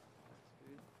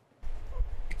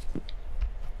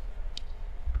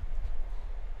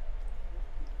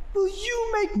 Will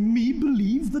you make me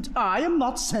believe that I am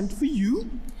not sent for you?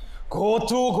 Go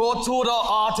to, thou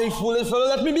art a foolish fellow,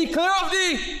 let me be clear of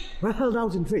thee! Well held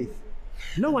out in faith.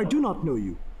 No, I do not know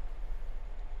you.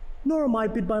 Nor am I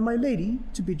bid by my lady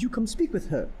to bid you come speak with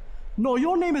her. Nor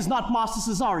your name is not Master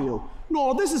Cesario,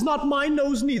 nor this is not my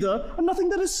nose neither, and nothing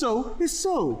that is so is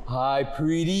so. I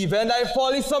pray thee, vent thy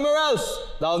folly somewhere else.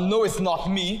 Thou knowest not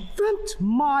me. Vent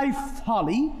my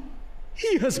folly?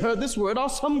 He has heard this word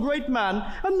of some great man,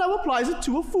 and now applies it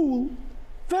to a fool.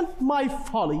 Vent my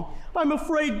folly. I'm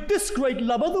afraid this great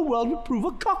lubber the world would prove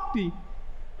a cockney.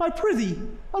 I prithee,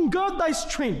 ungird thy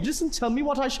strangeness and tell me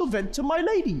what I shall vent to my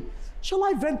lady. Shall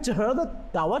I vent to her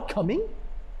that thou art coming?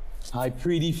 I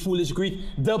pray thee, foolish Greek,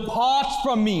 depart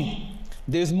from me.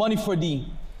 There's money for thee.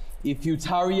 If you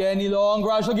tarry any longer,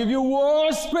 I shall give you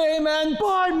worse payment.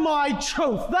 By my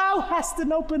troth, thou hast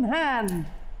an open hand.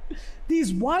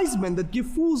 These wise men that give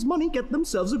fools money get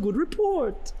themselves a good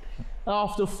report.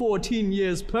 After 14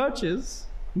 years' purchase.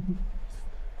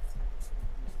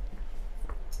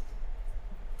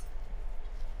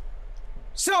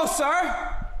 So,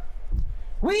 sir,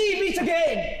 we meet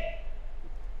again.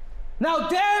 Now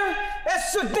there is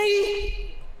for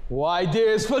thee. Why,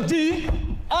 there's for thee,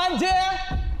 and there,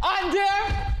 and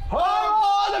there.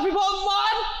 All the people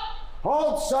mad.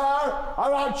 Hold, sir,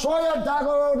 or I'll throw your dagger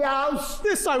over the house.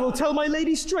 This I will tell my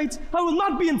lady straight. I will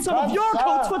not be in some of your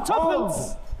coats for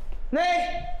tuppence.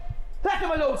 Nay, let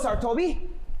him alone, Sir Toby.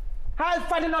 I'll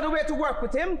find another way to work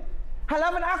with him. I'll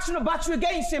have an action of battery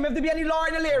against him if there be any law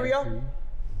in the area.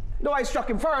 Though I struck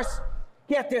him first,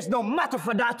 yet there's no matter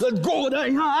for that. Let go of thy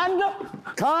hand.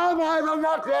 Come, I will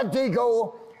not let thee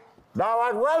go. Thou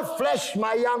art well fleshed,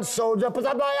 my young soldier. Put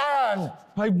up thy hand.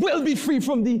 I will be free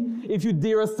from thee if you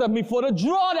dare accept me for to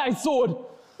draw thy sword.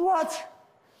 What?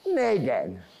 Nay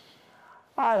then.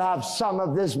 I'll have some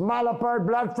of this malapert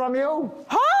blood from you.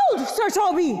 Hold, Sir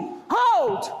Toby,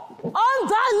 hold. On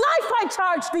thy life I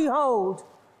charge thee, hold.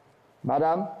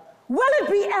 Madam? Will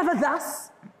it be ever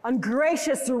thus,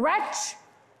 ungracious wretch?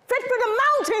 Fit for the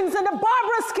mountains and the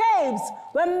barbarous caves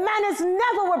where manners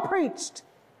never were preached.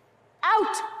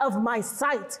 Out of my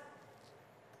sight.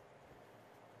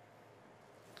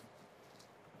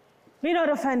 Be not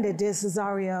offended, dear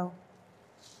Cesario.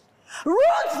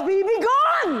 Roots be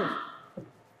begone!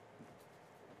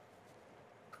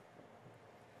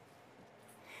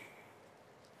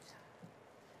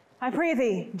 I pray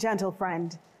thee, gentle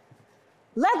friend,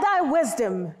 let thy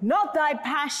wisdom, not thy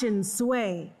passion,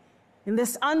 sway in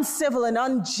this uncivil and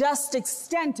unjust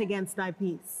extent against thy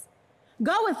peace.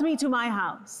 Go with me to my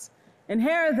house, and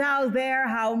hear thou there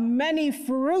how many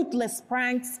fruitless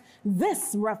pranks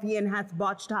this ruffian hath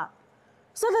botched up,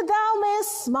 so that thou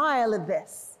mayest smile at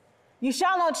this. You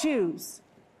shall not choose,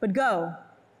 but go.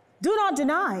 Do not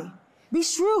deny.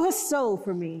 Beshrew his soul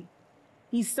for me.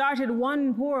 He started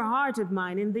one poor heart of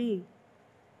mine in thee.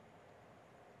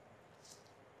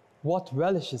 What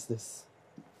relish is this?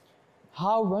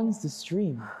 How runs the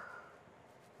stream?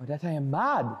 Or that I am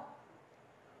mad?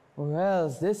 Or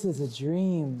else this is a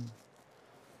dream.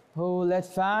 Oh,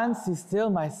 let fancy still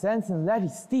my sense and let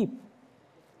it steep.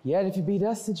 Yet if it be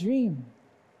thus a dream,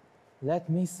 let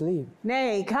me sleep.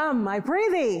 Nay, come, I pray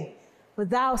thee, but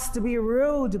thou'st to be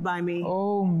ruled by me.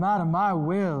 Oh, madam, I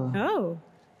will. Oh,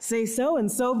 say so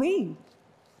and so be.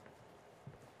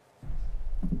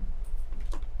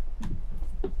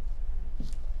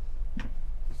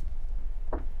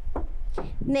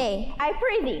 Nay, I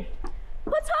pray thee,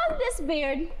 put on this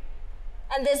beard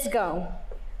and this gown.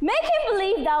 Make him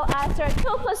believe thou art Sir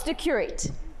Twelfth the curate.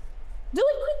 Do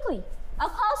it quickly. I'll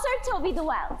call Sir Toby the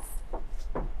whiles.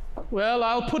 Well,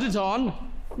 I'll put it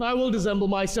on. I will dissemble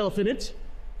myself in it.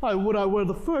 I would I were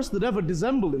the first that ever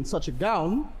dissembled in such a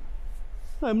gown.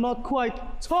 I am not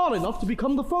quite tall enough to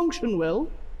become the function well,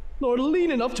 nor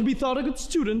lean enough to be thought a good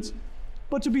student.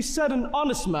 But to be said an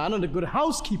honest man and a good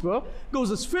housekeeper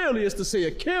goes as fairly as to say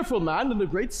a careful man and a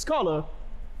great scholar.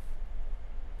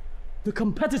 The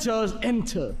competitors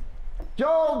enter.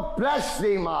 God bless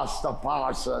thee, Master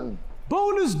Parson.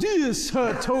 Bonus dies,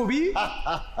 Sir Toby.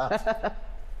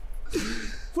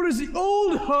 For as the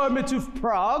old hermit of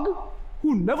Prague,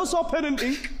 who never saw pen and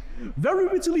ink, very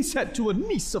wittily said to a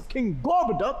niece of King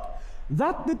Gorboduc,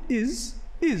 that is,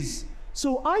 is.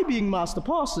 So I, being Master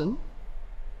Parson,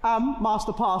 am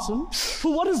Master Parson,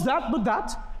 for what is that but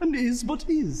that, and is but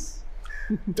is.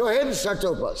 To him, Sir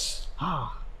Topus.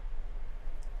 Ah.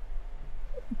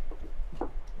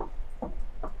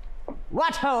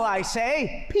 What ho, I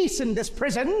say? Peace in this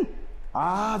prison.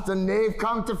 Ah, the knave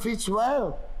counterfeits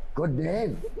well. Good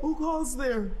knave. Who calls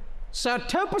there? Sir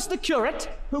Topus the curate,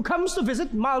 who comes to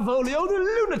visit Malvolio the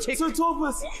lunatic. Sir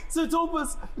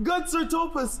Topus, good Sir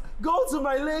Topus, go to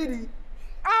my lady.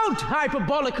 Out,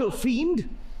 hyperbolical fiend!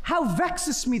 How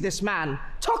vexes me this man!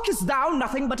 Talkest thou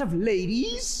nothing but of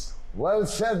ladies? Well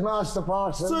said, Master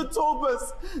Parson. Sir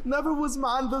Topus, never was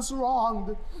man thus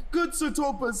wronged. Good Sir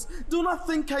Topus, do not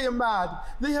think I am mad.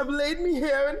 They have laid me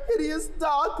here in hideous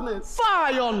darkness.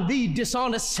 Fie on thee,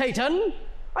 dishonest Satan!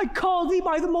 I call thee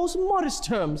by the most modest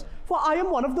terms, for I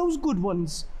am one of those good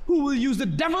ones, who will use the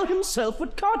devil himself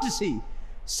with courtesy.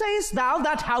 Sayest thou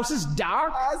that house is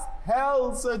dark? As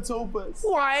hell, Sir Topus.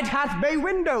 Why, it hath bay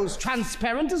windows,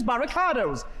 transparent as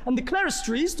barricadoes, and the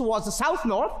clerestories towards the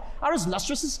south-north are as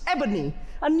lustrous as ebony.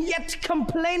 And yet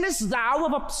complainest thou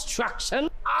of obstruction?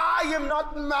 I am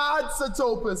not mad, Sir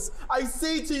Topus. I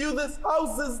say to you, this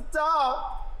house is dark.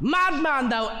 Madman,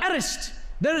 thou errest!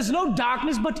 There is no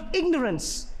darkness but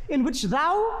ignorance, in which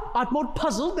thou art more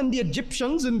puzzled than the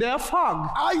Egyptians in their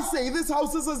fog. I say this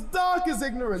house is as dark as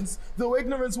ignorance, though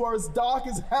ignorance were as dark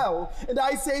as hell. And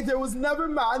I say there was never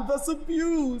man thus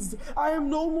abused. I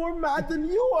am no more mad than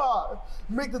you are.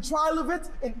 Make the trial of it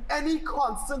in any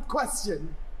constant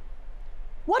question.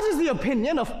 What is the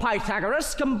opinion of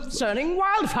Pythagoras concerning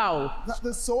wildfowl? That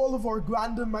the soul of our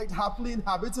grandam might happily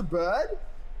inhabit a bird?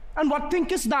 And what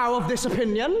thinkest thou of this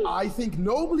opinion? I think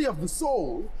nobly of the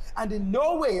soul, and in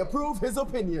no way approve his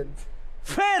opinion.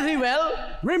 Very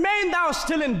well. Remain thou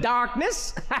still in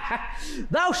darkness.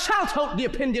 Thou shalt hold the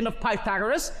opinion of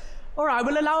Pythagoras, or I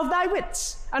will allow of thy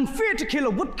wits, and fear to kill a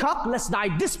woodcock, lest thou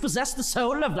dispossess the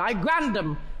soul of thy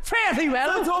grandam. Fare thee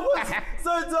well. Sir Topus!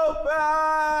 Sir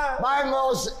Topus! My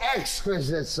most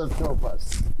exquisite Sir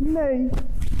Topus. Nay,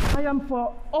 I am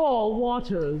for all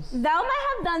waters. Thou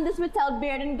might have done this without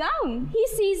beard and gown. He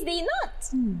sees thee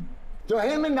not. To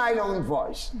him in thine own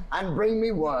voice, and bring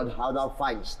me word how thou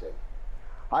findest him.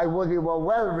 I would he were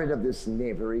well rid of this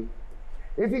knavery.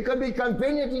 If he could be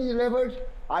conveniently delivered,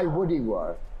 I would he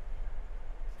were.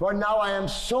 For now I am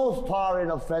so far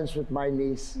in offense with my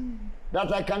niece,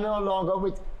 that I can no longer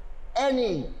with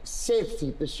any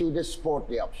safety pursue this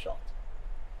sportly upshot.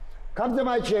 Come to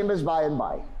my chambers by and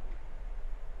by.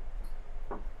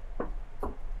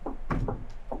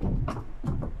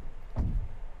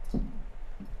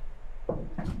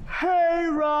 Hey,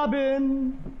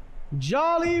 Robin,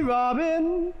 jolly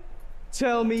Robin,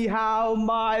 tell me how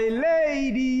my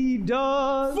lady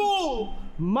does. Fool!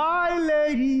 My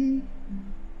lady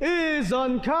is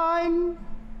unkind,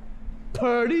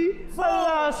 purdy,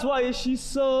 alas, why is she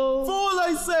so? Fool,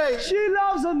 I say! She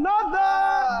loves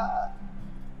another!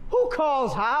 Who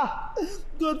calls her?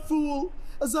 Good fool,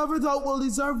 as ever thou wilt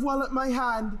deserve well at my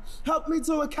hand. Help me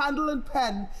to a candle and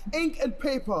pen, ink and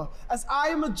paper. As I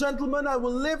am a gentleman, I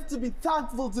will live to be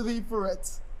thankful to thee for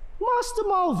it. Master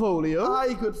Malvolio?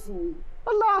 Aye, good fool.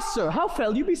 Alas, sir, how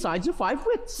fell you besides your 5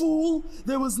 wits? Fool,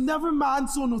 there was never man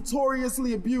so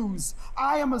notoriously abused.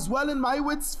 I am as well in my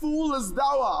wits, fool, as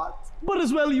thou art. But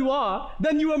as well you are,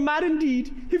 then you are mad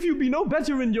indeed, if you be no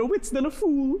better in your wits than a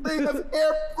fool. They have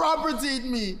air-propertied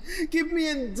me, keep me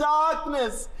in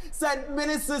darkness, send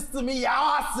ministers to me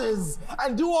asses,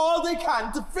 and do all they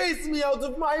can to face me out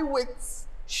of my wits.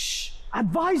 Shh,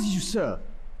 advise you, sir.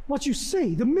 What you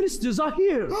say, the ministers are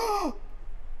here.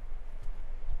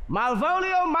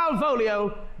 Malvolio,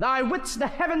 Malvolio, thy wits the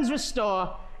heavens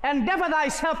restore. Endeavor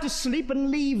thyself to sleep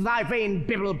and leave thy vain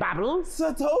bibble-babble.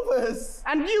 Sir Topus!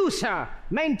 And you, sir,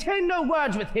 maintain no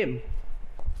words with him.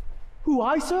 Who,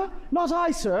 I, sir? Not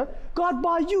I, sir. God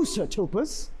by you, Sir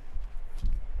Topus.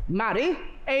 Marry,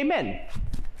 amen.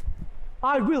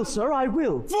 I will, sir, I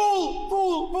will. Fool!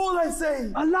 Fool! Fool, I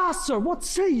say! Alas, sir, what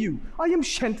say you? I am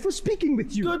shent for speaking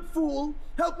with you. Good fool,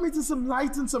 help me to some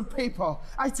light and some paper.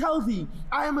 I tell thee,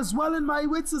 I am as well in my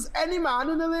wits as any man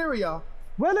in Illyria.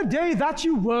 Well a day that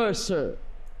you were, sir.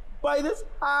 By this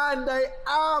hand I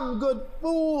am, good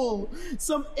fool.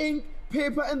 Some ink,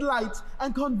 paper, and light,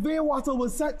 and convey what I will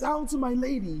set down to my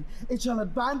lady. It shall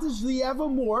advantage thee ever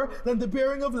more than the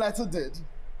bearing of letter did.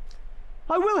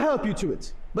 I will help you to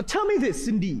it. But tell me this,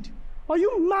 indeed. Are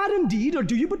you mad indeed, or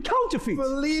do you but counterfeit?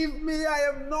 Believe me, I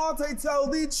am not, I tell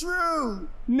thee true.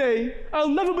 Nay, I'll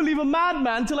never believe a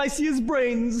madman till I see his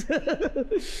brains.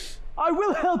 I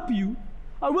will help you.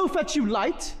 I will fetch you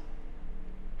light,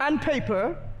 and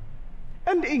paper,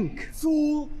 and ink.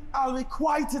 Fool, I'll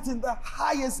requite it in the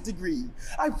highest degree.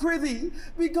 I prithee,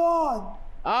 be gone.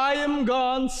 I am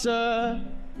gone, sir,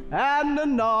 and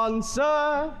anon,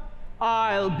 sir,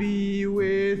 I'll be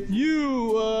with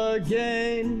you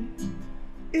again.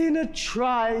 In a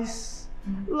trice,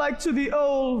 like to the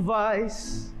old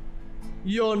vice,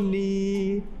 your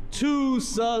need to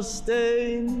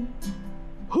sustain.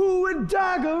 who with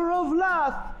dagger of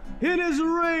lath, in his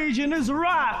rage, in his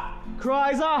wrath,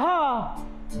 cries, aha,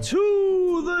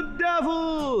 to the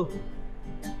devil.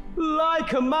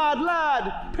 Like a mad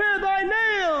lad, pare thy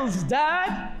nails,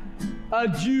 Dad.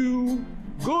 Adieu,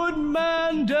 good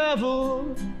man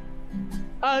devil.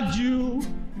 Adieu,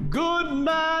 good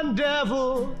man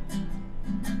devil.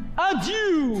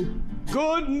 Adieu,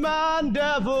 good man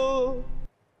devil.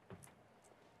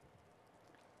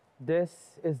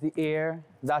 This is the air,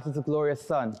 that is the glorious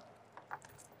sun.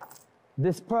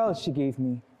 This pearl she gave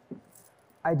me,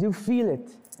 I do feel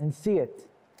it and see it.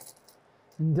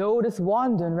 And though this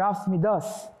wonder enwraps me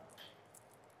thus,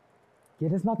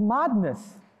 yet it's not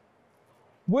madness.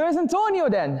 Where's Antonio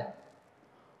then?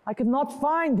 I could not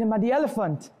find him at the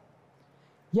Elephant.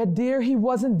 Yet there he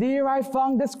wasn't there I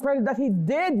found this credit that he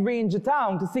did range the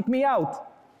town to seek me out.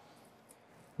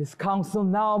 His counsel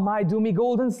now might do me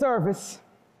golden service.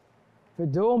 For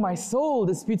though my soul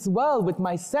disputes well with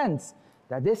my sense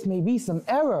that this may be some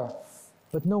error,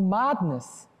 but no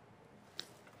madness,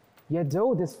 yet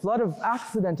though this flood of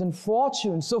accident and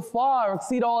fortune so far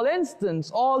exceed all instance,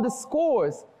 all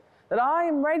discourse, that I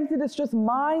am ready to distress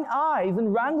mine eyes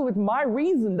and wrangle with my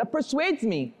reason that persuades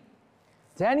me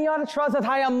to any other trust that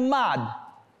I am mad,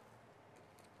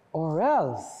 or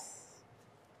else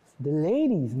the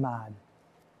lady's mad.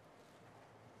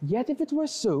 Yet if it were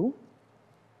so,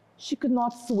 she could not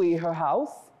sway her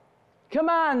house,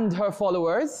 command her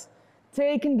followers,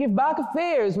 take and give back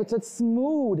affairs with such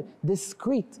smooth,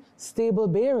 discreet, stable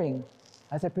bearing,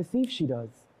 as I perceive she does.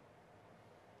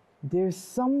 There's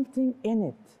something in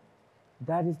it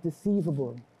that is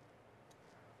deceivable.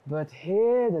 But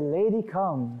here the lady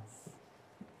comes.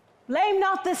 Blame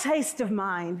not this haste of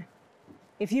mine.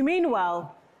 If you mean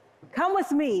well, come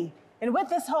with me, and with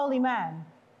this holy man,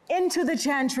 into the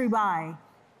chantry by.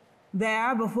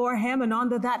 There, before him and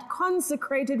under that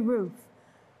consecrated roof,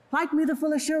 plight me the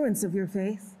full assurance of your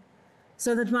faith,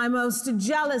 so that my most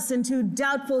jealous and too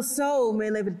doubtful soul may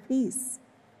live at peace.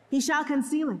 He shall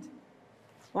conceal it.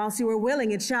 Whilst you are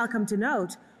willing, it shall come to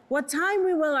note what time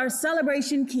we will our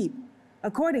celebration keep,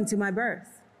 according to my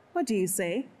birth. What do you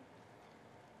say?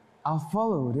 I'll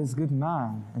follow this good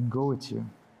man and go with you,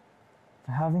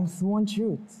 for having sworn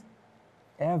truth,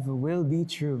 ever will be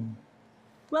true.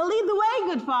 Well, lead the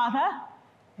way, good father,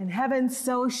 and heaven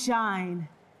so shine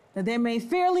that they may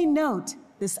fairly note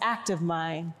this act of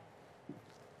mine.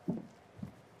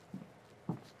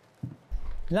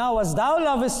 Now, as thou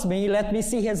lovest me, let me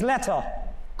see his letter.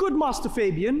 Good Master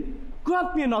Fabian,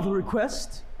 grant me another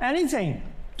request. Anything.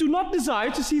 Do not desire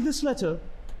to see this letter.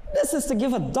 This is to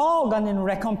give a dog, and in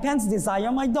recompense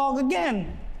desire my dog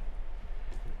again.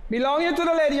 Belong you to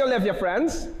the lady Olivia,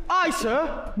 friends? Aye,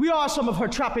 sir. We are some of her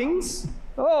trappings.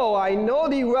 Oh, I know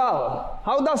thee well.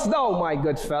 How dost thou, my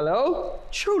good fellow?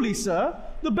 Truly, sir,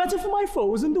 the better for my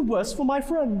foes and the worse for my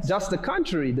friends. Just the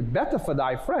contrary, the better for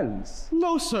thy friends.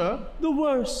 No, sir, the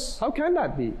worse. How can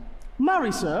that be?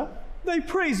 Marry, sir, they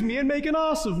praise me and make an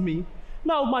ass of me.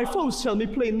 Now my foes tell me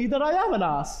plainly that I am an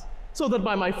ass. So that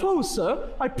by my foes, sir,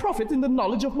 I profit in the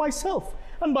knowledge of myself,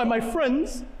 and by my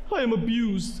friends, I am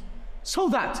abused. So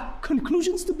that,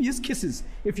 conclusions to be as kisses.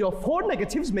 If your 4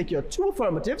 negatives make your 2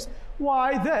 affirmatives,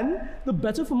 why then, the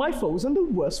better for my foes and the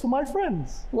worse for my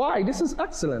friends. Why, this is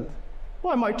excellent.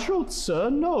 By my troth, sir,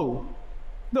 no.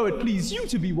 Though it please you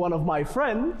to be one of my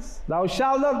friends. Thou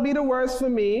shalt not be the worse for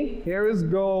me. Here is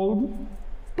gold.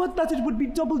 But that it would be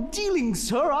double dealing,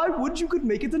 sir, I would you could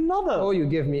make it another. Oh, you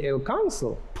give me ill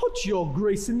counsel. Put your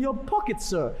grace in your pocket,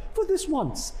 sir, for this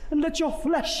once, and let your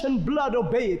flesh and blood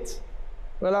obey it.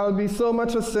 Well, I would be so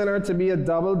much a sinner to be a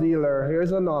double dealer.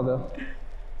 Here's another.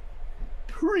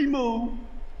 Primo,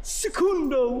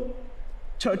 secundo.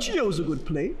 Tertio's a good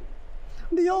play.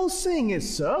 The old saying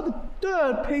is, sir, the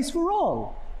third pays for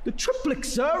all. The triplet,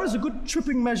 sir, is a good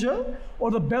tripping measure,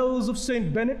 or the bells of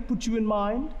St. Bennet put you in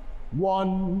mind.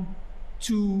 1,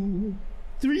 2,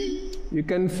 3. You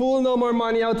can fool no more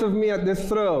money out of me at this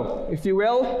throw. If you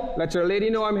will, let your lady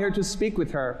know I'm here to speak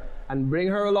with her, and bring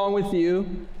her along with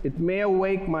you. It may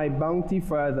awake my bounty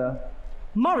further.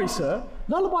 Marry, sir,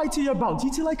 lullaby to your bounty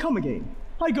till I come again.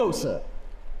 I go, sir.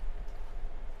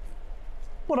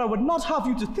 But I would not have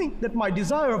you to think that my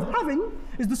desire of having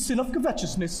is the sin of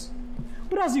covetousness.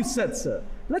 But as you said, sir,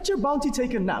 let your bounty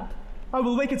take a nap. I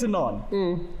will wake it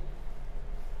anon.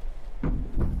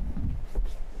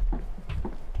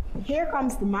 Here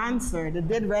comes the man, sir, that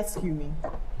did rescue me.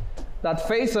 That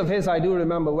face of his I do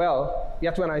remember well,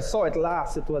 yet when I saw it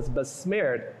last, it was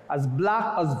besmeared, as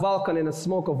black as Vulcan in the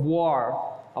smoke of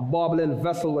war. A bobbling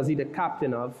vessel was he the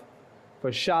captain of,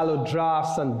 for shallow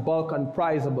draughts and bulk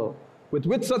unprizable.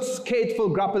 With such skateful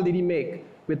grapple did he make,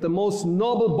 with the most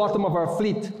noble bottom of our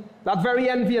fleet. That very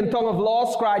envy and tongue of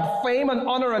laws cried fame and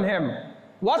honor on him.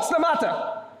 What's the matter?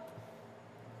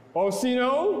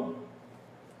 Orsino,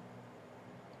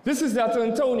 this is that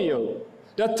Antonio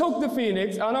that took the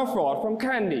phoenix and our fraud from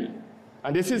Candy.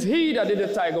 And this is he that did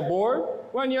the tiger board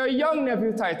when your young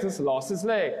nephew Titus lost his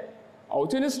leg.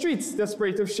 Out in the streets,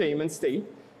 desperate of shame and state,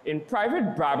 in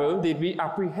private babble did we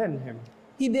apprehend him.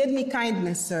 He did me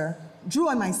kindness, sir, drew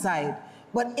on my side,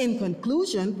 but in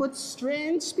conclusion put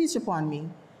strange speech upon me.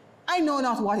 I know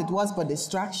not what it was but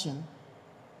distraction.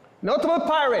 Notable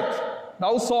pirate,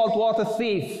 thou saltwater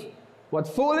thief, what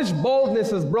foolish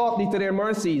boldness has brought thee to their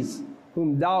mercies,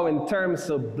 whom thou in terms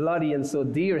so bloody and so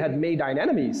dear had made thine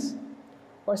enemies?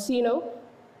 Orsino,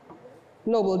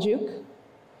 noble Duke,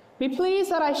 be pleased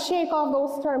that I shake off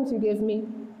those terms you give me.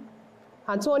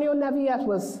 Antonio never yet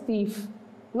was thief,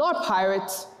 nor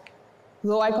pirate,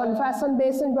 though I confess on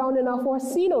base and ground enough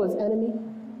Orsino's enemy.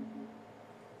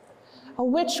 A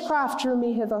witchcraft drew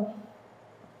me hither.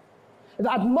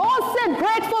 That most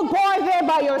ungrateful boy there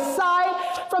by your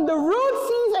side, from the rude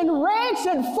seas enraged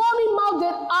and foamy mouthed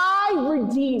did I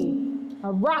redeem.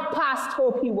 A rock past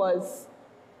hope he was.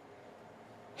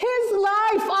 His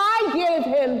life I gave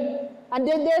him, and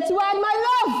did thereto add my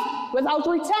love, without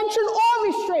retention or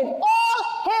restraint,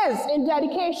 all his in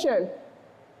dedication.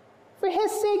 For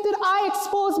his sake did I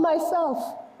expose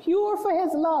myself, pure for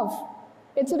his love,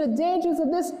 into the dangers of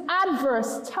this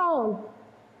adverse town.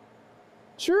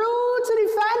 True to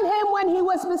defend him when he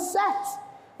was beset,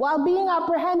 while being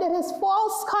apprehended his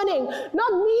false cunning,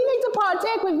 not meaning to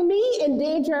partake with me in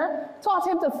danger, taught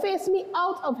him to face me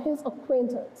out of his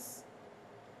acquaintance.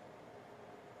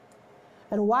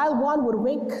 And while one would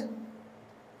wink,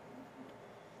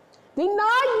 denied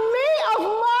me of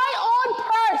my own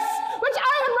purse, which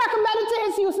I had recommended to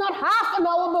his use not half an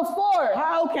hour before.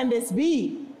 How can this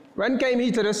be? When came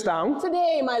he to this town?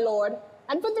 Today, my lord,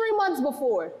 and for 3 months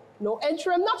before. No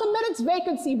interim, not a minute's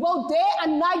vacancy. Both day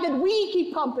and night did we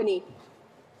keep company.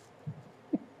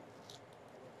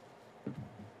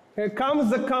 Here comes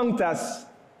the Countess.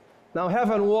 Now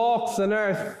heaven walks on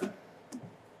earth.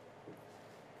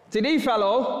 To thee,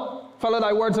 fellow,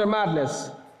 thy words are madness.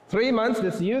 3 months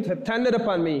this youth had tended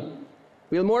upon me.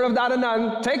 We'll more of that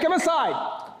anon. Take him aside.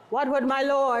 What would my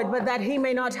lord but that he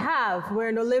may not have,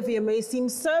 wherein Olivia may seem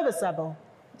serviceable?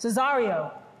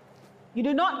 Cesario, you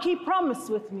do not keep promise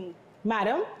with me,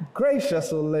 madam.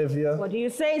 Gracious Olivia. What do you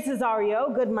say,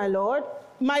 Cesario, good my lord?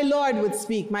 My lord would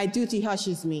speak, my duty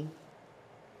hushes me.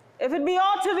 If it be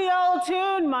aught to the old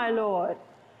tune, my lord,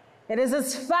 it is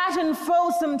as fat and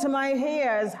fulsome to my ear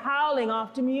as howling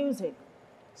after music.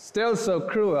 Still so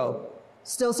cruel.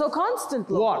 Still so constant,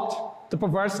 lord. What? The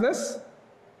perverseness?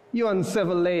 You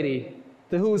uncivil lady,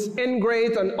 to whose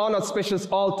ingrate and unauspicious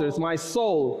altars my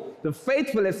soul, the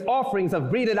faithfulest offerings have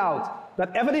breathed out,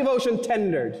 that ever devotion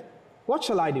tendered. What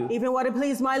shall I do? Even what it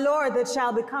please my lord that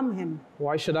shall become him.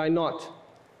 Why should I not?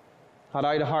 Had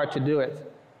I the heart to do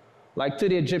it? Like to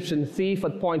the Egyptian thief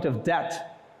at point of death.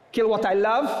 Kill what I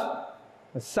love?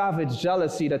 A savage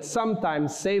jealousy that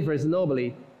sometimes savors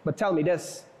nobly. But tell me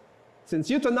this, since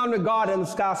you to none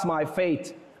regardance cast my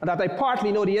fate, and that I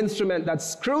partly know the instrument that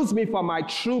screws me from my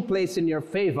true place in your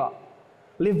favor,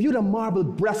 live you the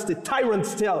marble-breasted tyrant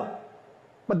still.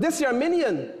 But this your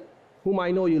minion, whom I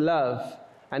know you love,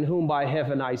 and whom by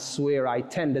heaven I swear I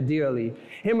tender dearly,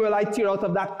 him will I tear out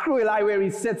of that cruel eye where he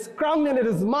sits, crowned in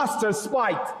his master's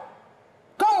spite.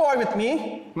 Come boy with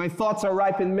me, my thoughts are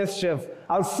ripe in mischief.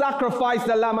 I'll sacrifice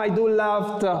the lamb I do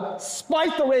love to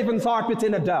spite the raven's heart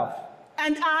within a dove.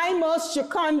 And I most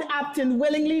second Apton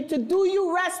willingly to do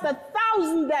you rest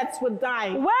 1,000 deaths would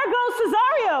die. Where goes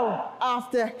Cesario?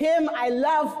 After him I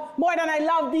love, more than I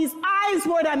love these eyes,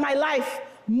 more than my life,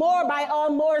 more by all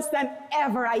moors than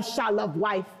ever I shall love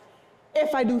wife.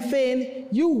 If I do feign,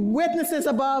 you witnesses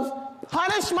above,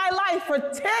 punish my life for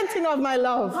tainting of my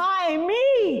love. Ay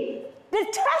me,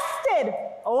 detested!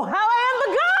 Oh, how I am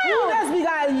beguiled! Who does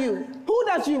beguile you? Who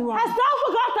does you wrong? Hast thou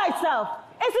forgot thyself?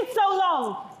 Is it so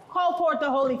long? Call forth the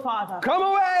Holy Father. Come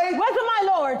away! Welcome,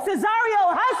 my lord.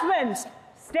 Cesario, husband.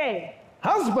 Stay.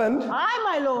 Husband? Aye,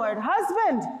 my lord,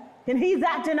 husband. Can he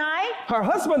that deny? Her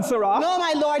husband, sirrah? No,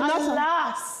 my lord, not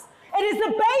Alas, it is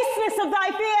the baseness of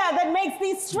thy fear that makes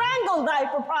thee strangle thy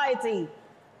propriety.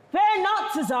 Fear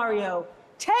not, Cesario.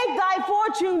 Take thy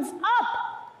fortunes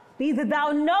up. Be that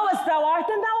thou knowest thou art,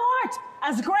 and thou art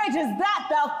as great as that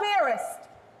thou fearest.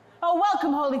 Oh,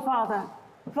 welcome, Holy Father.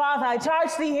 Father, I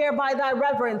charge thee here by thy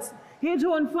reverence, here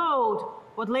to unfold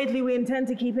what lately we intend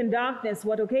to keep in darkness,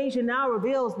 what occasion now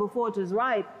reveals before 'tis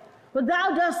ripe. What thou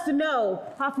dost to know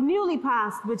hath newly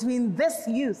passed between this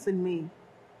youth and me.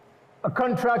 a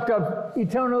contract of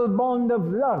eternal bond of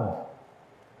love,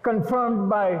 confirmed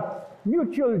by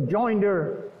mutual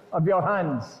joinder of your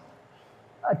hands,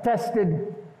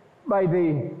 attested by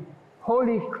the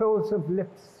holy close of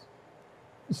lips,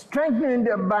 strengthened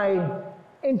by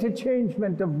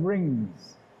interchangement of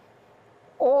rings.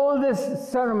 All this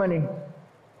ceremony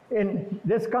in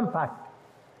this compact,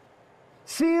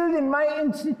 sealed in my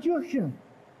institution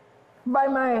by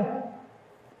my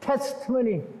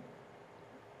testimony,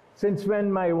 since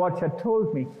when my watch had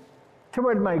told me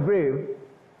toward my grave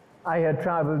I had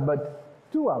traveled but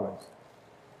 2 hours.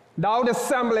 Thou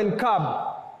dissembling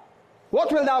cub,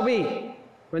 what will thou be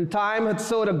when time hath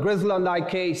sowed a grizzle on thy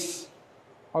case?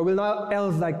 Or will not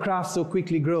else thy craft so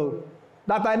quickly grow,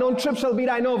 that thine own trip shall be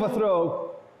thine overthrow?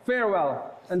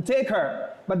 Farewell, and take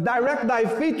her, but direct thy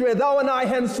feet where thou and I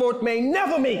henceforth may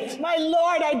never meet. My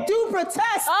lord, I do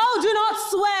protest. Oh, do not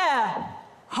swear.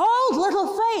 Hold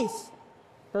little faith.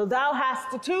 Though thou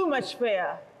hast too much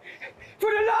fear. For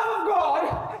the love of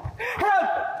God, help!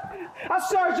 A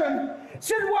surgeon,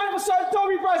 send one for Sir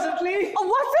Toby presently. Oh,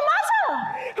 what's the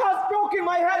matter? Has broken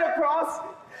my head across,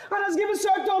 and has given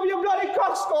Sir Toby a bloody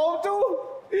coxcomb too.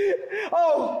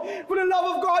 Oh, for the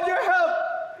love of God, your help!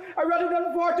 I rather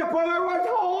than for to bring her right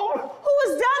home. Who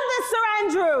has done this, Sir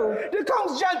Andrew? The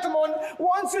King's gentleman,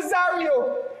 one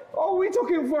Cesario. Oh, we took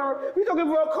him for a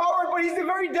coward, but he's the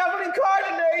very devil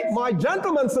incarnate. My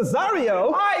gentleman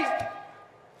Cesario? Aye.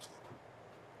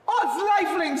 Odds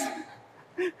lifelings!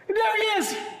 There he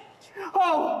is!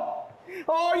 Oh,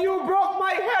 you broke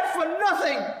my head for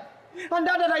nothing! And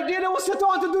that I did, it was set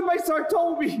on to do by Sir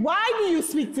Toby. Why do you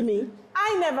speak to me?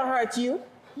 I never hurt you.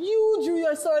 You drew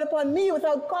your sword upon me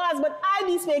without cause, but I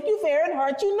bespake you fair and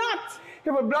hurt you not.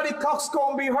 If a bloody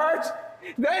coxcomb be hurt,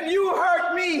 then you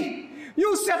hurt me.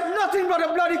 You said nothing but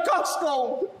a bloody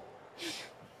coxcomb.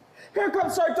 Here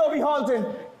comes Sir Toby Halton.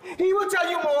 He will tell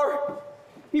you more.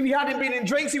 If he hadn't been in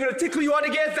drinks, he would have tickled you on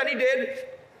against than he did.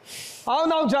 How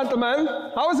now, gentlemen?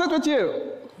 How is it with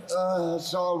you?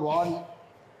 It's all one.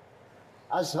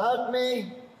 Has hurt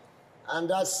me, and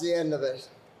that's the end of it.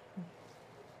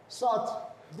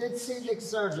 Sot, did see the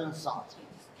surgeon, Sot?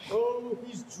 Oh,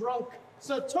 he's drunk.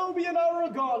 Sir Toby and I are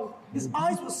gone. His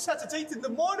eyes will set at 8 in the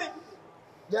morning.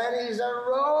 Then he's a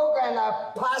rogue and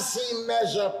a passy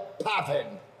measure pappin.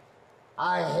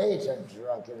 I hate a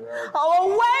drunken rogue. Oh,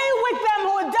 away with them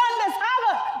who have done this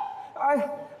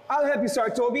havoc! I'll help you, Sir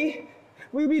Toby.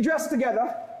 We'll be dressed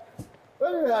together.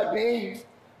 What would that be?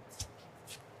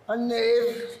 A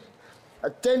knave, a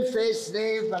tin-faced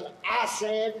knave, an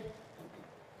asshead,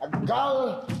 a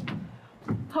gull.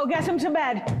 Oh, get him to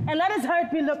bed, and let his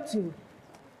hurt be looked to.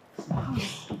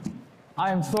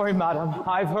 I am sorry, madam.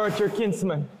 I've hurt your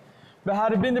kinsman. But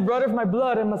had it been the brother of my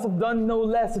blood, I must have done no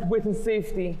less with wit and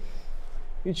safety.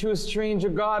 You chose stranger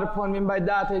God upon me, and by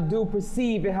that I do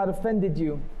perceive it had offended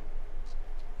you.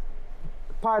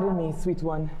 Pardon me, sweet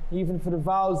one, even for the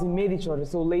vows we made each other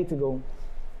so late ago.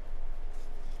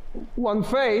 One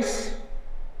face,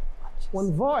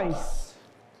 one voice,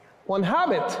 one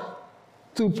habit,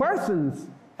 2 persons,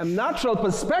 a natural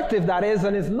perspective that is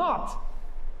and is not.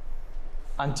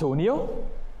 Antonio?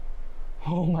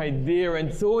 Oh, my dear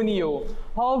Antonio,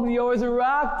 how have the hours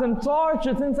racked and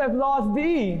tortured since I've lost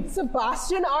thee?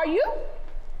 Sebastian, are you?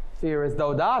 Fearest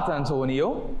thou that,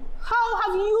 Antonio? How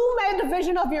have you made a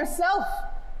vision of yourself?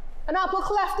 An apple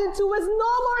cleft in two is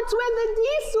no more twin than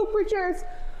these two creatures.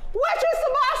 Which is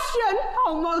Sebastian?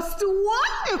 How most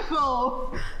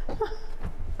wonderful!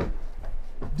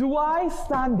 Do I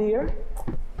stand there?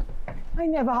 I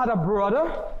never had a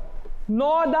brother,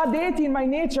 nor that deity in my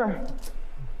nature.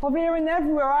 Of here and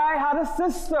everywhere I had a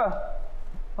sister,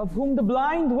 of whom the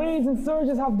blind waves and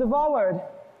surges have devoured.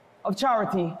 Of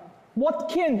Charity, what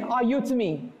kin are you to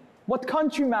me? What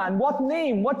countryman, what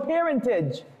name, what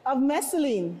parentage? Of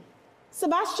Messalene.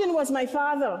 Sebastian was my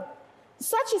father.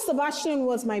 Such a Sebastian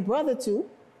was my brother too.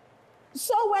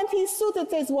 So went he suited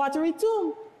to his watery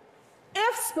tomb.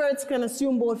 If spirits can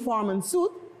assume both form and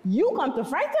suit, you come to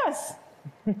fright us.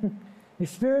 A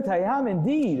spirit I am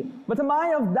indeed, but am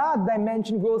I of that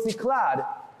dimension grossly clad,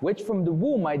 which from the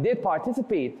womb I did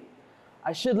participate?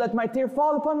 I should let my tear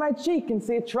fall upon my cheek and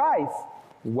say thrice,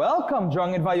 welcome,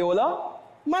 drunken Viola.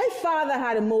 My father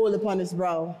had a mole upon his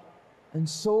brow. And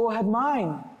so had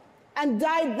mine. And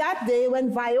died that day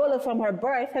when Viola from her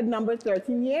birth had numbered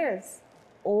 13 years.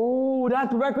 Oh,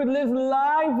 that record lives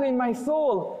lively in my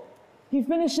soul. He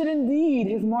finished it indeed,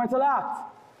 his mortal act.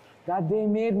 That day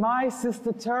made my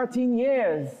sister 13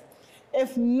 years.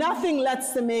 If nothing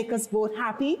lets to make us both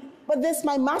happy, but this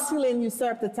my masculine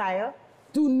usurped attire,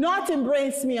 do not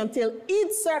embrace me until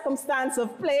each circumstance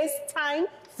of place, time,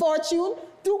 fortune,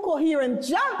 do coherent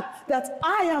jump that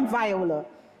I am Viola,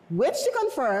 which to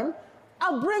confirm,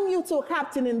 I'll bring you to a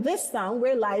captain in this town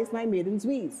where lies my maiden's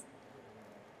weeds,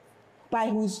 by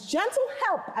whose gentle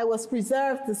help I was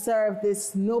preserved to serve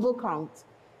this noble count.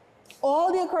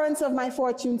 All the occurrence of my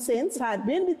fortune since had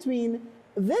been between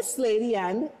this lady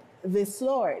and this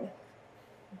lord.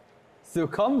 So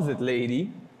comes it,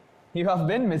 lady. You have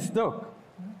been mistook.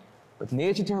 But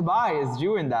nature thereby is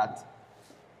due in that.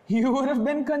 You would have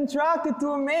been contracted to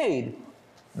a maid.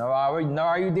 Nor are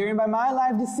you daring by my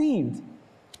life deceived.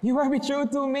 You are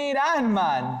betrothed to a maid and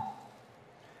man.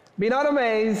 Be not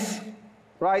amazed,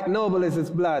 right noble is its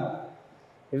blood.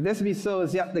 If this be so,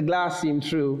 as yet the glass seem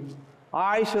true,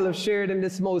 I shall have shared in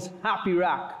this most happy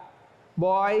rack.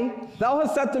 Boy, thou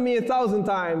hast said to me 1,000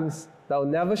 times, thou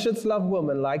never shouldst love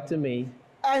woman like to me.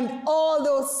 And all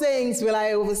those sayings will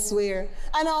I overswear,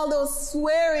 and all those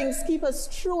swearings keep us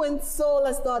true in soul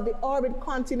as doth the orbed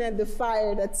continent the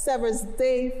fire that severs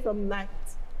day from night.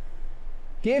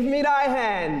 Give me thy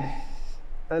hand,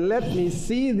 and let me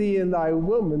see thee in thy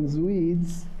woman's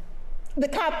weeds. The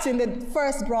captain that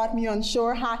first brought me on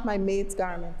shore hath my maid's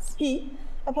garments. He,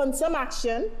 upon some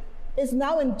action, is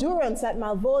now in durance at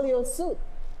Malvolio's suit,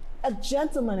 a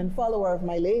gentleman and follower of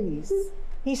my lady's.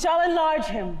 He shall enlarge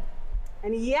him.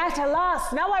 And yet,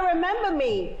 alas, now I remember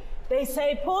me. They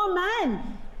say, poor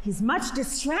man, he's much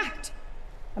distract.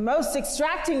 A most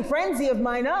extracting frenzy of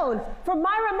mine own, for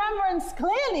my remembrance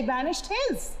clearly banished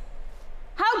his.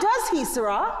 How does he,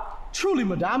 sirrah? Truly,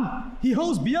 madame, he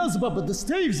holds Beelzebub at the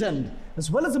stave's end,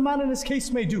 as well as a man in his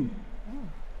case may do.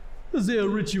 Isaiah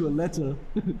writ you a letter.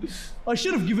 I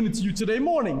should have given it to you today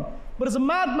morning, but as a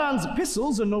madman's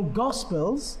epistles are no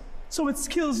gospels, so it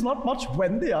skills not much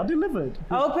when they are delivered.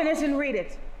 Open it and read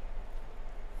it.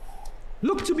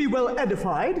 Look to be well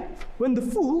edified when the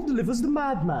fool delivers the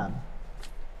madman.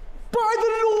 By the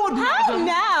Lord, How madam!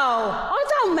 now?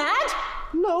 Art thou mad?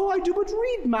 No, I do but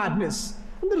read madness,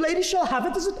 and the lady shall have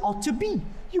it as it ought to be.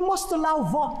 You must allow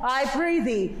vox. I pray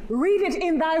thee, read it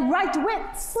in thy right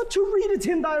wits. But to read it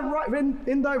in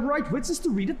thy right wits is to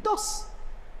read it thus.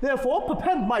 Therefore,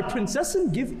 perpend, my princess,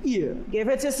 and give ear. Give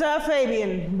it to Sir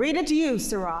Fabian. Read it to you,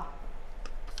 sirrah.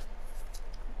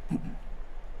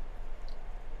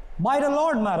 By the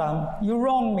Lord, madam, you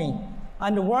wrong me,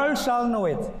 and the world shall know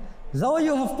it. Though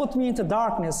you have put me into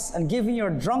darkness and given your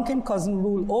drunken cousin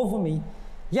rule over me,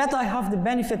 yet I have the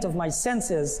benefit of my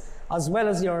senses as well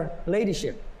as your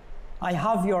ladyship. I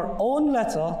have your own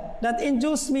letter that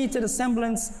induced me to the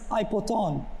semblance I put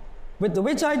on, with the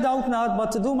which I doubt not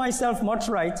but to do myself much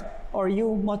right, or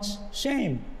you much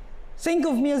shame. Think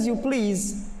of me as you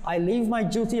please. I leave my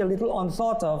duty a little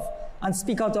unthought of, and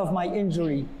speak out of my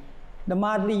injury. The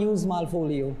madly used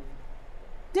Malvolio.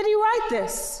 Did he write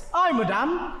this? Aye,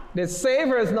 madame. This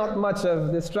savor is not much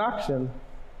of distraction.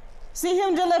 See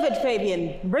him delivered,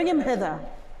 Fabian. Bring him hither.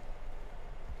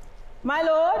 My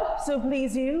lord, so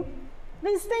please you,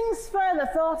 these things further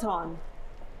thought on.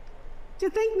 To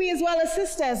think me as well a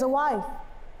sister as a wife.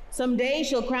 Some day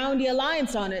shall crown the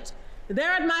alliance on it,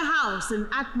 there at my house and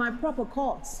at my proper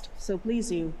cost, so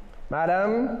please you.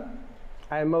 Madam,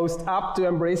 I am most apt to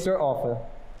embrace your offer.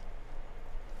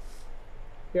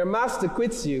 Your master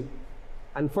quits you,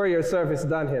 and for your service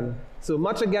done him, so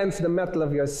much against the metal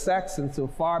of your sex and so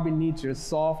far beneath your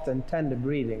soft and tender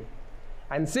breeding.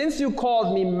 And since you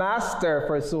called me master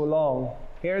for so long,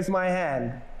 here's my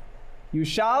hand. You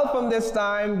shall from this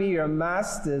time be your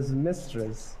master's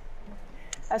mistress.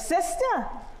 A sister?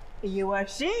 You are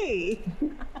she.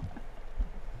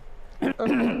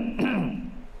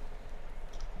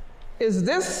 Is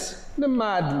this the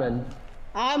madman?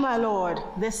 Aye, my lord,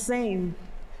 this same.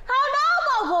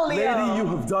 How now, Malvolio? Lady, you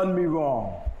have done me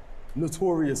wrong.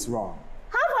 Notorious wrong.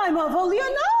 Have I, Malvolio?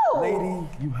 No! Lady,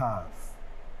 you have.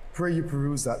 Pray you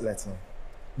peruse that letter.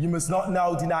 You must not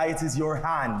now deny it is your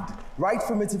hand. Write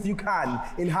from it if you can,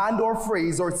 in hand or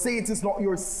phrase, or say it is not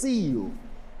your seal,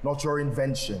 not your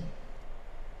invention.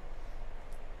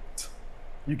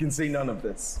 You can say none of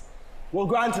this. Well,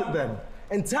 grant it then,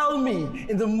 and tell me,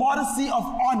 in the modesty of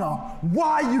honor,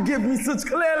 why you give me such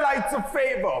clear lights of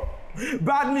favor.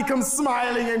 Bade me come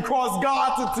smiling and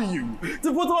cross-gartered to you,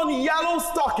 to put on yellow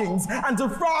stockings and to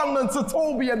frown on Sir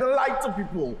Toby and the like to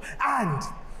people. And,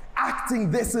 acting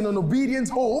this in an obedient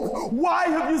hope, why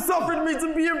have you suffered me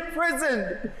to be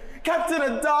imprisoned? Kept in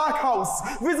a dark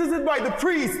house, visited by the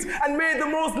priest, and made the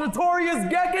most notorious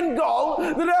geck and gull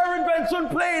that our invention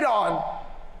played on.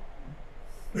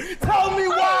 Tell me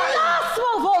why! Alas,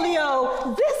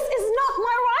 Malvolio, this is not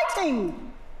my writing.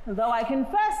 Though I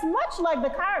confess much like the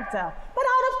character, but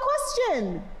out of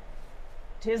question.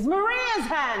 'Tis Maria's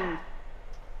hand.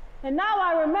 And now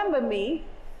I remember me,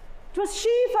 'Twas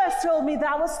she first told me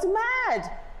thou wast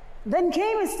mad. Then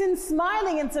camest in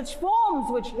smiling in such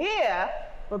forms which here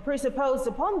were presupposed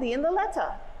upon thee in the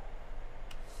letter.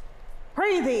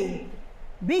 Pray thee,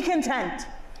 be content.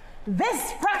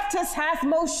 This practice hath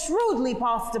most shrewdly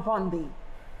passed upon thee.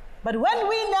 But when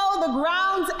we know the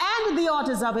grounds and the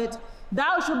authors of it,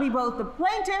 thou shalt be both the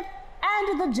plaintiff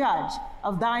and the judge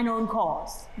of thine own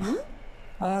cause.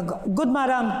 Good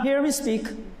madam, here we speak.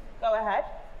 Go ahead.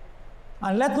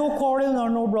 And let no quarrel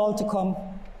nor no brawl to come.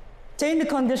 Ta'in the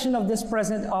condition of this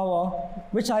present hour,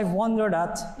 which I've wondered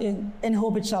at, in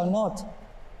hope it shall not.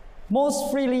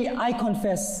 Most freely I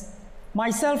confess,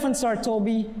 myself and Sir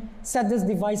Toby set this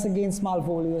device against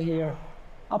Malvolio here.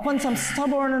 Upon some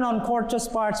stubborn and uncourteous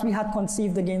parts we had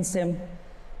conceived against him.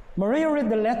 Maria read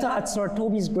the letter at Sir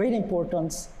Toby's great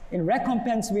importance, in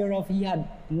recompense whereof he had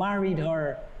married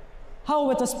her. How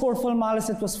with a sportful malice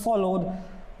it was followed,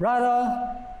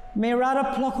 may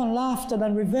rather pluck on laughter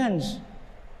than revenge.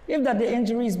 If that the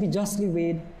injuries be justly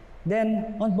weighed,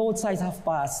 then on both sides have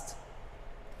passed.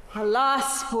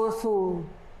 Alas, poor fool,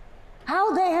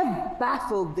 how they have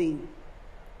baffled thee.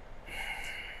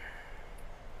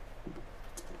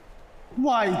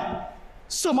 Why,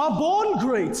 some are born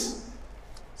great,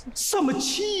 some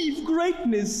achieve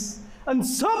greatness, and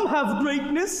some have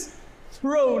greatness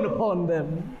thrown upon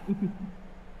them.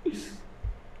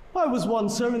 I was one,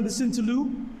 sir, in this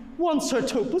interlude, one Sir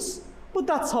Topus, but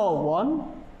that's all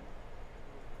one.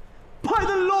 By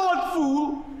the Lord,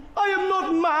 fool, I am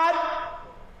not mad.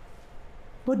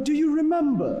 But do you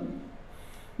remember?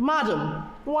 Madam,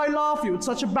 why laugh you at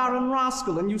such a barren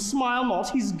rascal, and you smile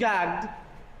not, he's gagged.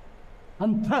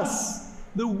 And thus,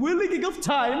 the willing of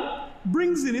time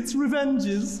brings in its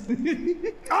revenges.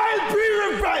 I'll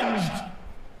be revenged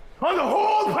on the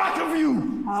whole pack of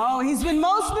you. Oh, he's been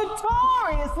most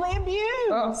notoriously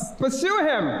abused. Pursue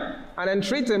him and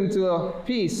entreat him to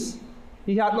peace.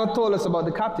 He hath not told us about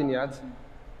the captain yet,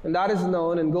 and that is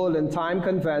known in golden time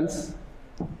convents.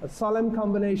 A solemn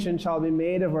combination shall be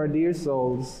made of our dear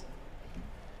souls.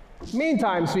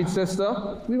 Meantime, sweet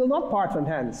sister, we will not part from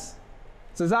hence.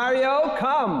 Cesario,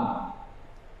 come,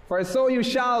 for so you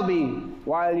shall be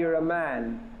while you're a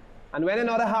man. And when in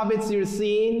other habits you're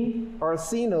seen,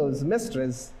 Orsino's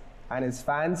mistress and his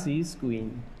fancy's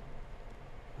queen.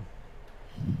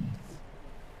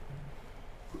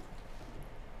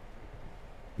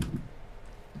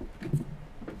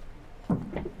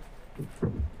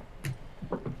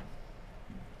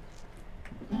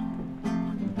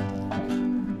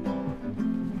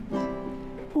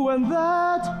 When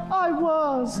that I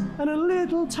was and a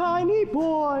little tiny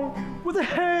boy, with the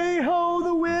hey-ho,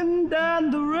 the wind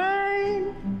and the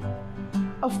rain,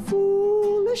 a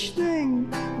foolish thing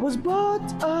was but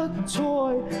a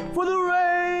toy, for the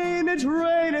rain it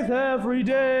raineth every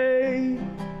day.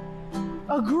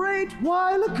 A great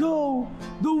while ago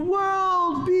the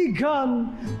world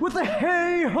begun, with the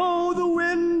hey-ho, the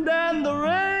wind and the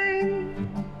rain.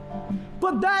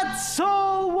 But that's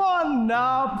all one,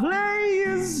 our play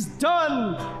is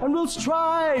done, and we'll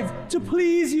strive to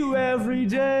please you every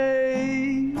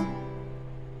day.